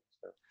name.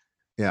 So.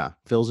 Yeah,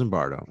 Phil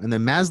Zimbardo. And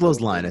then Maslow's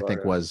line, I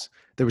think, was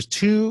there was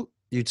 2.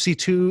 You'd see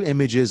 2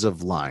 images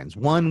of lines.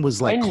 One was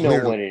like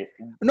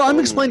I'm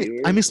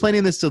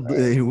explaining this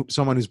to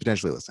someone who's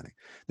potentially listening.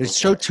 They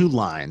show 2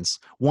 lines.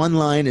 One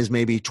line is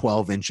maybe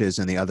 12 inches,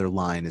 and the other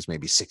line is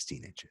maybe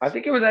 16 inches. I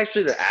think it was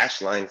actually the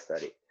Ash line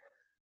study.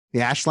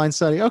 The Ash line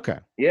study. Okay.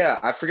 Yeah,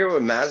 I forget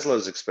what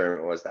Maslow's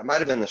experiment was. That might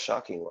have been the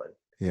shocking one.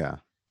 Yeah.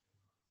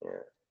 Yeah,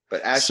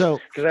 but Ash. So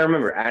because I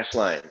remember Ash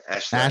line.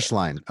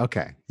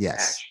 Okay.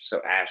 Yes. Ash.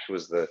 So Ash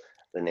was the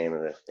name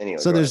of the. Anyway.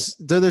 So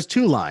there's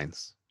 2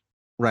 lines,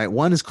 right?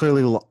 One is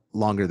clearly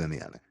longer than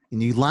the other,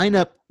 and you line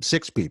up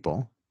 6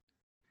 people,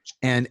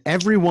 and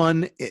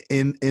everyone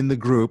in the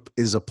group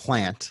is a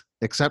plant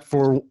except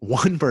for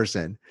one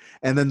person,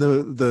 and then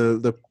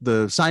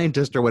the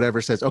scientist or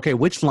whatever says, okay,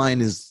 which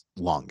line is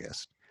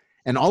longest?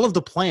 And all of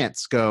the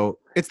plants go,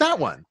 it's that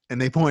one,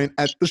 and they point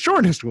at the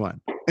shortest one.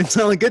 And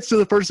so it gets to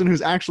the person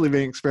who's actually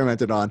being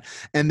experimented on,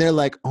 and they're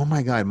like, "Oh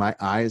my God, my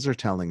eyes are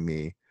telling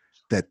me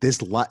that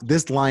this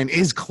line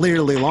is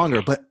clearly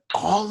longer." But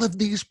all of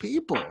these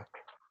people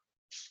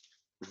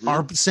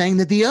are saying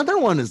that the other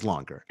one is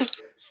longer.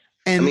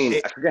 And I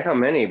mean, I forget how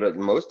many, but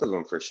most of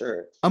them for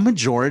sure. A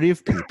majority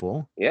of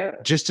people,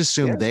 just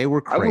assumed they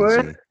were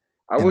crazy.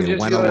 I would just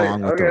went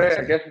along with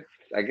the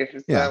I guess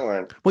it's that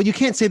one. Well, you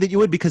can't say that you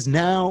would, because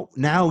now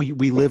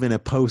we live in a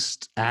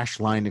post-Ash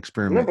line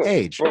experiment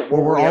age where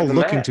we're all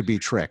looking to be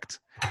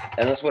tricked.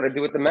 And that's what I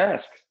do with the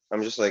mask.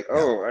 I'm just like,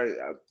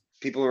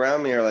 people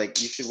around me are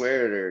like, you should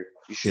wear it or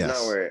you should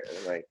not wear it. And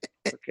I'm like,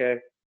 okay,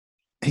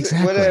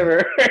 exactly,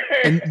 whatever.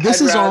 And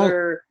this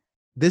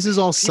is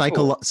all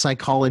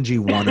psychology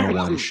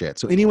 101 shit.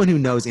 So anyone who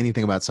knows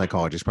anything about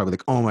psychology is probably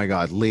like, oh my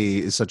God, Lee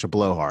is such a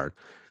blowhard.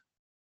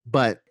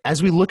 But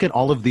as we look at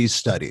all of these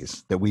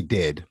studies that we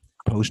did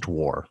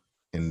post-war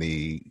in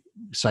the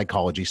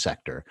psychology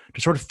sector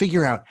to sort of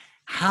figure out,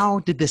 how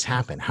did this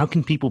happen? How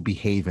can people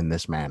behave in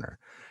this manner?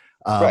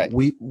 Right.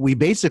 We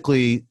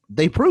basically,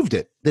 they proved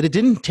it, that it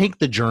didn't take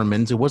the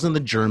Germans. It wasn't the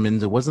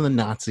Germans. It wasn't the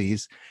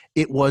Nazis.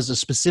 It was a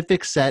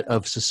specific set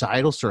of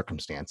societal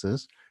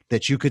circumstances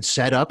that you could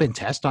set up and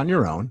test on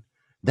your own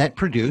that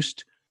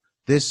produced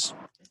this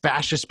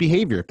fascist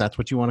behavior, if that's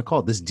what you want to call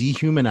it, this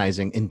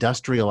dehumanizing,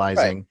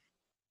 industrializing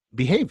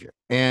behavior.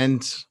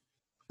 And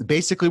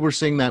basically we're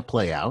seeing that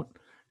play out.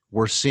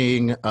 We're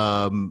seeing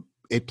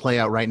it play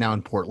out right now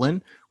in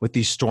Portland with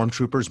these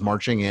stormtroopers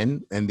marching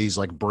in and these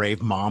like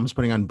brave moms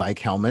putting on bike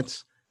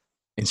helmets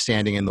and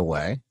standing in the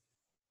way.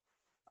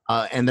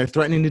 And they're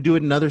threatening to do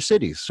it in other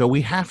cities. So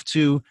we have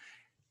to,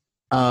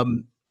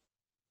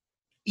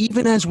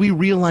 even as we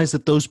realize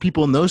that those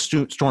people in those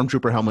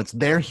stormtrooper helmets,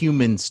 they're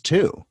humans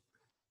too.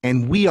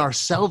 And we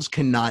ourselves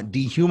cannot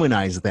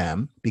dehumanize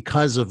them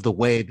because of the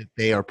way that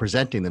they are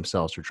presenting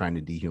themselves or trying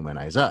to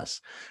dehumanize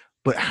us.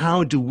 But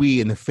how do we,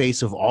 in the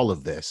face of all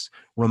of this,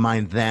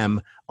 remind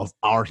them of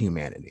our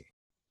humanity?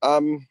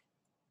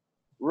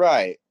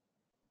 Right.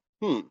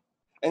 And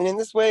in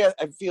this way,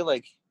 I feel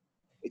like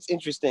it's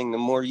interesting. The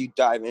more you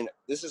dive in,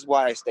 this is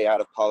why I stay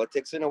out of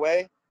politics in a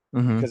way,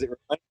 because it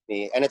reminds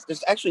me, and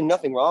there's actually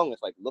nothing wrong with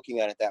like looking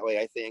at it that way,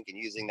 I think, and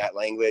using that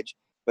language,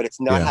 but it's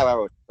not how I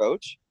would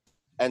approach.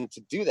 And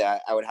to do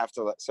that, I'd have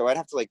to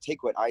like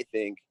take what I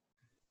think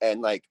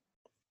and like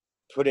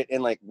put it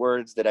in like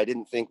words that I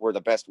didn't think were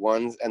the best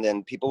ones. And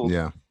then people, you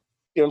know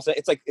what I'm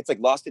saying? It's like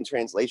lost in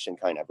translation,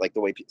 kind of like the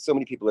way so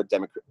many people are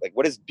Democrat. Like,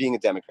 what is being a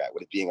Democrat?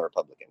 What is being a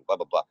Republican? Blah,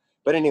 blah, blah.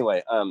 But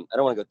anyway, I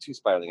don't want to go too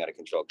spiraling out of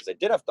control, because I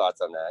did have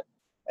thoughts on that.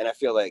 And I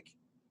feel like,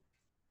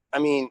 I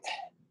mean,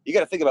 you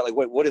got to think about like,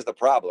 what is the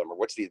problem, or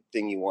what's the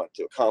thing you want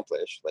to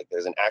accomplish? Like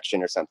there's an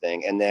action or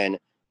something, and then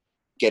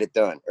get it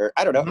done. Or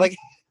I don't know, like,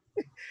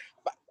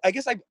 I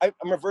guess I'm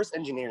reverse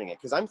engineering it,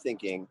 because I'm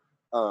thinking,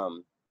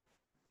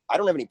 I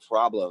don't have any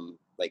problem,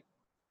 like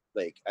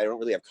I don't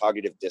really have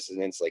cognitive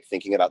dissonance, like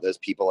thinking about those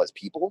people as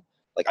people.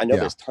 Like I know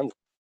there's tons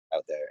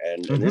out there,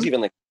 and there's even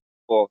like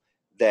people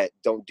that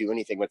don't do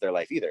anything with their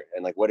life either.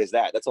 And like, what is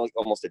that? That's like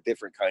almost a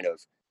different kind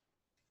of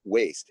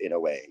waste in a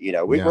way. You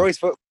know, we're always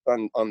focused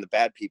on the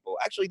bad people.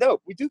 Actually,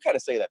 no, we do kind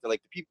of say that. They're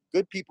like the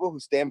good people who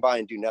stand by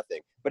and do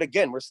nothing. But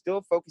again, we're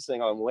still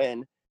focusing on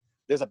when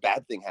there's a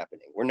bad thing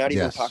happening. We're not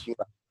even talking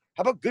about,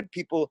 how about good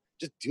people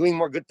just doing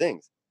more good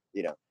things?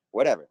 You know,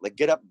 whatever. Like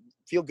get up,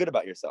 feel good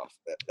about yourself.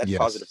 That's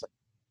positive.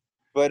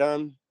 But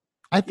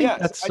I think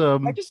that's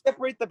I just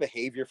separate the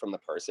behavior from the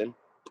person.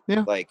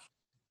 Like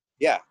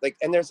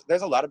and there's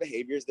a lot of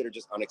behaviors that are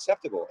just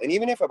unacceptable. And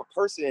even if a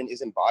person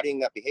is embodying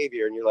that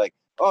behavior and you're like,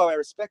 oh, I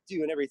respect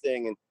you and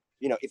everything, and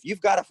you know, if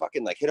you've got to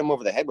fucking like hit him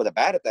over the head with a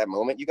bat at that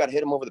moment, you got to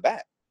hit him over the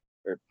bat,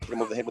 or hit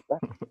him over the head with a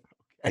bat.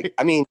 Like,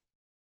 I mean,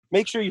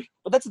 make sure you,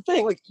 but that's the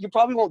thing, like you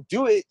probably won't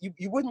do it.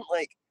 You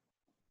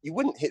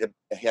wouldn't hit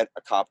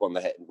a cop on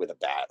the head with a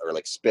bat, or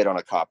like spit on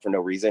a cop for no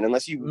reason,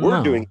 unless you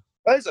were doing it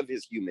because of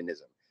his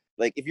humanism.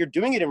 Like if you're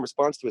doing it in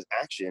response to his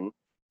action,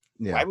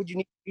 why would you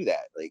need to do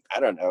that? Like,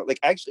 I don't know. Like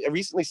actually, I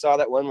recently saw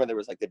that one where there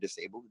was like the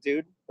disabled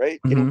dude, right?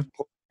 Getting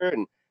pulled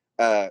and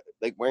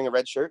like wearing a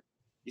red shirt.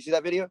 You see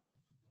that video?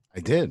 I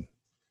did.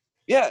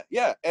 Yeah.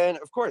 And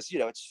of course, you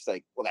know, it's just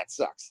like, well, that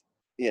sucks.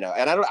 You know,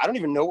 and I don't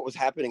even know what was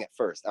happening at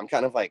first. I'm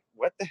kind of like,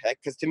 what the heck?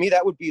 Because to me,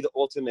 that would be the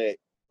ultimate,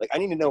 like, I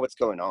need to know what's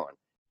going on.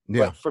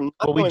 Yeah.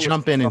 But we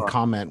jump in and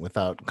comment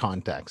without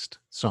context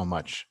so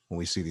much when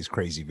we see these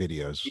crazy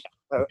videos.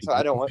 Yeah. So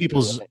I don't want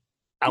people's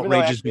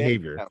outrageous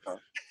behavior.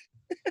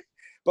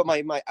 But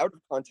my out of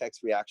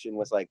context reaction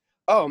was like,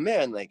 oh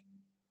man, like,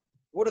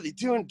 what are they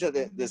doing to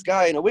this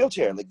guy in a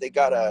wheelchair? Like, they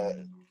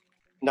gotta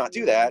not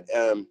do that.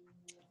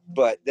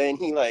 But then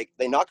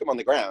they knock him on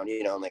the ground,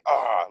 you know, and like,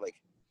 like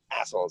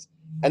assholes.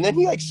 And then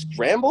he like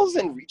scrambles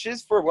and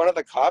reaches for one of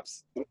the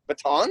cops'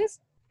 batons.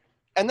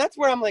 And that's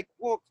where I'm like,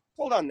 well,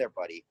 hold on there,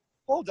 buddy.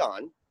 Hold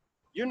on.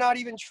 You're not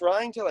even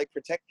trying to like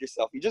protect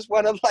yourself. You just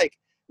want to like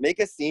make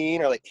a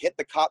scene or like hit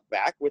the cop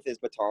back with his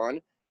baton.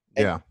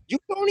 And you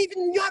don't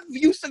even have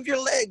use of your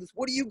legs.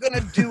 What are you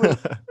gonna do in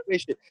a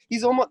situation?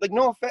 He's almost like,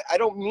 no offense, I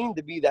don't mean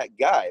to be that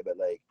guy, but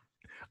like,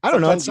 I don't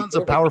know. It sounds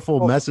a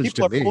powerful message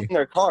to me. People are pulling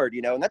their card,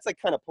 you know, and that's like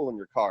kind of pulling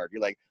your card.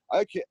 You're like,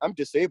 I'm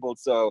disabled,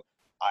 so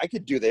I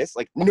could do this.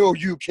 Like, no,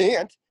 you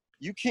can't.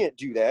 You can't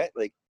do that.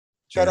 Like,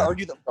 try to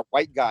argue that a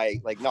white guy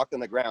like knocked on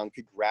the ground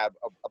could grab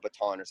a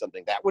baton or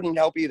something. That wouldn't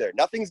help either.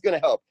 Nothing's gonna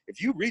help.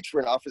 If you reach for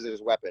an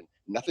officer's weapon,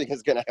 nothing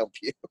is gonna help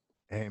you.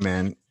 Hey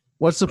man,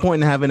 what's the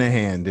point in having a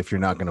hand if you're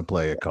not going to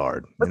play a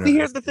card? But see,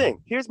 here's the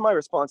thing. Here's my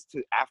response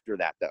to after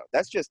that, though.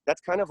 That's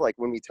kind of like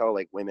when we tell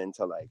like women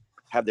to like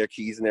have their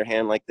keys in their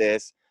hand like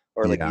this,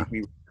 or like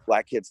we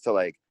black kids to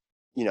like,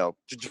 you know,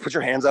 to put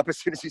your hands up as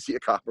soon as you see a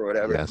cop or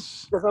whatever.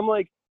 Yes. Because I'm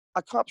like,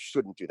 a cop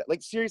shouldn't do that.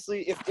 Like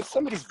seriously, if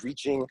somebody's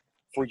reaching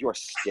for your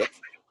stick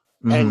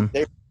and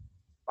there's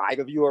 5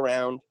 of you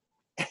around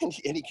and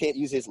he can't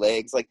use his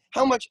legs, like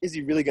how much is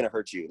he really going to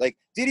hurt you? Like,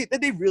 did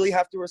they really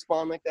have to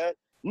respond like that?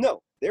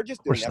 No, they're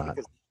just doing that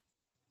because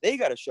they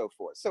got to show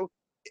force. So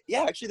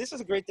yeah, actually, this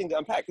is a great thing to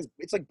unpack because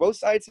it's like both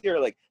sides here are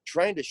like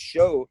trying to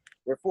show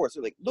their force.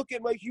 They're like, look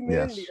at my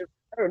humanity. Yes.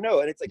 I don't know.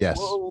 And it's like, Yes.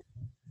 whoa,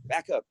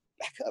 back up.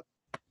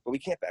 But we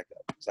can't back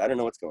up. So I don't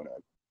know what's going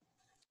on.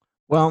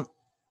 Well,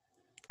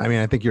 I mean,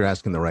 I think you're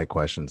asking the right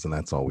questions, and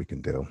that's all we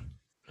can do.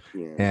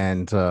 Yeah.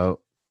 And I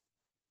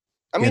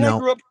mean, I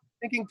grew up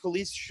thinking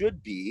police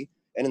should be,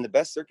 and in the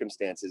best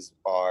circumstances,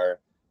 are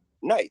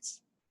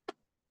knights.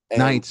 And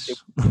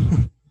knights.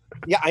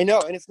 Yeah, I know,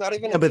 and it's not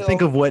even. Yeah, but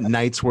think of what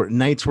knights were.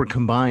 Knights were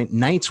combined.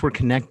 Knights were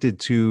connected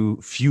to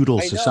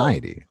feudal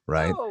society,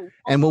 right? No.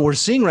 And what we're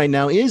seeing right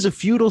now is a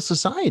feudal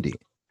society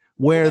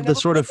where the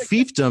sort of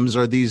fiefdoms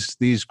are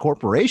these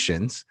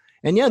corporations,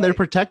 and yeah, they're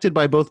protected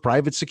by both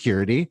private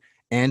security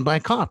and by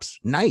cops.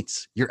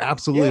 Knights. You're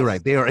absolutely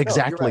right. They are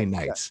exactly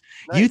knights.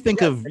 Yeah. You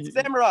think of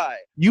samurai.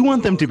 You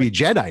want them to be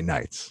Jedi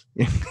knights.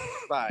 You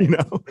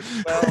know.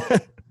 Well,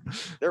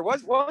 there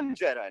was one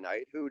Jedi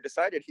Knight who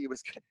decided he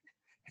was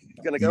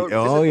gonna go.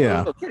 Oh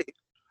yeah.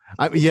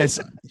 Yes.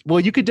 Well,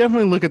 you could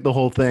definitely look at the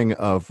whole thing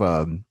of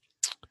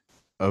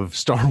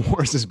Star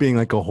Wars as being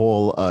like a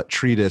whole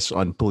treatise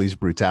on police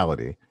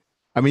brutality.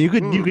 I mean,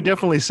 you could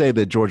definitely say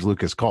that George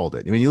Lucas called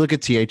it. I mean, you look at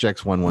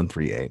THX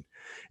 1138,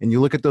 and you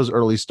look at those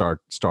early Star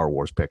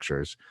Wars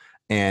pictures,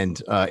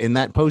 and in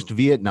that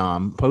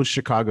post-Vietnam,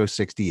 post-Chicago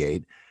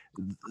 '68,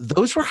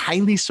 those were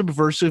highly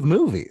subversive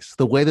movies.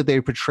 The way that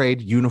they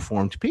portrayed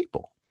uniformed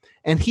people,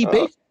 and he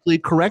basically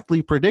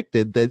correctly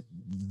predicted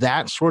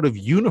that sort of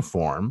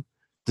uniform,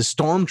 the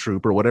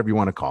stormtrooper, whatever you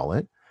want to call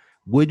it,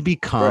 would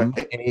become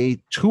a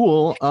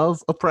tool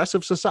of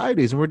oppressive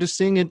societies, and we're just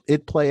seeing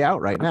it play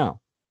out right now.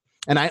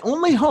 And I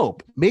only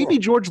hope maybe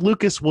George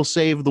Lucas will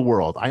save the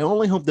world. I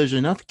only hope there's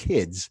enough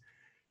kids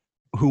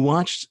who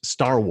watched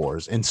Star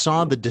Wars and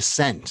saw the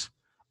descent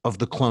of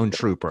the clone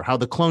trooper, how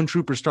the clone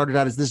trooper started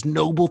out as this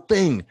noble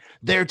thing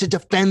there to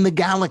defend the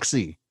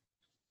galaxy,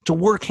 to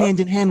work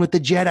hand in hand with the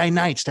Jedi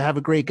Knights to have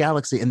a great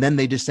galaxy. And then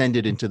they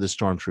descended into the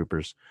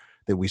stormtroopers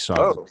that we saw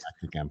in the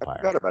Galactic Empire. I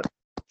forgot about that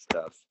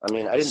stuff. I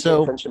mean, I didn't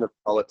pay attention to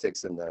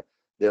politics in the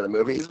other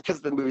movies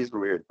because the movies were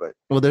weird, but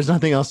well, there's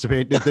nothing else to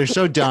pay. They're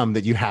so dumb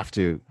that you have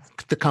to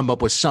come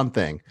up with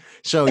something.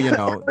 So, you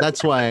know,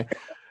 that's why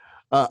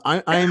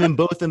I am in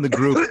both in the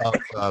group of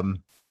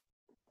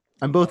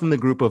I'm both in the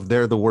group of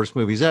they're the worst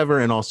movies ever,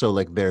 and also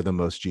like they're the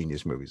most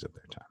genius movies of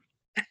their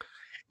time.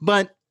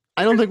 But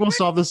I don't think we'll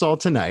solve this all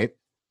tonight.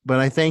 But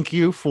I thank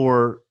you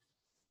for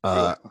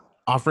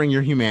offering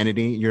your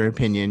humanity, your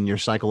opinion, your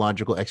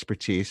psychological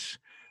expertise.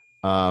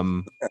 That's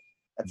all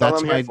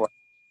I'm here for.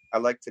 I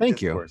like to thank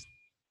discourse. You.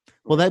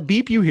 Well, that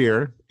beep you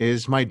hear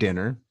is my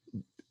dinner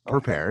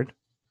prepared.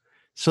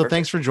 So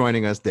thanks for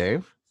joining us,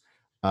 Dave.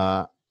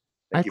 I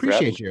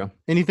appreciate you.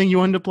 Anything you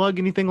wanted to plug?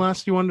 Anything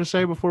last you wanted to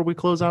say before we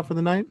close out for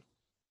the night?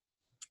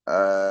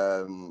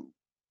 What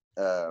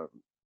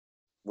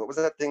was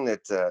that thing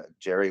that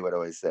Jerry would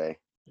always say?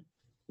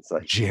 It's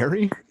like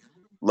Jerry?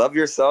 Love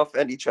yourself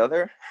and each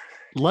other.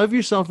 Love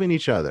yourself and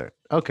each other.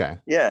 Okay.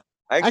 Yeah.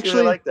 I actually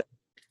really like that.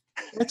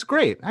 That's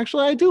great.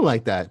 Actually, I do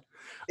like that.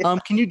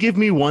 Can you give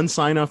me one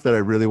sign off that I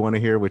really want to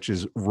hear, which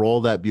is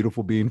roll that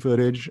beautiful bean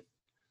footage?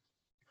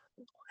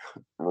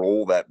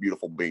 Roll that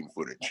beautiful bean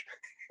footage.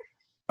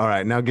 All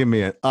right, now give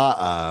me an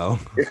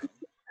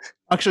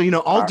Actually, you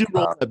know, I'll do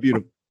roll that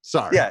beautiful.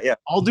 Sorry. Yeah.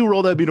 I'll do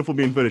roll that beautiful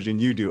bean footage,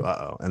 and you do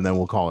and then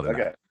we'll call it a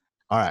night.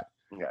 All right.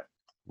 Okay.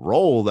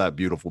 Roll that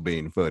beautiful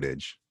bean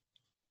footage.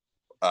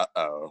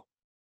 All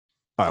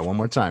right, one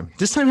more time.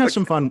 This time, have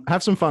some fun.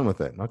 Have some fun with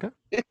it. Okay.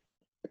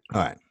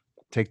 All right.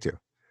 Take two.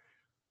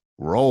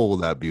 Roll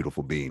that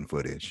beautiful bean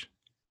footage.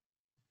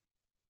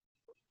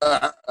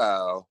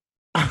 All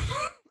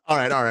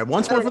right.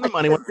 Once more for the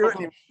money. It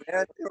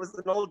was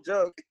an old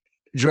joke.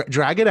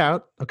 Drag it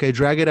out. Okay,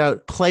 drag it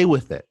out. Play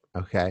with it.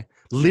 Okay.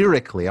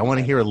 Lyrically. I want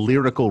to hear a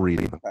lyrical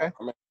reading. Okay.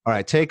 All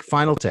right,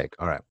 final take.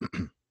 All right.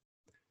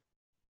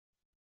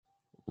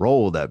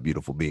 Roll that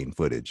beautiful bean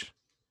footage.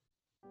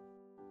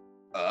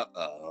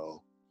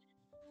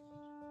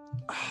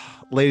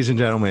 Ladies and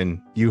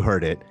gentlemen, you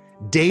heard it.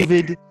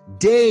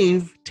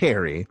 Dave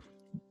Terry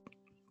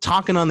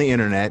talking on the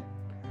internet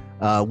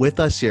with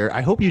us here.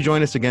 I hope you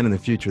join us again in the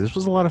future. This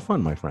was a lot of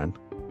fun, my friend.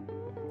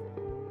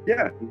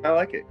 Yeah, I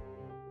like it.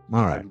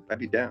 All right. I'd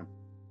be down.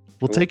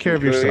 Well, take care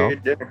of yourself.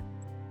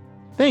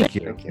 Thank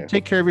you.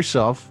 Take care of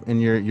yourself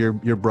and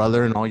your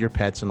brother and all your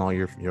pets and all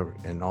your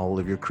and all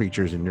of your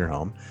creatures in your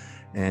home.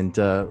 And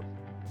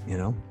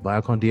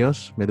vaya con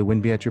Dios. May the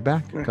wind be at your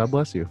back. God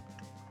bless you.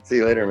 See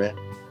you later, man.